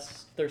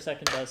their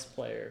second best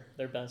player,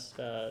 their best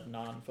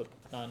non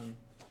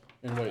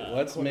And wait,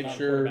 let's make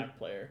sure non-quarterback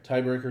player.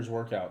 tiebreakers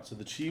work out. So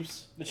the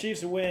Chiefs, The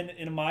Chiefs win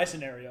in my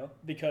scenario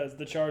because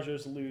the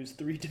Chargers lose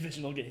 3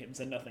 divisional games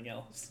and nothing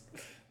else.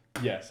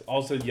 yes,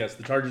 also yes,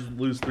 the Chargers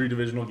lose 3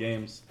 divisional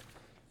games,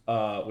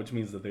 which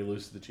means that they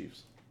lose to the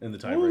Chiefs in the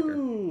tiebreaker.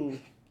 Ooh.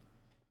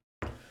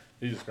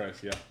 Jesus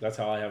Christ, yeah, that's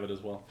how I have it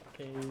as well.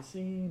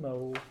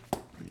 Casimo.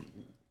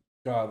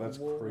 God, that's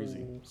crazy.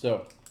 Whoa.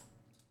 So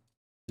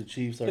the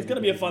Chiefs are. It's going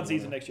to be a fun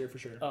season next year for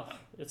sure. Oh,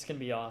 it's gonna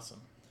be awesome.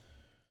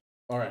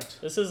 All right.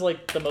 This is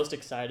like the most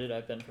excited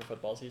I've been for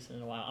football season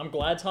in a while. I'm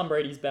glad Tom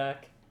Brady's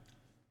back.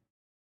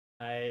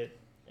 Yeah,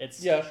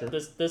 sure.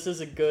 This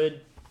is a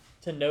good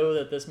to know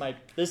that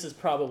this is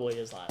probably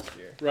his last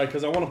year. Right,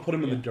 because I want to put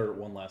him in the dirt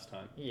one last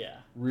time, Yeah,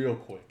 real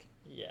quick.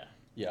 yeah,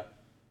 Yeah,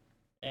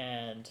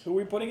 and Who are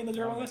we putting in the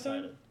dirt I'm last time?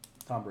 excited.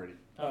 Tom Brady.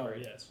 Tom Oh,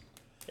 Brady.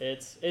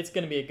 yes. It's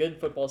gonna be a good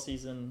football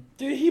season.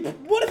 Dude,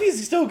 what if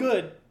he's still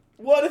good?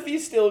 What if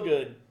he's still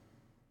good?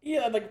 He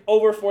had like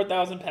over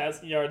 4,000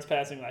 yards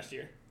passing last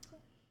year.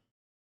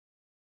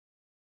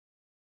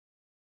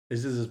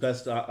 This is his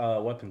best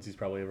weapons he's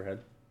probably ever had.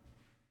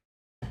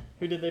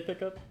 Who did they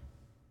pick up?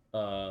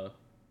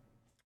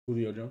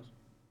 Julio Jones,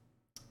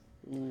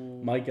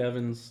 Ooh. Mike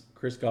Evans,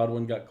 Chris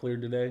Godwin got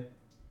cleared today.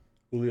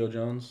 Julio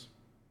Jones.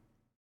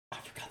 I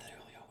forgot that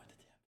Julio went to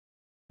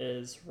Tampa.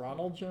 Is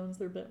Ronald Jones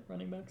their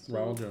running back still?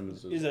 Ronald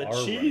Jones is He's a our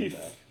running Chief.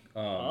 back.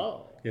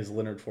 Oh. He has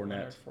Leonard Fournette.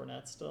 Leonard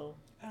Fournette still.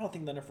 I don't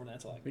think Leonard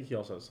Fournette's I like. think he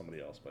also has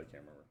somebody else, but I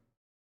can't remember.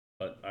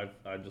 But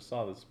I just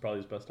saw this is probably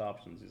his best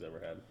options he's ever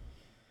had.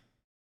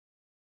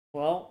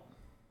 Well,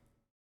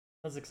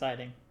 that's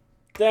exciting.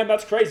 Damn,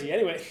 that's crazy.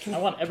 Anyway. I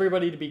want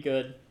everybody to be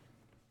good.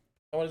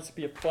 I want it to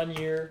be a fun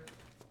year,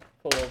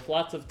 full of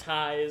lots of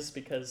ties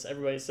because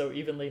everybody's so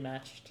evenly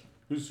matched.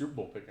 Who's Super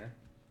Bowl picker?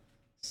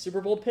 Super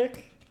Bowl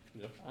pick?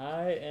 Yep.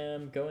 I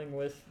am going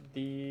with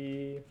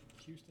the.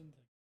 Houston.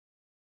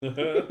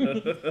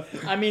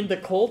 I mean, the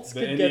Colts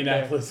The could get there.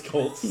 Indianapolis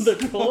Colts.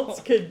 The Colts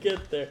could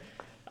get there.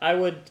 I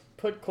would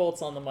put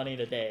Colts on the money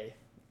today.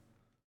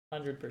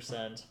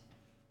 100%.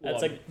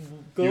 That's Love a it.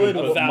 You good.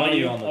 would put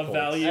money on the Colts.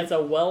 value. That's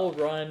a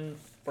well-run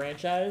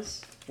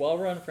franchise.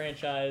 Well-run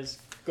franchise.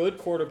 Good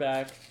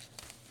quarterback.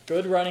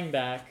 Good running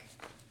back.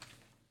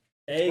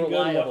 A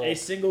reliable.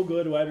 single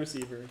good wide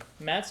receiver.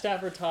 Matt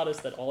Stafford taught us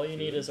that all you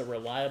need is a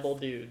reliable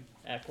dude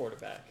at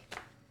quarterback.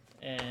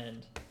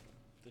 And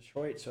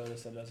Detroit showed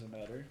us that doesn't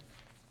matter.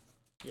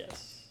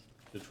 yes,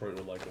 Detroit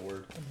would like a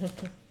word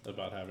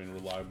about having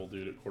reliable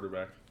dude at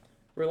quarterback.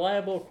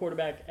 reliable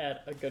quarterback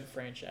at a good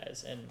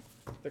franchise. And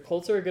the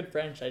Colts are a good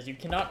franchise. You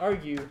cannot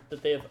argue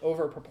that they have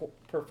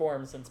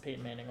overperformed since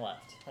Peyton Manning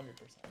left. 100%.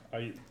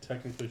 I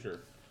technically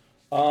sure.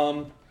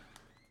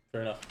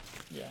 Fair enough.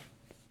 Yeah.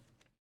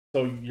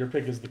 So your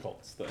pick is the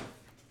Colts then.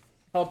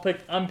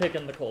 I'm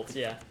picking the Colts,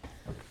 yeah.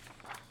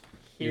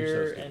 You're so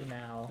Here stupid. and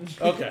now.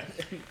 Okay.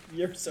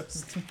 You're so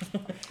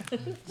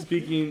stupid.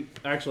 Speaking,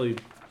 actually,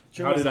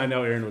 how did I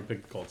know Aaron would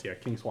pick the Colts? Yeah,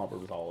 King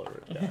Swampert was all over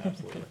it. Yeah,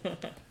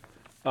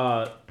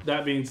 absolutely.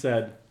 That being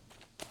said,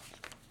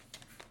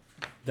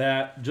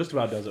 that just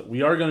about does it.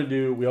 We always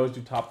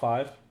do top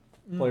 5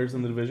 players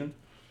in the division.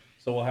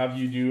 So we'll have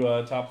you do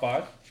top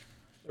 5.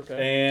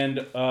 Okay. And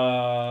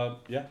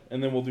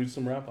and then we'll do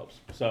some wrap ups.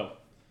 So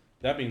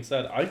that being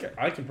said,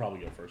 I can probably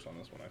go first on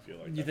this one. I feel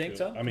like. You think too.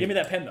 so? I mean, Give me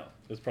that pen though.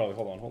 It's probably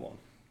hold on.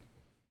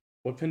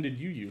 What pen did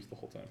you use the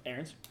whole time?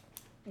 Aaron's.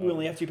 We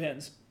only have 2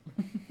 pens.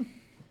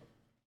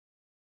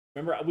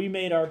 Remember, we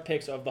made our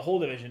picks of the whole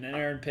division, and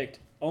Aaron picked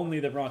only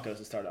the Broncos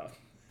to start off.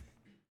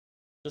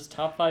 Just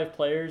top 5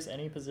 players,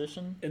 any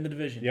position? In the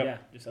division, Yep. yeah,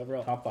 just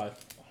overall. Top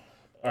 5.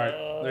 All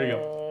right, there you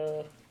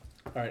go.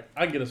 All right,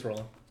 I can get us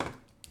rolling.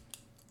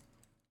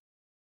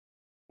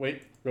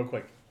 Wait, real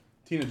quick.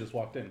 Tina just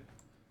walked in.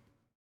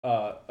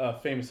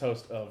 famous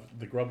host of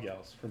the Grub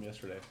Gals from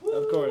yesterday.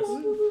 Of course.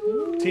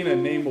 Tina,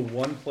 name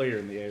one player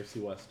in the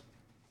AFC West.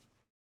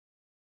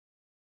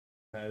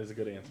 That is a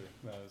good answer.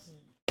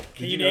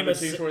 Can you name a a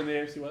teams who are in the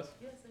AFC West?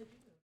 Yes, I do.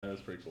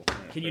 That's pretty cool.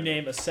 Alright, Can you fair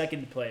name a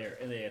second player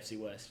in the AFC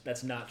West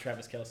that's not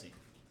Travis Kelce? enough.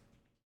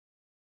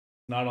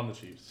 Not on the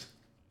Chiefs.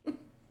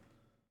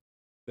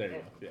 There you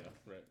go. Yeah,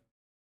 right.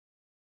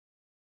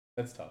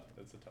 That's tough.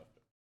 That's a tough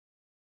pick.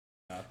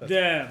 Nah,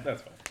 Damn.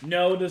 That's fine.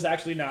 No, does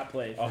actually not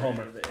play. A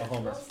homer. for the A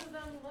homer. Most of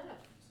them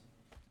left.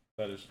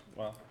 That is,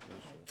 well, that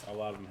is true. A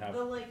lot of them have.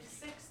 The like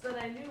 6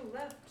 that I knew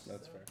left.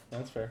 That's so. fair.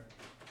 That's fair.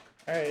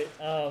 All right.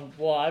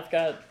 Well, I've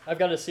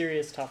got a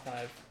serious top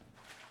 5.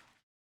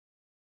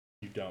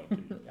 You don't. Do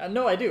you?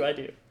 No, I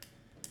do.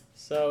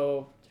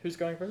 So who's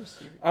going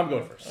first? I'm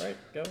going first. All right,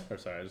 go. Or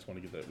sorry, I just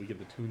want to get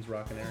the tunes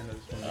rocking, Aaron. I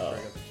just want to make sure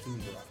I got the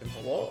tunes rocking.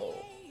 Whoa.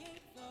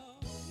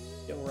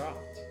 Yo,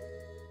 rocked.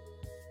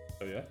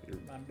 Oh yeah.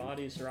 My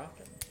body's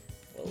rocking.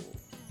 Whoa.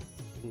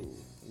 Ooh.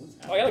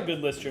 I got a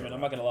good list, Truman.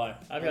 I'm not gonna lie.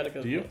 I've got a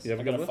good Do you? list. You have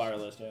a I good got a list? fire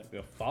list. Yeah.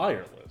 The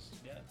fire list.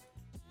 Yeah.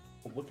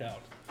 Oh, look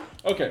out.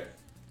 Okay.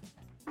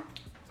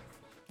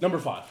 Number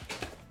 5.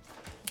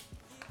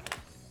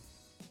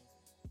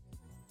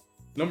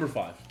 Number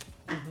 5.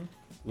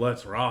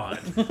 Let's ride.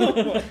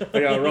 I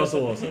got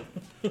Russell Wilson.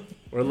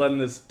 We're letting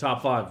this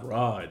top 5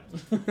 ride.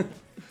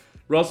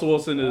 Russell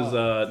Wilson is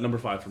number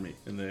 5 for me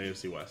in the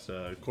AFC West.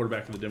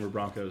 Quarterback for the Denver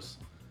Broncos.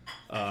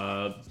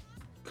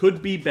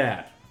 Could be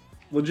bad.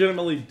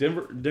 Legitimately,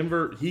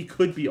 Denver, he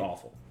could be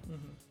awful.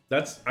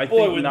 That's, I think,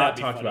 wouldn't not that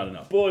be talked funny. about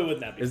enough. Boy, wouldn't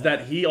that be Is funny.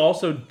 that he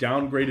also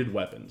downgraded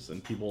weapons,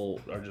 and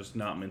people are just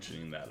not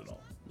mentioning that at all,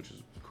 which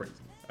is crazy,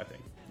 I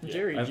think.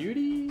 Jerry I-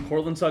 Jeudy.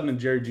 Cortland Sutton and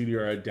Jerry Jeudy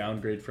are a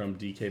downgrade from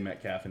DK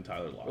Metcalf and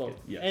Tyler Lockett. Well,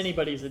 yes.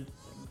 anybody's a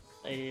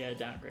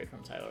downgrade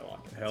from Tyler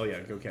Lockett. Hell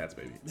yeah, go Cats,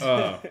 baby.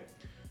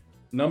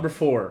 Number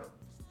 4,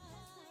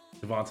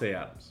 Devontae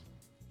Adams.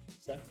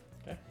 Okay.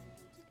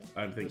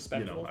 I think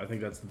Respectable. I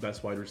think that's the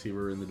best wide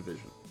receiver in the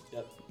division.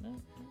 Yep.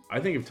 No. I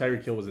think if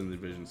Tyreek Hill was in the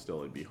division still,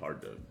 it'd be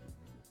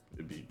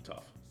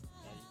tough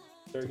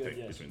Very to good. pick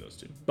Yes. between those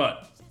two.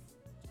 But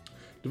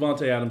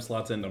Devontae Adams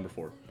slots in number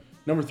 4.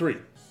 Number 3,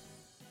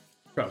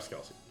 Travis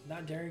Kelce.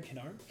 Not Darren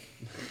Kennard.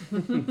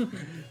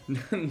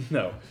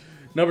 No.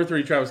 Number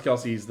 3, Travis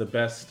Kelce is the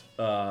best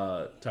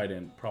tight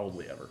end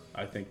probably ever.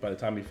 I think by the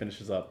time he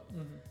finishes up,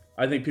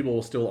 I think people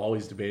will still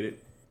always debate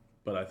it,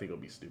 but I think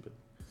it'll be stupid.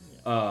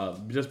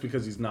 Just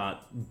because he's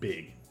not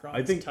big. I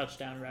Gronk's think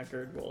touchdown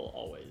record will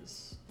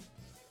always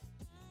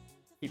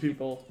keep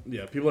people.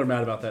 yeah, people are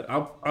mad about that.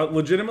 I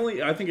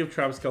legitimately, I think if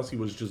Travis Kelce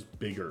was just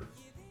bigger,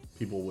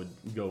 people would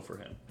go for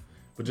him.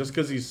 But just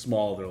because he's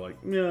small, they're like,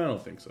 yeah, I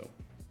don't think so.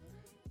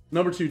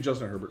 Number 2,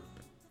 Justin Herbert.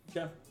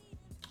 Okay.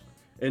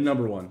 And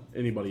number 1,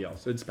 anybody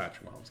else? It's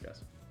Patrick Mahomes,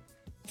 guys.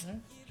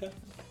 Okay.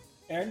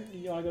 Aaron,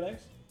 you want to go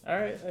next? All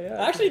right.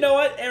 Yeah. Actually, you know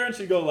what? Aaron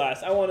should go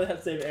last. I want to have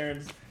to save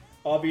Aaron's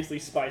obviously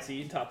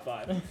spicy top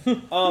 5.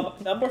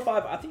 Number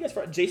 5, I think that's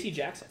for J.C.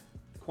 Jackson,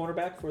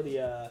 cornerback for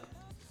the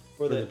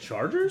For the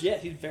Chargers? Yeah,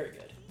 he's very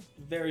good.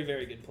 Very,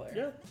 very good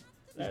player.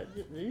 Yeah.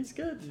 He's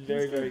good.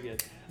 Very, very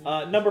good.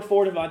 Number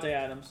 4, Devontae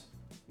Adams.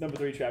 Number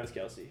 3, Travis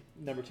Kelce.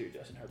 Number 2,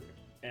 Justin Herbert.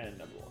 And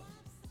number 1.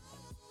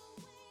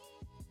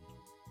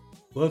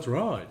 Let's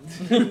ride.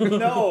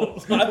 No,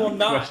 I will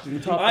not.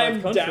 Question. Top I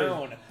am 5 country.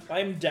 down. I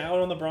am down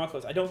on the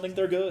Broncos. I don't think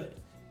they're good.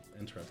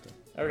 Interesting.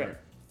 Okay.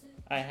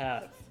 I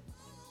have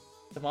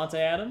Devontae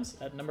Adams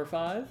at number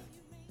 5.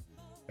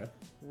 Okay.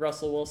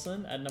 Russell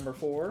Wilson at number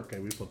 4. Okay,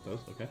 we flipped those.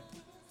 Okay.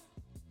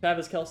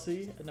 Travis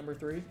Kelce at number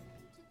 3.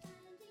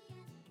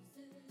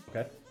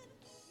 Okay.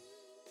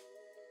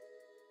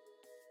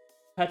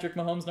 Patrick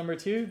Mahomes number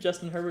 2.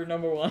 Justin Herbert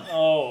number 1.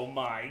 Oh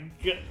my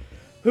god.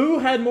 Who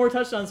had more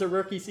touchdowns their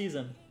rookie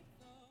season?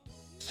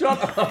 Shut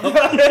up.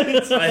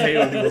 I hate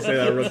when people say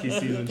that rookie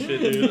season shit,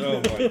 dude.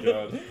 Oh my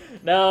god.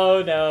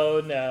 No.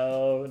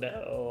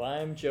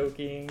 I'm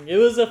joking. It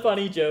was a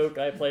funny joke.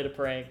 I played a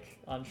prank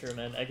on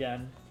Truman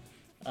again.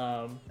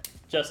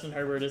 Justin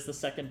Herbert is the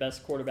second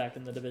best quarterback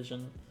in the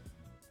division.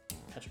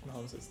 Patrick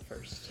Mahomes is the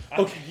first.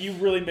 Okay, you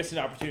really missed an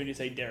opportunity to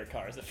say Derek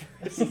Carr is the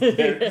first.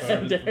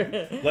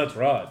 Let's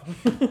ride.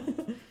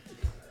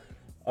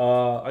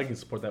 I can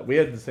support that. We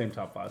had the same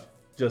top 5,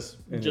 just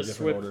in a Just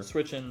different order.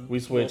 switching. We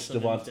switched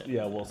Wilson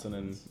Wilson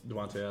and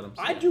Devontae Adams.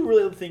 I do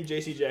really think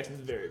J.C. Jackson is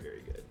very, very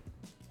good.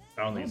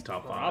 I don't think he's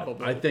top 5.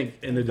 Probably. I think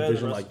in a Better than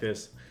division Russell. like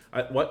this,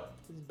 what?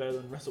 He's better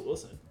than Russell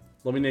Wilson.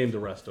 Let me name the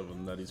rest of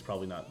them that he's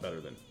probably not better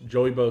than.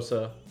 Joey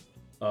Bosa,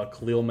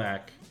 Khalil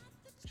Mack,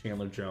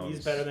 Chandler Jones.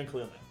 He's better than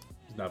Khalil Mack.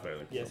 He's not better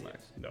than Khalil Yes, he Mack.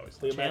 is. No, he's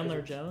Khalil not. Mack Chandler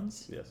is-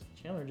 Jones? Yes.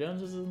 Chandler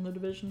Jones is in the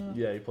division now?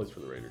 Yeah, he plays for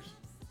the Raiders.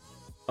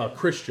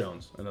 Chris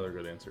Jones, another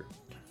good answer.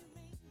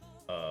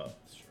 Yeah.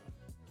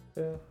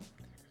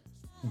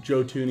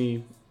 Joe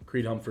Tooney,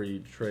 Creed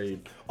Humphrey, Trey.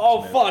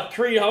 Oh, Smith. fuck.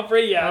 Creed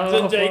Humphrey? Yeah,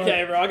 Oh, it's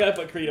JK, bro. I gotta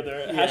put Creed up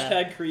there. Yeah.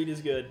 Hashtag Creed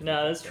is good.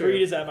 No, that's true.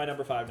 Creed is at my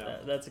number 5 now.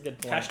 That's a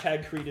good point.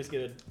 Hashtag Creed is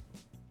good.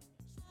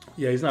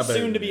 Yeah, he's not better.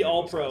 Soon to than be any of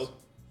all those pro. guys.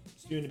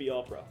 Soon to be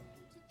all pro.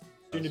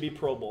 Soon to be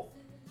Pro Bowl.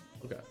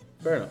 Okay,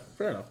 fair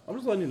enough. I'm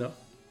just letting you know.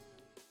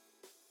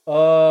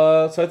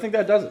 So I think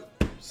that does it.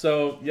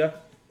 So yeah,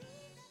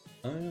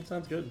 I think that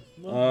sounds good.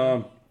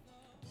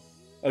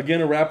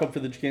 Again, a wrap up for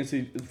the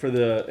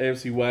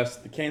AFC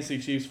West. The Kansas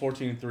City Chiefs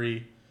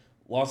 14-3,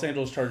 Los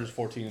Angeles Chargers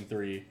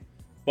 14-3,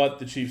 but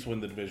the Chiefs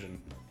win the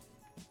division.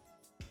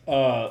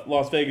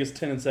 Las Vegas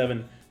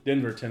 10-7,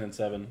 Denver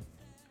 10-7.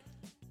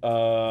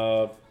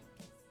 I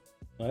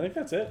think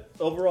that's it.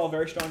 Overall,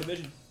 very strong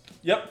division.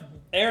 Yep.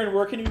 Aaron,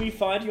 where can we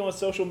find you on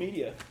social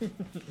media?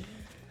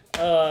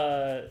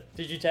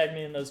 Did you tag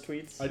me in those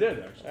tweets? I did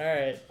actually. All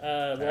right.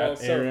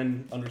 At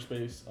Aaron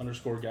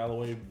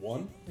 _Galloway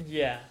 1.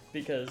 Yeah,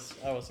 because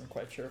I wasn't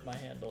quite sure of my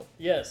handle.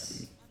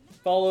 Yes,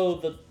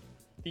 follow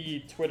the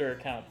Twitter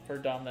account for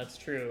Dom That's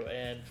True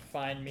and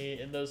find me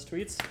in those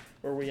tweets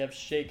where we have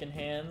shaken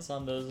hands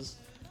on those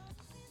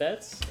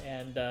bets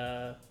and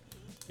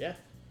yeah.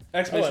 Oh,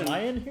 Exclamation. am I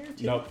in here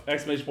too? Nope.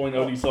 Exclamation point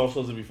OD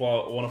socials if you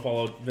want to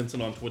follow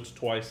Vincent on Twitch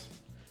twice.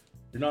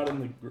 You're not in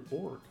the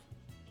org.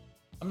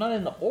 I'm not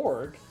in the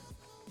org.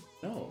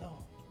 No.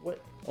 No. What?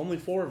 Only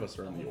 4 of us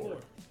are in the org.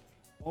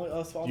 Only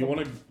us.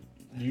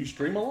 Do you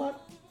stream a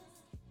lot?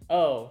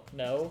 Oh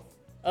no.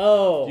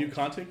 Oh Do you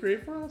content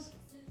create for us?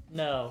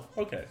 no.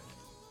 Okay.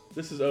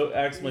 This is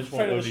exclamation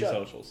point Friend of OD the show.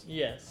 socials.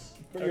 Yes.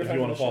 You're If friend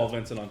you want of to the follow show.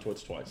 Vincent on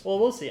Twitch twice. Well,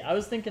 we'll see. I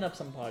was thinking up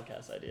some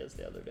podcast ideas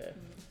the other day.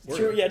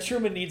 Word. Yeah,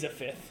 Truman needs a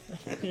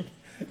 5th.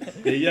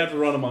 Yeah, you have to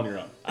run them on your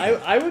own.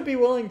 I would be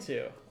willing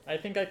to. I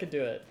think I could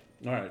do it.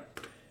 All right.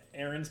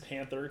 Aaron's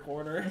Panther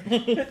corner.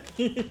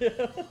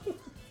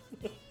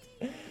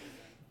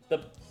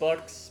 The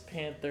Bucks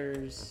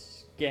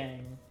Panthers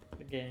gang.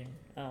 The gang.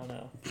 I don't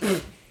know.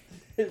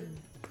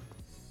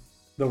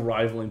 The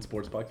rivaling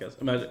sports podcast.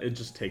 Imagine it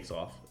just takes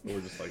off. We're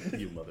just like,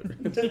 you mother.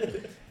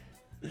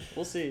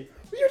 We'll see.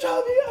 You're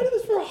telling me I did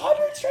this for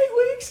 100 straight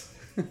weeks?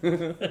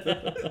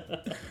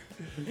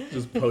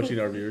 Just poaching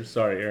our viewers.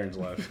 Sorry, Aaron's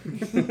live.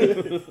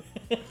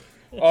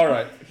 All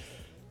right.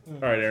 All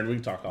right, Aaron, we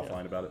can talk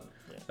offline about it.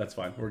 Yeah. That's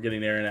fine. We're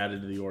getting Aaron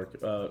added to the org.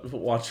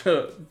 Watch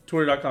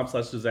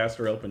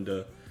twitter.com/disasteropen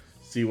to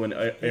see when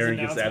Aaron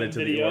gets added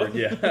to announcement the video. org.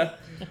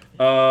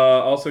 Yeah.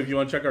 Also, if you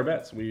want to check our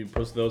bets, we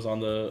post those on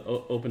the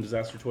Open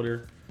Disaster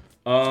Twitter.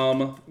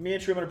 Me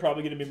and Truman are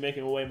probably going to be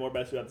making way more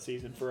bets throughout the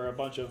season for a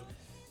bunch of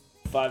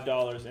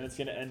 $5, and it's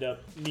going to end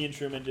up me and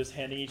Truman just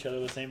handing each other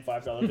the same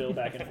 $5 bill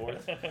back and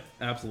forth.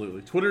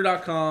 Absolutely.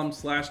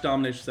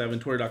 Twitter.com/Domination7,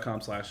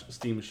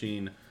 Twitter.com/Steam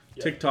Machine.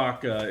 Yep.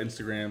 TikTok,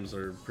 Instagrams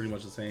are pretty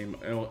much the same.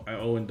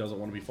 Owen doesn't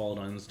want to be followed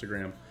on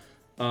Instagram.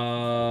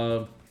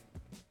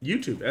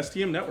 YouTube,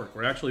 STM Network.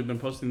 We're actually been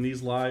posting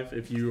these live.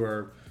 If you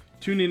are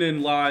tuning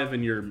in live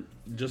and you're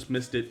just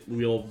missed it,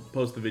 we'll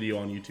post the video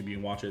on YouTube. You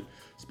can watch it.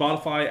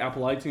 Spotify,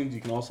 Apple iTunes.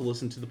 You can also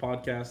listen to the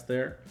podcast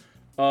there.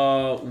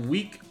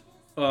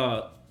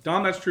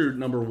 Dom That's True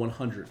number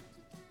 100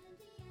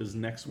 is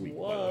next week.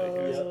 By the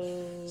way, guys.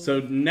 Whoa. So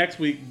next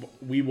week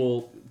we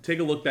will take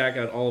a look back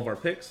at all of our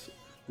picks.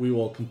 We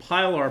will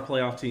compile our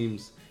playoff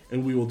teams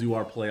and we will do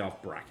our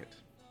playoff bracket,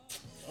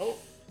 Oh,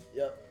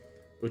 yep.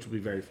 which will be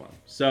very fun.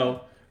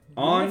 So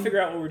We want on to figure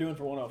out what we're doing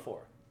for 104.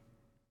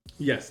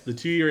 yes, the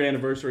 2-year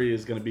anniversary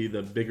is going to be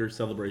the bigger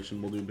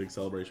celebration. We'll do a big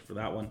celebration for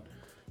that one.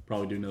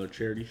 Probably do another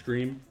charity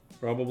stream.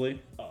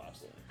 Probably. Oh,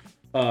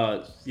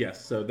 absolutely.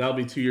 Yes. So that'll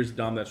be 2 years of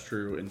Dom That's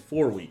True in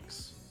 4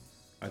 weeks.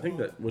 I think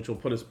that which will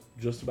put us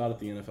just about at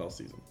the NFL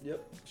season.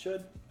 Yep,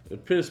 should.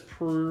 It put us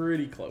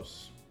pretty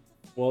close.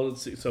 Well,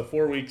 let's see. So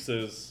 4 weeks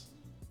is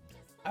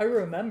I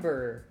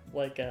remember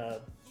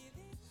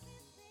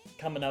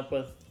coming up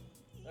with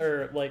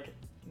or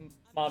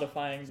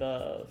modifying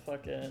the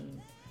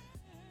fucking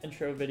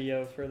intro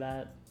video for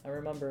that. I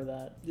remember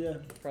that Yeah.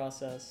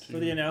 process. For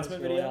the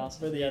announcement It was really video? awesome.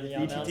 For the Yeah, the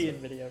DTT announcement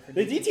video for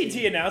The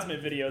DTT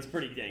announcement video is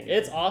pretty dang good.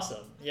 It's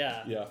awesome.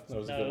 Yeah. yeah, that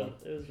was a good one.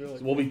 It was really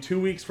So we'll be 2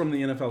 weeks from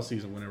the NFL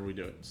season whenever we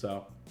do it.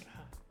 So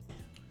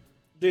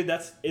Dude,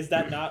 is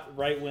that not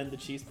right when the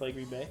Chiefs play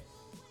Green Bay?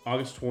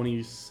 August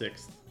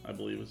 26th, I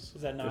believe is.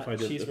 Is that not if I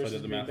did, Chiefs if I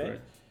versus did the Green math Bay? right?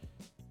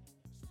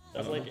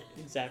 That's I don't like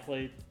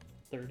exactly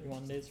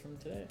 31 days from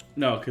today.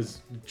 No,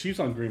 because Chiefs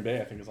on Green Bay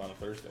I think is on a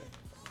Thursday.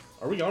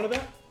 Are we going to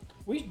that?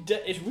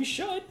 We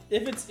should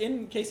if it's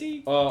in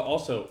KC.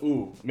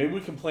 Also, maybe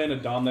we can plan a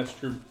Dom That's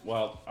True.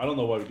 Well, I don't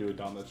know why we do a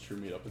Dom That's True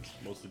meetup. It's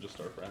mostly just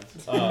our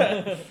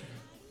friends.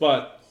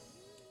 But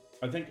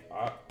I think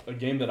a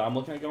game that I'm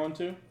looking at going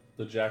to,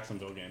 the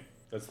Jacksonville game.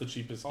 That's the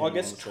cheapest game.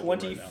 August on the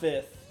schedule right now.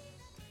 25th.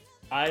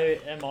 I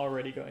am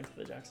already going to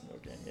the Jacksonville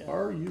game. Yeah.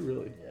 Are you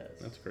really? Yes.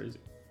 That's crazy.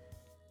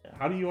 Yeah.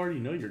 How do you already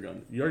know you're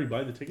going? You already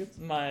buy the tickets?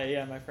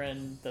 My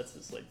friend, that's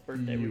his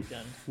birthday You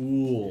weekend.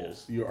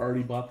 fools! You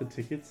already bought the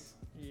tickets.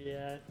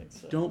 Yeah, I think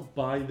so. Don't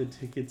buy the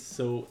tickets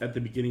so at the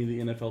beginning of the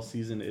NFL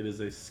season it is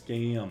a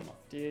scam.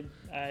 Dude,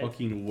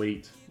 Fucking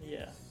wait.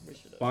 yeah, we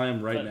should have. Buy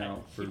them right But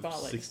now he for bought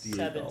 $68.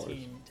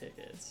 17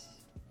 tickets.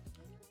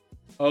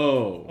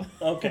 Oh,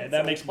 Okay,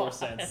 that makes more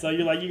sense. So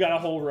you got a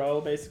whole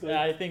row basically.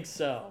 Yeah, I think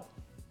so.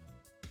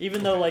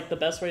 Even though the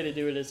best way to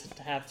do it is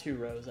to have 2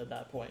 rows at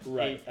that point.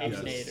 Right, Eight yeah,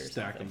 and 8 or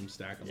stack something.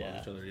 them on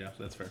Yeah. each other. Yeah,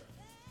 that's fair.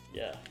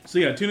 Yeah. So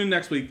yeah, tune in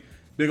next week.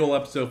 Big ol'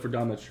 episode for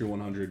Dom That's True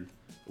 100.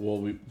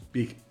 we'll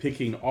be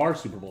picking our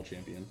Super Bowl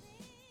champion.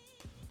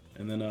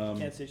 And then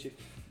Kansas City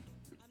Chiefs.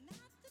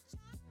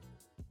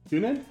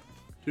 tune in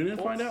and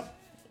find out.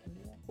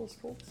 Indianapolis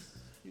Colts.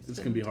 It's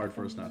gonna be hard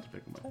for us not to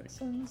pick them. I think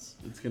Texans.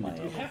 it's gonna be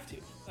You tough. have to.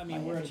 I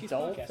mean, we're a Miami Chiefs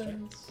podcast, right?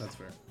 Dolphins. That's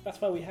fair. That's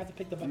why we have to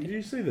pick the Did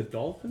Buccaneers. you say the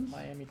Dolphins?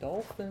 Miami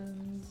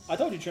Dolphins. I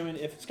told you, Truman,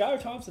 if Skylar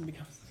Thompson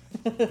becomes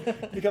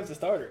becomes a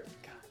starter,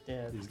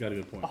 Yeah, He's got a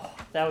good point. oh,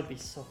 that would be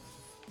so.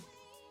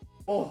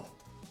 Oh.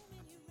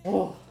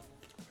 Oh.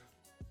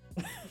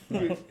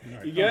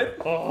 you good?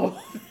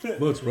 Oh.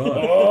 Let's run.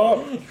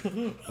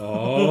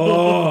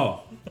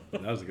 Oh,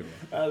 that was a good one.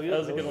 That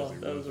was a good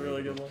one. That was a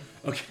really good one.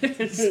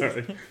 Okay,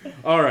 sorry.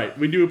 All right,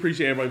 we do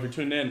appreciate everybody for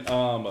tuning in. I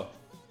don't know.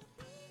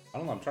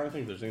 I'm trying to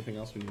think if there's anything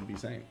else we need to be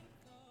saying.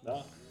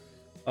 No.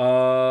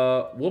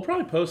 We'll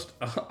probably post.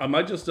 I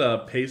might just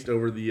paste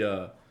over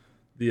the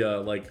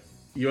like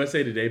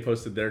USA Today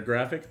posted their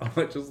graphic. I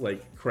might just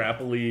like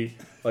crappily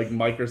like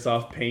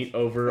Microsoft Paint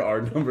over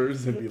our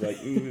numbers and be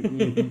like,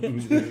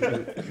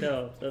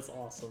 No, that's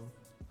awesome.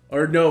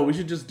 or no, we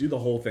should just do the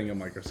whole thing in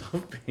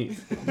Microsoft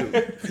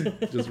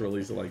Paint. Just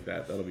release it like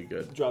that. That'll be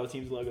good. Draw the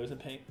team's logos in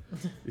paint.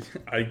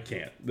 I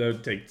can't.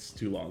 That takes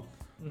too long.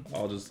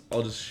 I'll just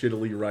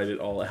shittily write it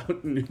all out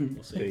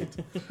in Paint.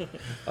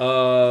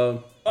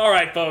 All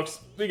right, folks,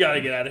 we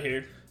gotta get out of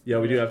here. Yeah,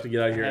 we do have to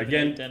get out of here. Have to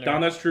Again, eat dinner.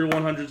 Don, that's true.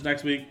 100s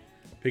next week.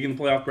 Picking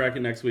the playoff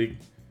bracket next week.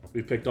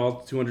 We picked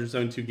all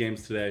 272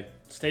 games today.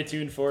 Stay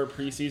tuned for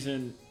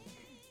preseason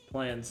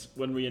plans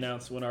when we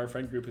announce when our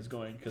friend group is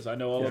going, because I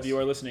know all Yes. of you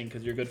are listening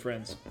because you're good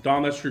friends.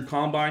 Don, that's true.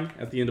 Combine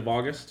at the end of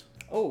August.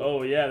 Oh,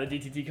 Oh yeah, the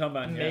DTT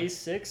Combine. May Yeah.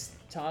 6th,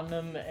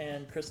 Tottenham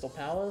and Crystal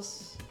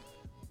Palace,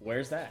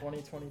 Where's that?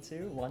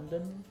 2022,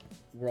 London.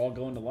 We're all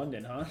going to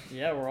London, huh?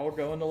 Yeah, we're all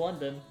going to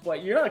London.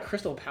 What? You're not a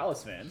Crystal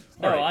Palace fan?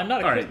 No, All right. I'm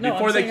not a All Chris- right. No,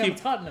 Before I'm they saying I'm a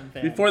keep- Tottenham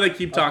fan. Before they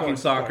keep talking course,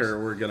 of soccer,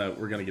 course.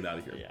 we're gonna get out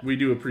of here. Yeah. We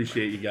do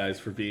appreciate you guys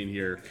for being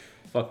here.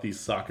 Fuck these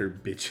soccer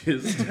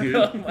bitches,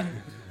 Oh dude.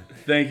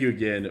 Thank you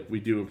again. We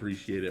do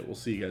appreciate it. We'll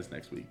see you guys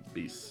next week.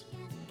 Peace.